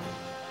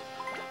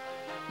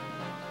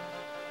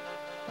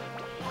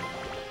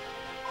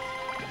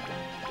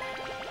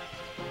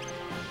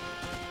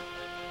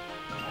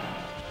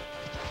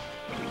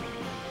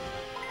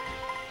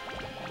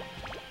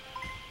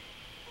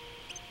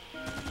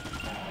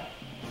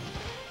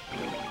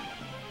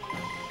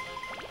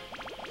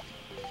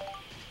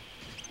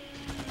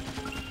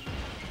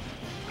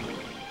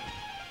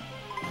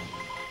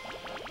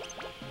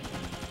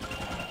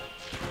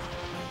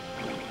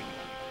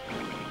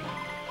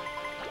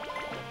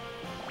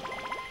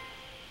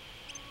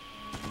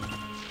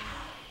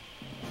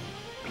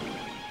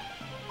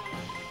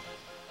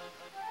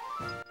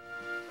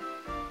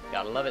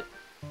 Gotta love it.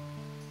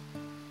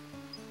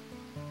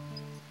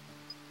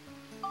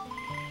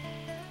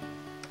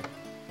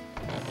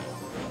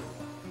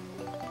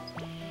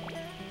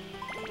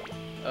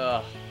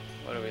 Ugh,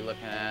 what are we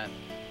looking at?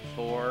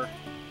 4.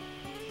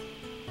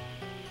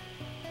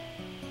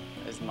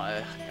 This is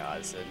my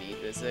God.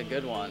 This is a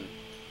good one.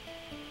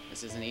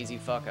 This is an easy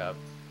fuck up.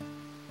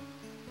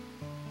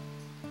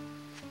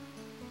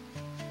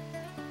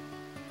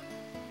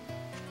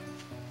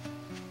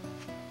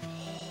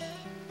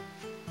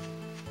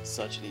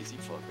 Such an easy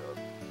fuck up.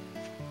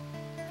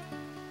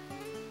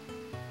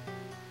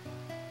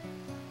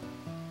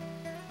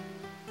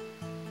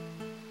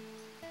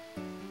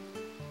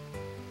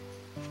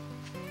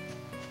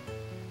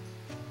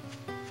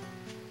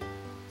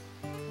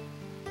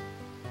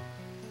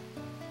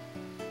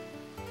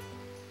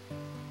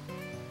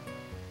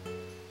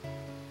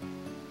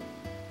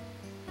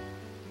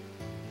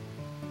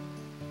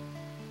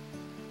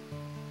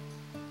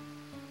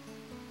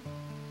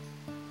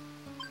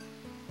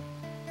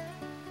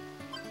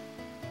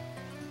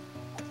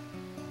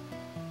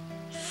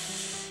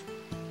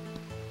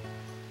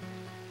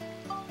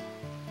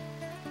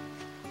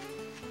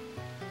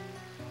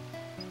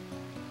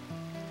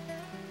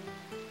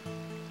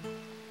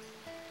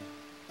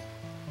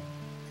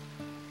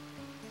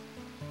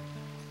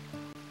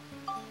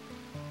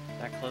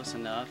 That close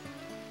enough?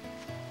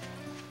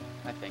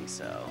 I think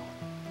so.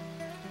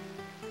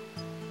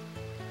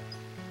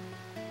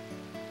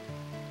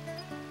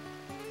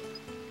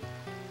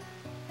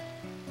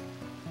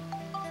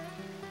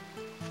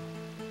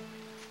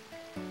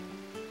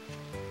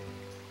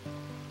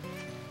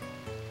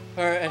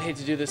 Alright, I'd hate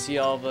to do this to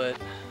y'all, but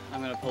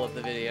I'm gonna pull up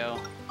the video.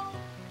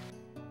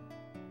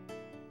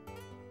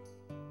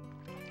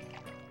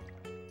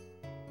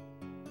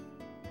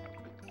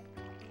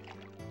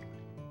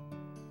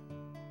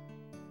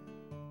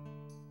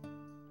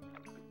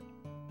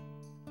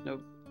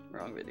 Nope,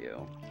 wrong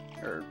video.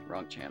 Or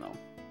wrong channel.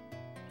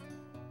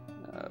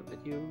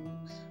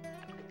 Videos.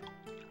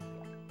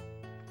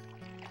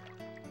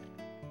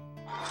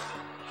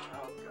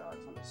 Oh god,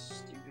 some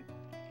stupid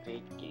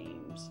fake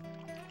games.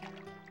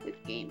 This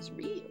game's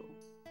real.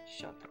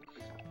 Shut the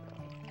fuck up.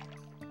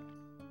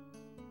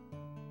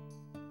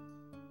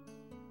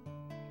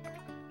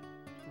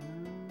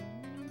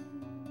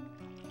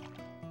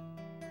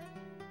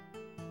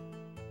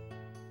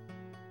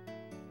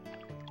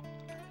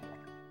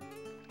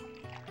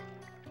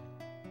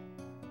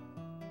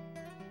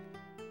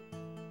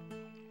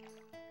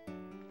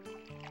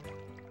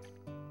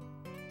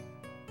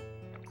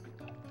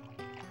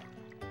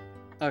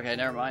 Okay,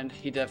 never mind.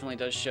 He definitely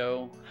does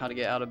show how to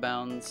get out of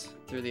bounds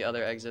through the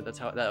other exit. That's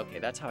how. Okay,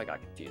 that's how I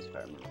got confused, if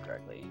I remember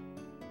correctly.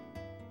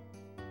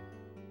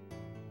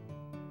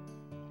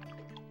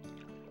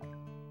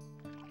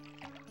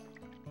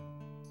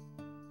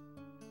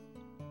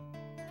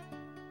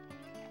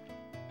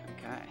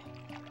 Okay.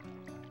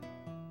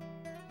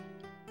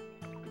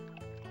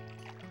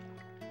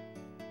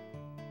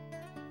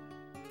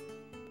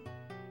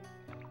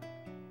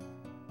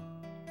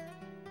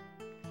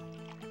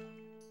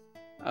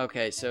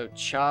 Okay, so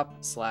chop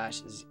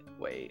slash...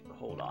 Wait,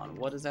 hold on.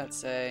 What does that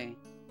say?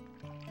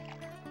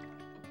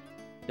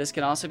 This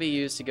can also be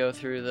used to go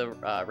through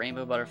the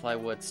Rainbow Butterfly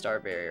Wood Star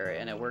Barrier,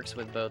 and it works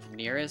with both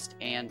nearest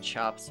and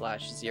chop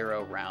slash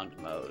zero round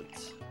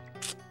modes.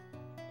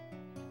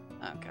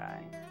 Okay.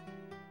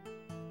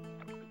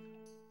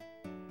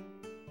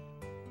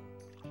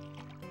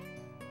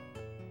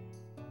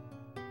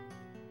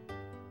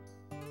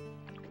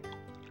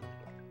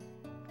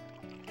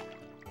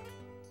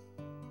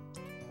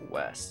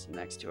 West,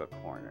 next to a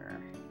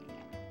corner.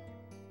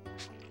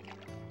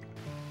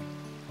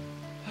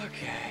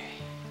 Okay.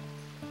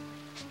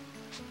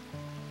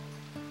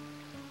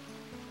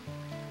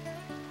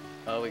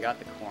 Oh, we got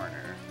the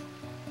corner.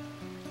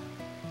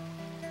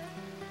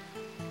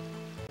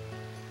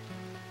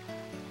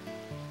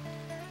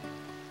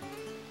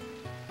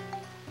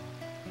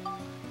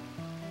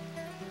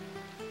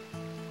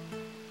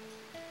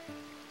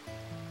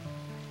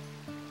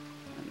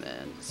 And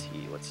then does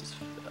he, what's his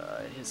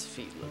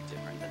feet look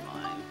different than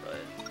mine, but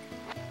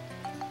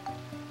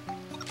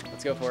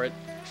let's go for it.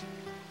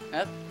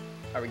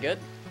 Are we good?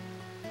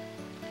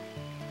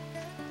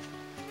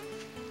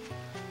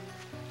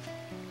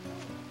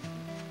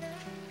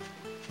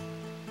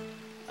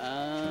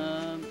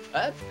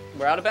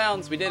 We're out of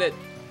bounds. We did it.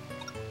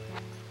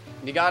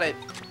 You got it.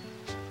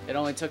 It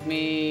only took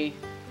me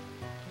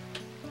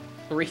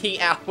 3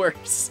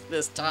 hours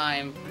this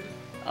time.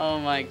 Oh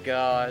my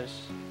gosh.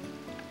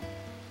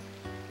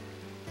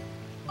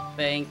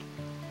 Thank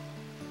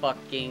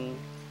fucking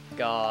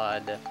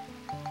God.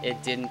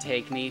 It didn't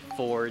take me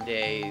 4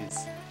 days.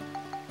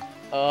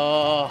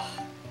 Oh.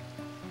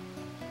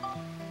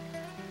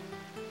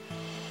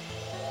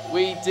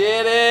 We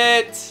did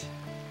it!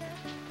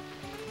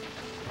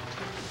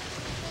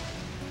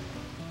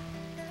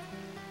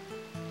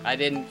 I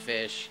didn't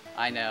fish.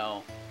 I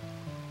know.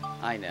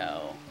 I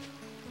know.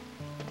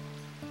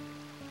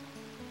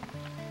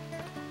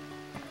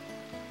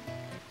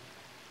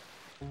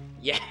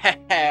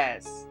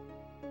 Yes!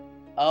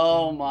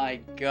 Oh my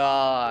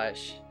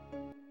gosh.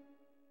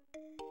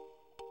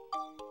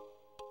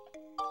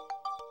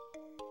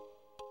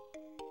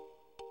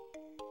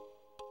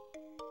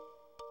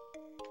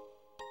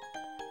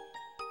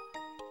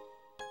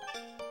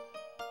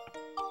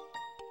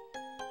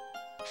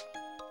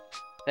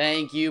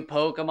 Thank you,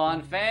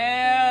 Pokemon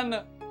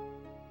fan!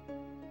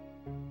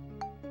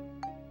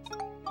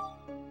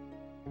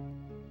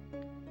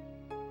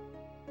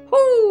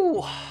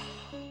 Whoo!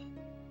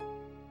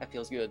 That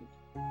feels good.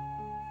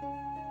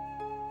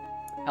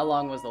 How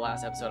long was the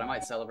last episode? I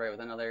might celebrate with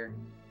another...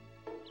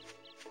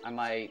 I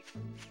might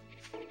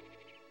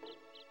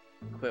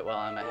quit while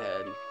I'm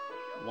ahead.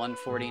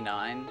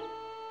 149?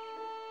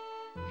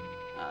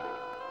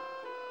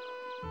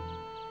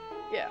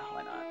 Yeah,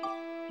 why not?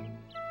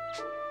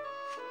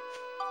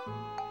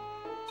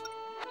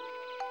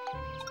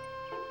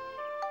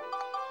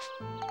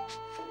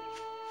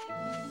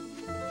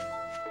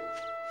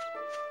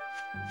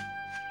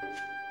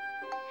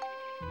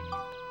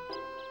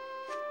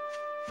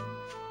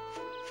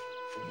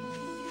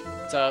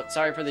 So,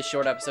 sorry for the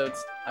short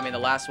episodes. I mean, the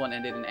last one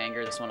ended in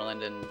anger. This one will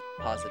end in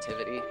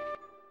positivity.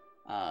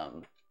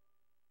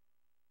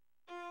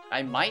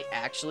 I might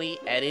actually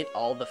edit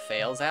all the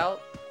fails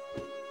out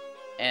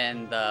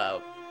and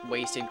the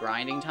wasted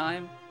grinding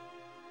time.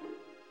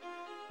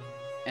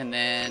 And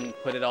then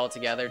put it all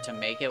together to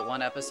make it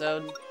one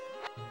episode.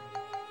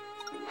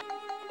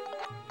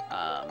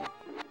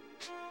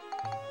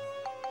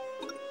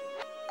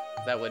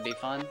 That would be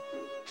fun.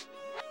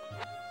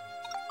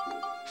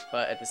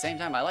 But at the same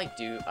time, I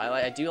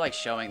do like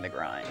showing the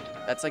grind.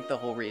 That's like the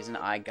whole reason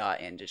I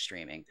got into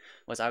streaming,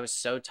 was I was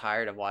so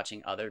tired of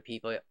watching other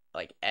people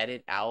like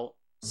edit out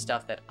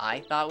stuff that I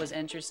thought was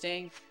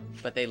interesting,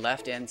 but they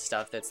left in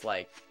stuff that's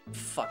like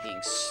fucking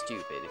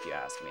stupid, if you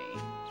ask me.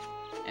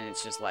 And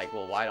it's just like,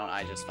 well, why don't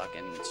I just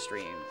fucking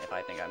stream if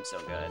I think I'm so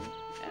good?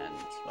 And,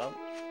 well,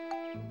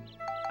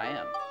 I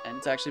am. And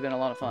it's actually been a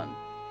lot of fun.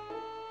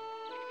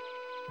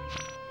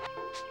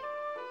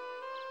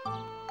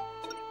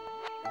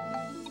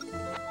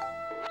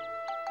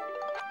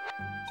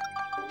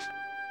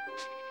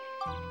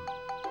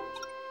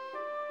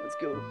 Let's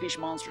go to Fish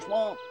Monster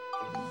Swamp.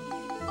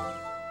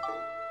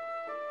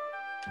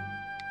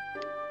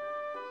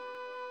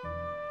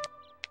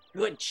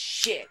 Good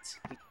shit.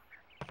 We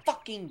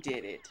fucking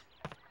did it.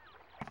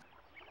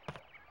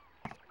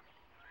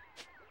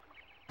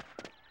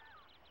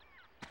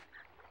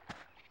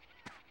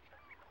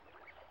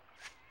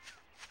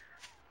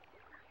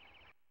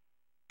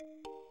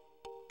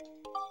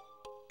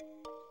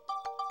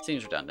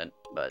 Seems redundant,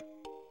 but,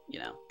 you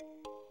know.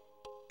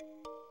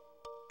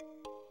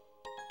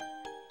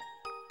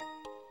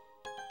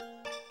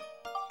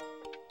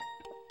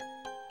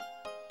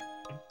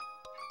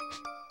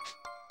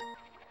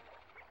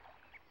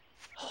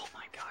 Oh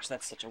my gosh,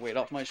 that's such a weight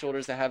off my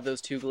shoulders to have those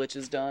 2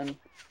 glitches done.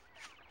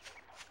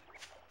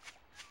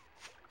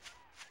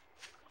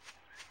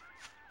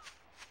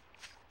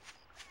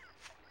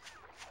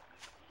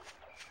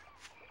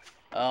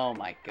 Oh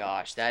my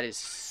gosh, that is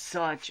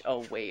such a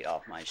weight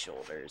off my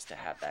shoulders to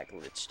have that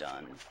glitch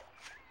done.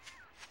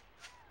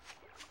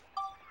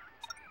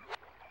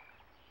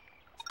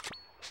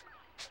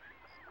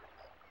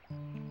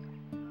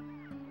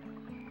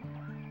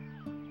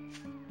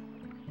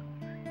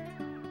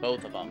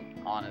 Both of them,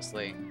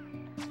 honestly.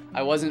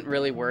 I wasn't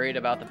really worried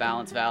about the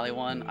Balance Valley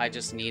one. I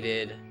just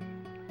needed...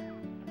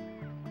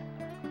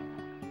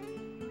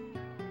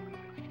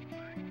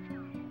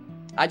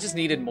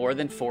 more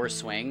than 4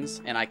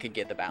 swings, and I could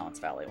get the Balance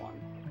Valley one.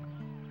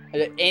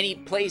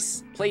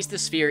 Place the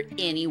sphere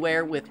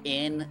anywhere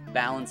within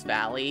Balance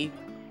Valley,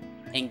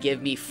 and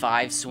give me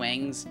 5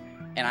 swings,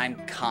 and I'm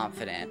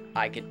confident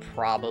I could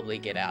probably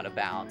get out of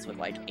bounds with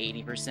like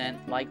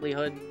 80%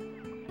 likelihood.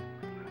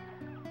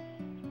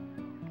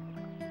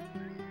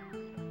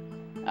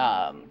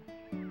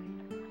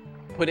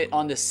 Put it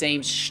on the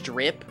same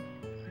strip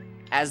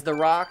as the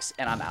rocks,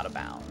 and I'm out of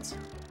bounds.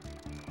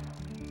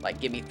 Like,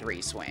 give me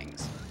 3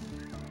 swings,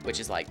 which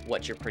is like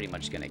what you're pretty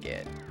much gonna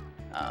get.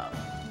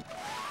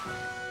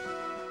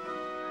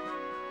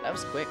 That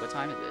was quick. What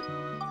time is it?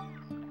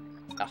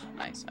 Oh,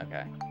 nice.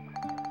 Okay.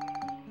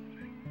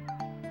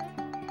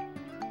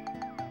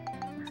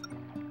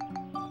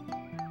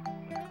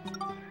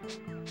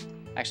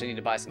 Actually need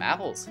to buy some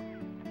apples.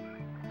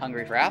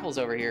 Hungry for apples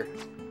over here.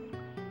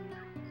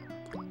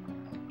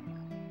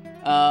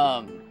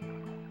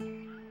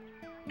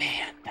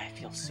 Man, I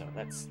feel so,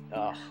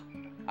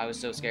 I was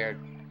so scared.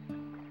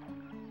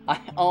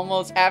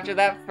 After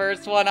that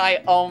first one,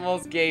 I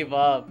almost gave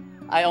up.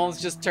 I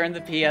almost just turned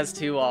the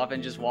PS2 off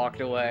and just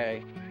walked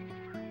away.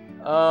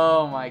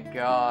 Oh my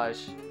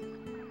gosh.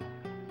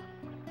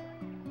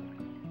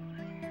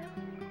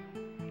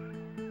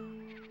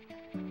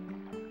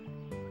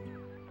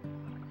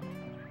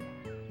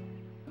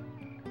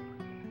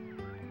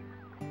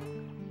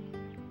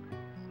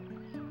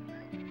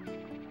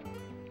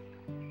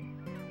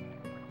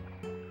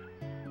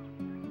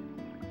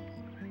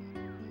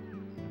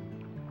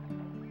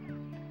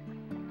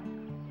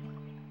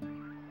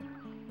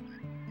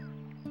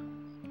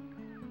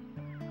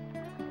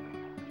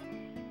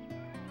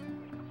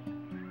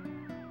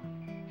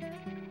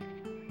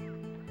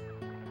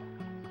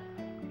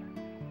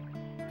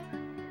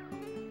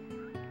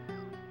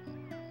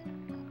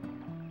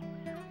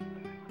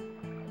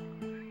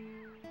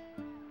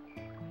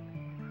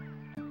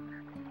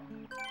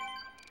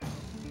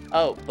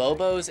 Oh,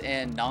 Bobos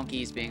and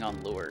Nonkies being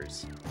on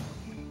lures.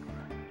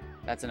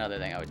 That's another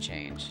thing I would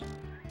change.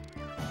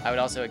 I would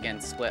also,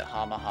 again, split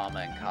Hama Hama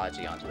and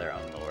Kaji onto their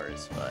own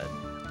lures, but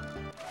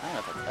I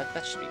don't know if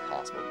that should be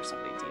possible for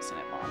somebody decent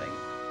at modding.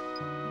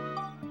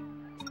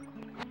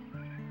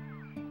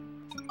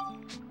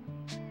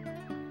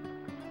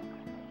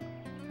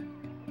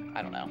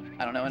 I don't know.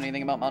 I don't know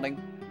anything about modding.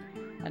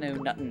 I know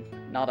nothing.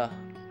 Nada.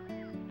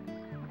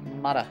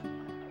 Modda.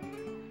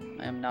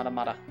 I am not a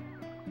modda.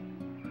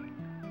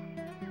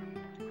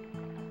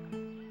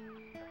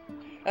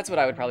 That's what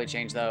I would probably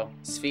change, though.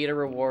 Spheda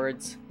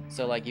rewards,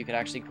 so like you could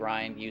actually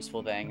grind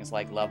useful things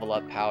like level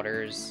up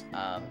powders,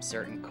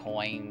 certain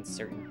coins,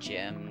 certain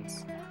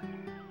gems.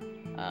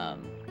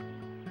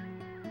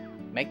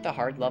 Make the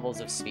hard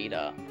levels of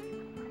Spheda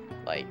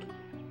like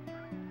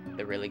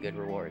the really good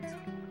rewards.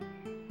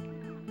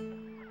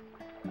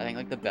 I think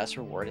like the best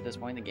reward at this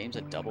point in the game is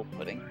a double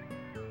pudding.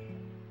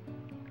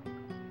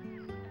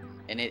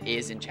 And it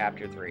is in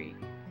Chapter 3.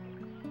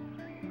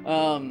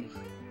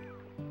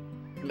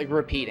 Like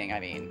repeating, I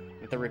mean.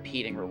 The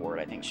repeating reward,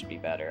 I think, should be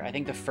better. I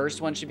think the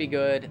first one should be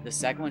good, the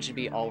second one should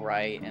be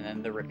alright, and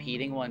then the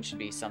repeating one should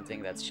be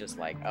something that's just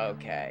like,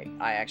 okay,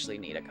 I actually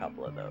need a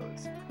couple of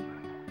those.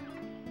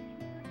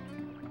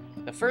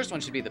 The first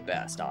one should be the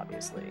best,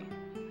 obviously.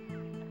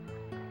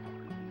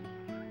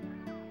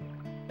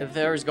 If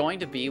there's going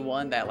to be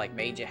one that, like,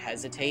 made you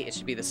hesitate, it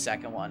should be the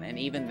second one. And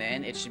even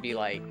then, it should be,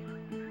 like,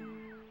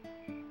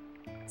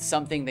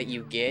 something that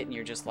you get and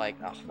you're just like,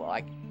 oh, well,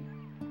 I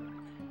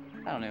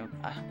don't know.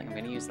 I don't think I'm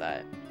going to use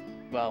that.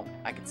 Well,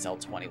 I could sell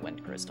 20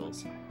 wind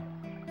crystals.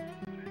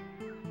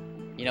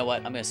 You know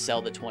what? I'm going to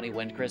sell the 20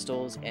 wind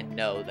crystals and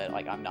know that,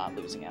 like, I'm not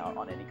losing out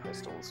on any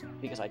crystals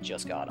because I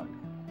just got them.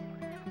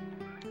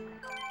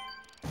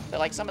 But,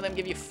 like, some of them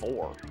give you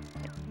 4.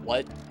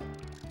 What?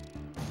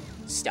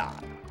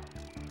 Stop.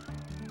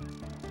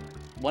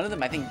 One of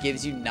them, I think,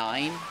 gives you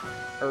 9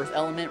 earth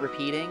element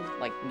repeating.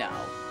 Like, no.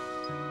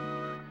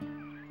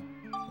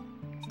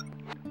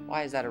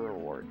 Why is that a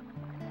reward?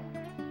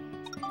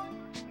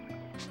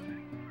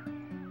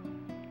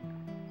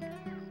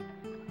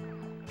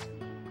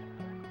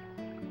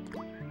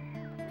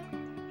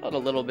 Felt a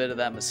little bit of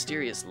that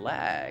mysterious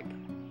lag.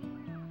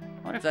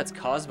 I wonder if that's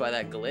caused by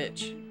that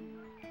glitch.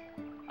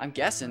 I'm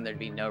guessing there'd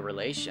be no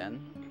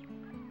relation.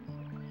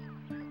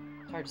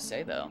 It's hard to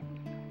say, though.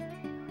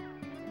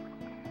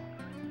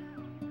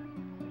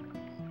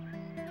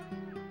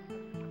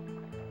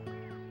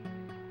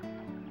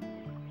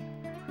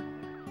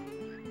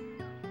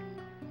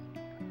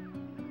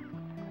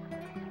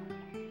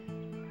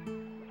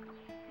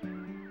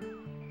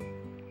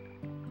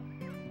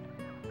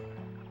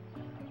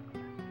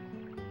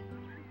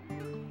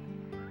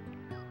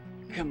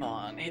 Come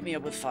on, hit me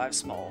up with 5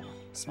 small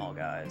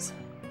guys.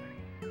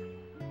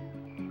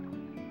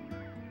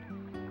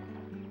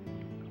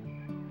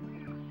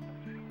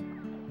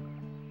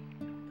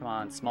 Come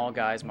on, small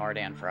guys,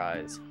 Mardan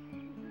fries.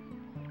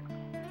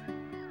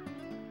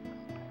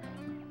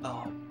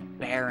 Oh,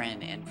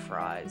 Baron and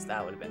fries.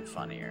 That would have been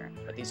funnier.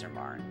 But these are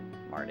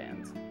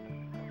Mardans.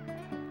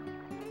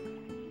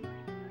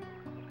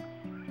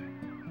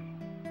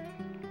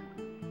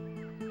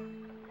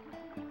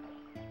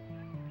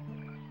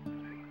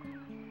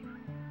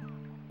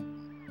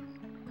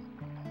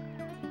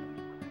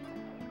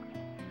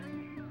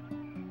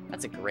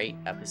 That's a great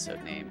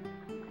episode name.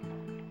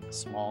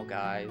 Small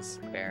guys,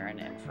 Baron,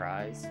 and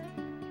fries.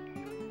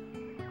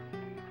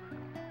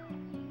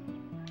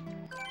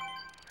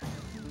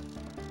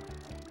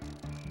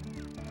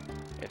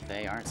 If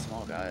they aren't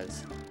small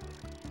guys.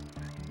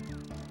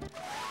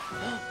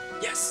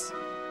 Yes!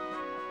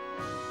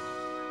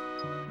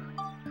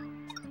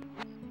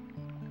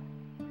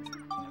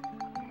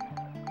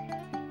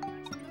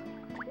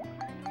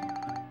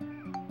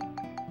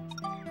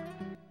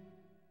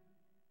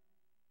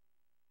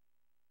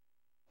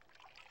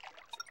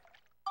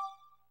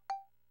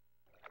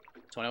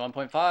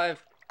 $21.5.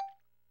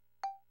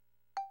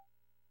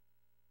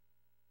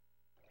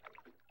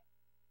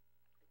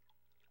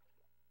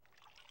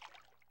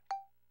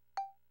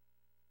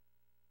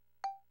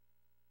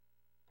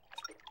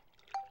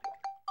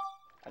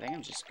 I think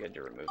I'm just good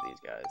to remove these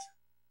guys.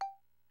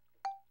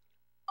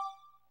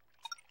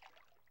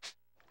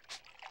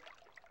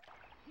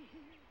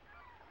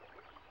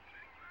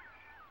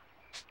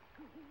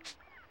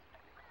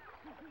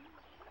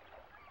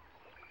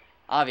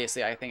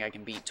 Obviously, I think I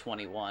can beat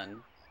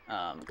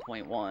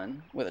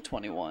 21.1 with a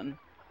 21,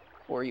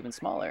 or even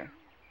smaller.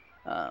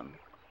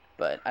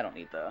 But I don't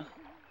need the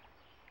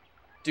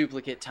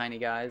duplicate tiny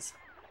guys.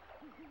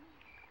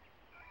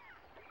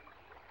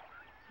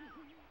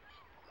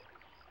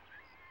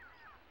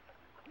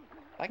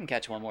 If I can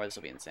catch one more, this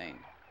will be insane.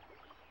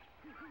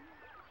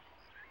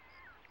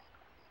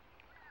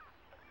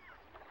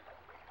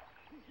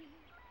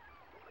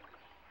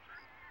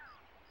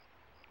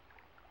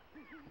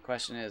 The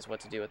question is what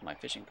to do with my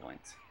fishing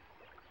points.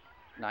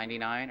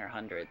 99 or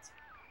hundreds?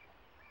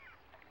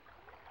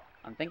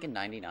 I'm thinking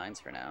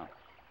 99s for now.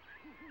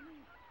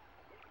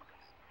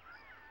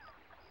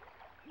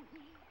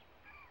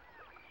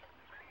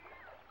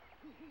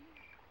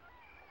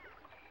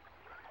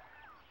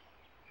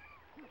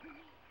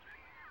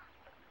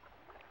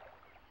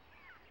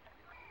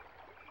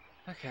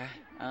 Okay,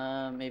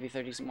 maybe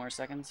 30 more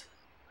seconds.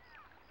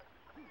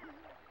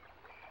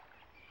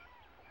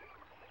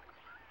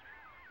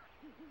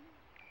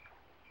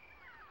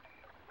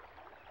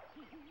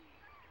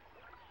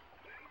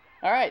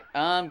 All right,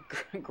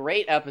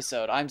 great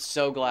episode. I'm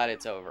so glad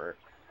it's over.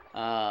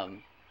 Wow.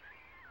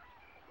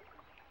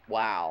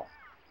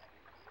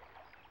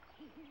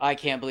 I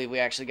can't believe we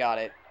actually got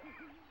it.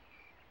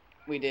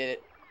 We did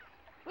it.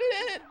 We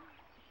did it!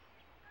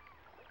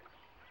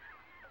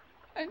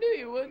 I knew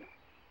you would.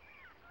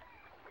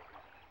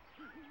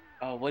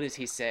 Oh, what does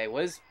he say?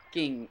 What does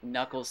King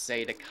Knuckles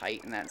say to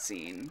Kite in that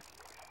scene?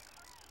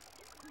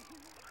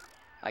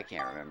 I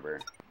can't remember.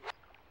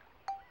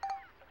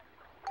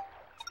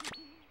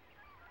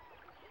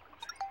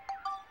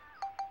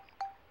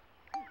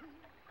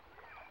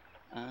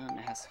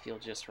 It has to feel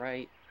just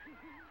right.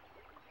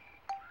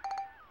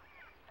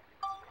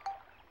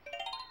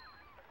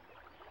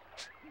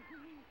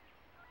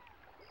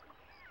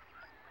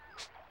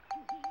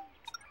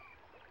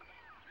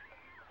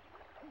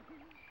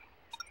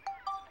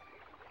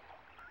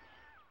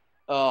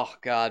 Oh,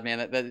 God,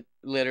 man, that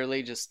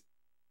literally just,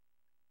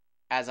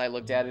 as I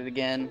looked at it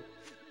again,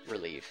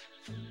 relief.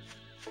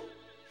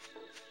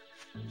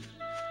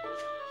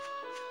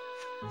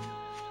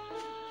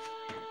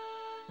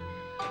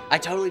 I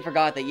totally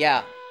forgot that,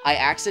 yeah, I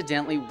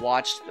accidentally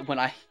watched, when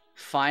I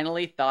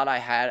finally thought I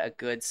had a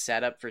good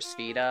setup for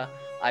Spheda,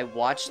 I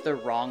watched the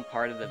wrong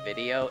part of the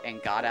video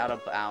and got out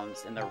of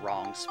bounds in the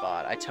wrong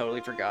spot. I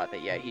totally forgot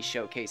that, yeah, he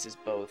showcases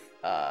both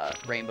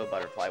Rainbow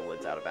Butterfly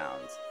Woods out of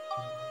bounds.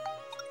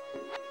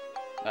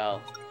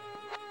 Well,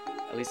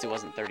 at least it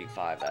wasn't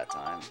 35 that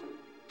time.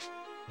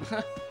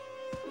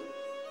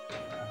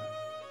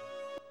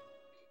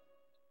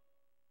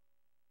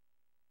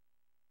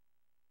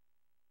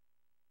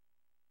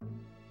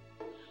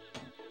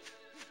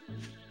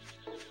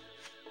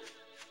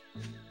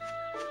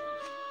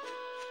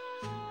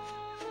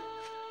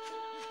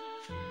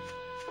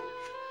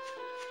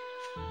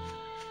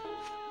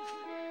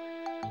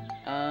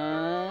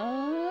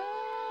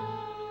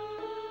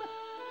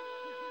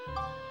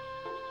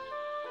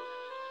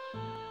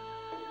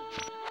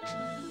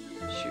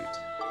 Shoot.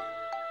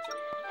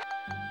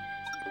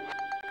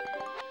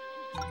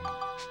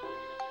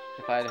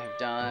 If I'd have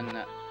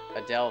done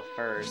Adele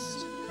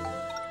first,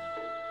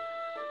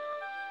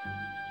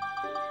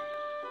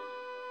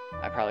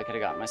 I probably could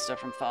have gotten my stuff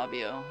from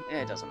Fabio.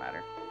 It doesn't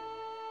matter.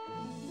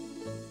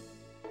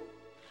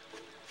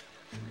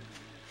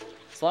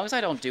 As long as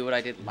I don't do what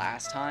I did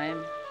last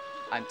time,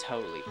 I'm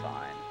totally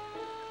fine.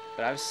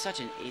 But I was such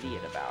an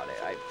idiot about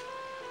it.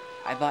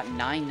 I bought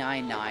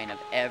 999 of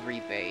every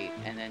bait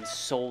and then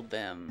sold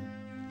them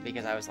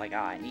because I was like,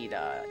 I need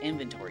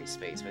inventory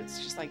space. But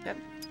it's just like that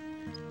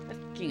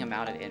fucking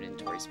amount of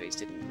inventory space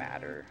didn't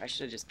matter. I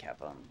should have just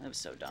kept them. It was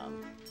so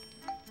dumb.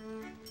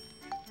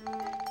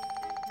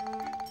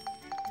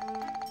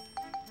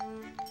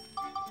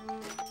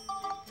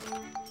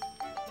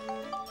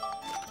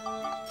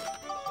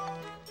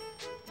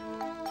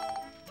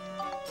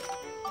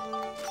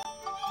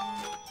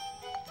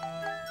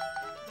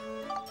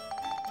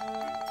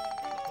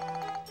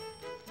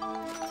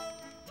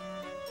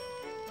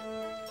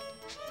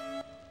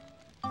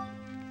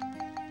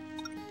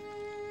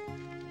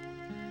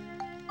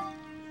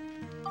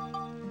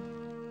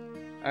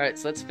 Alright,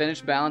 so let's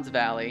finish Balance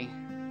Valley.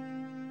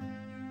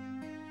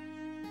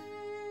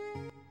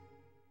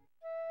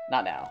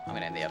 Not now. I'm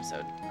gonna end the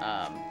episode.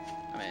 I'm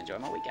gonna enjoy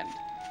my weekend.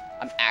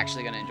 I'm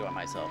actually gonna enjoy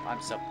myself.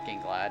 I'm so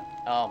fucking glad.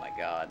 Oh my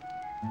god.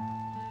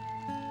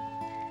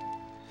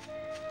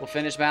 We'll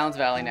finish Balance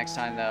Valley next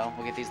time, though.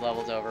 We'll get these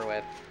levels over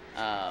with.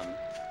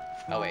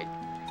 Oh wait.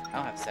 I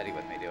don't have SETI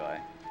with me, do I?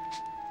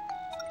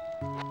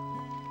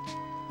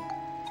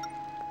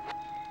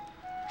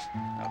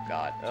 Oh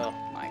god. Oh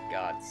my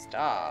god.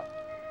 Stop.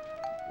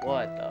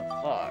 What the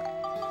fuck?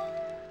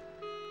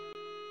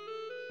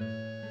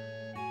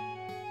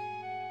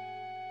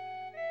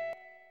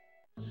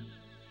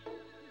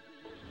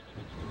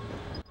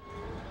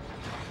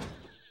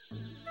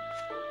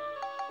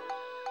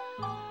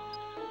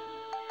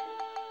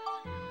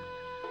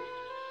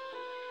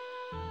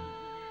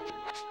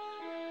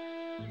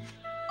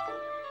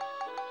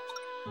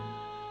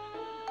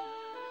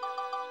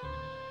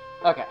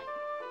 Okay.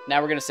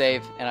 Now we're gonna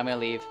save, and I'm gonna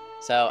leave.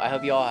 So I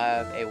hope you all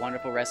have a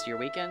wonderful rest of your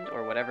weekend,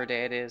 or whatever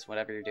day it is,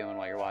 whatever you're doing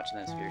while you're watching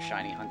this. If you're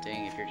shiny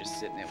hunting, if you're just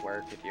sitting at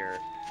work, if you're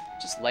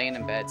just laying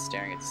in bed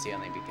staring at the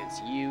ceiling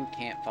because you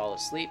can't fall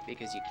asleep,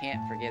 because you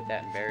can't forget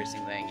that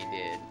embarrassing thing you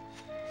did.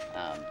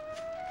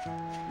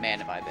 Man,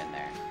 have I been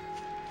there.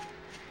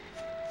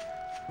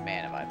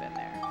 Man, have I been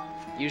there.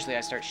 Usually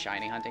I start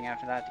shiny hunting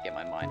after that to get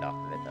my mind off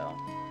of it, though.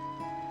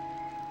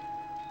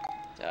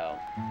 So,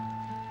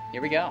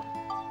 here we go.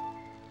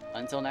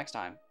 Until next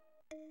time.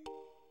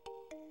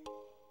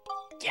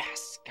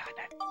 Yes! God,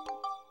 that...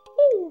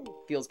 Woo!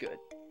 Feels good.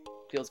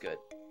 Feels good.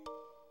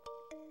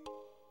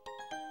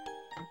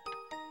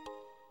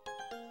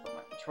 Put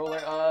my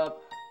controller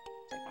up.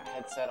 Take my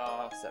headset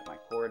off. Set my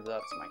cords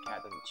up so my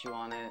cat doesn't chew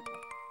on it.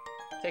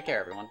 Take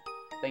care, everyone.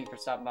 Thank you for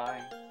stopping by.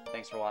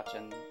 Thanks for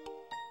watching.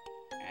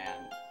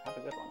 And have a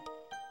good one.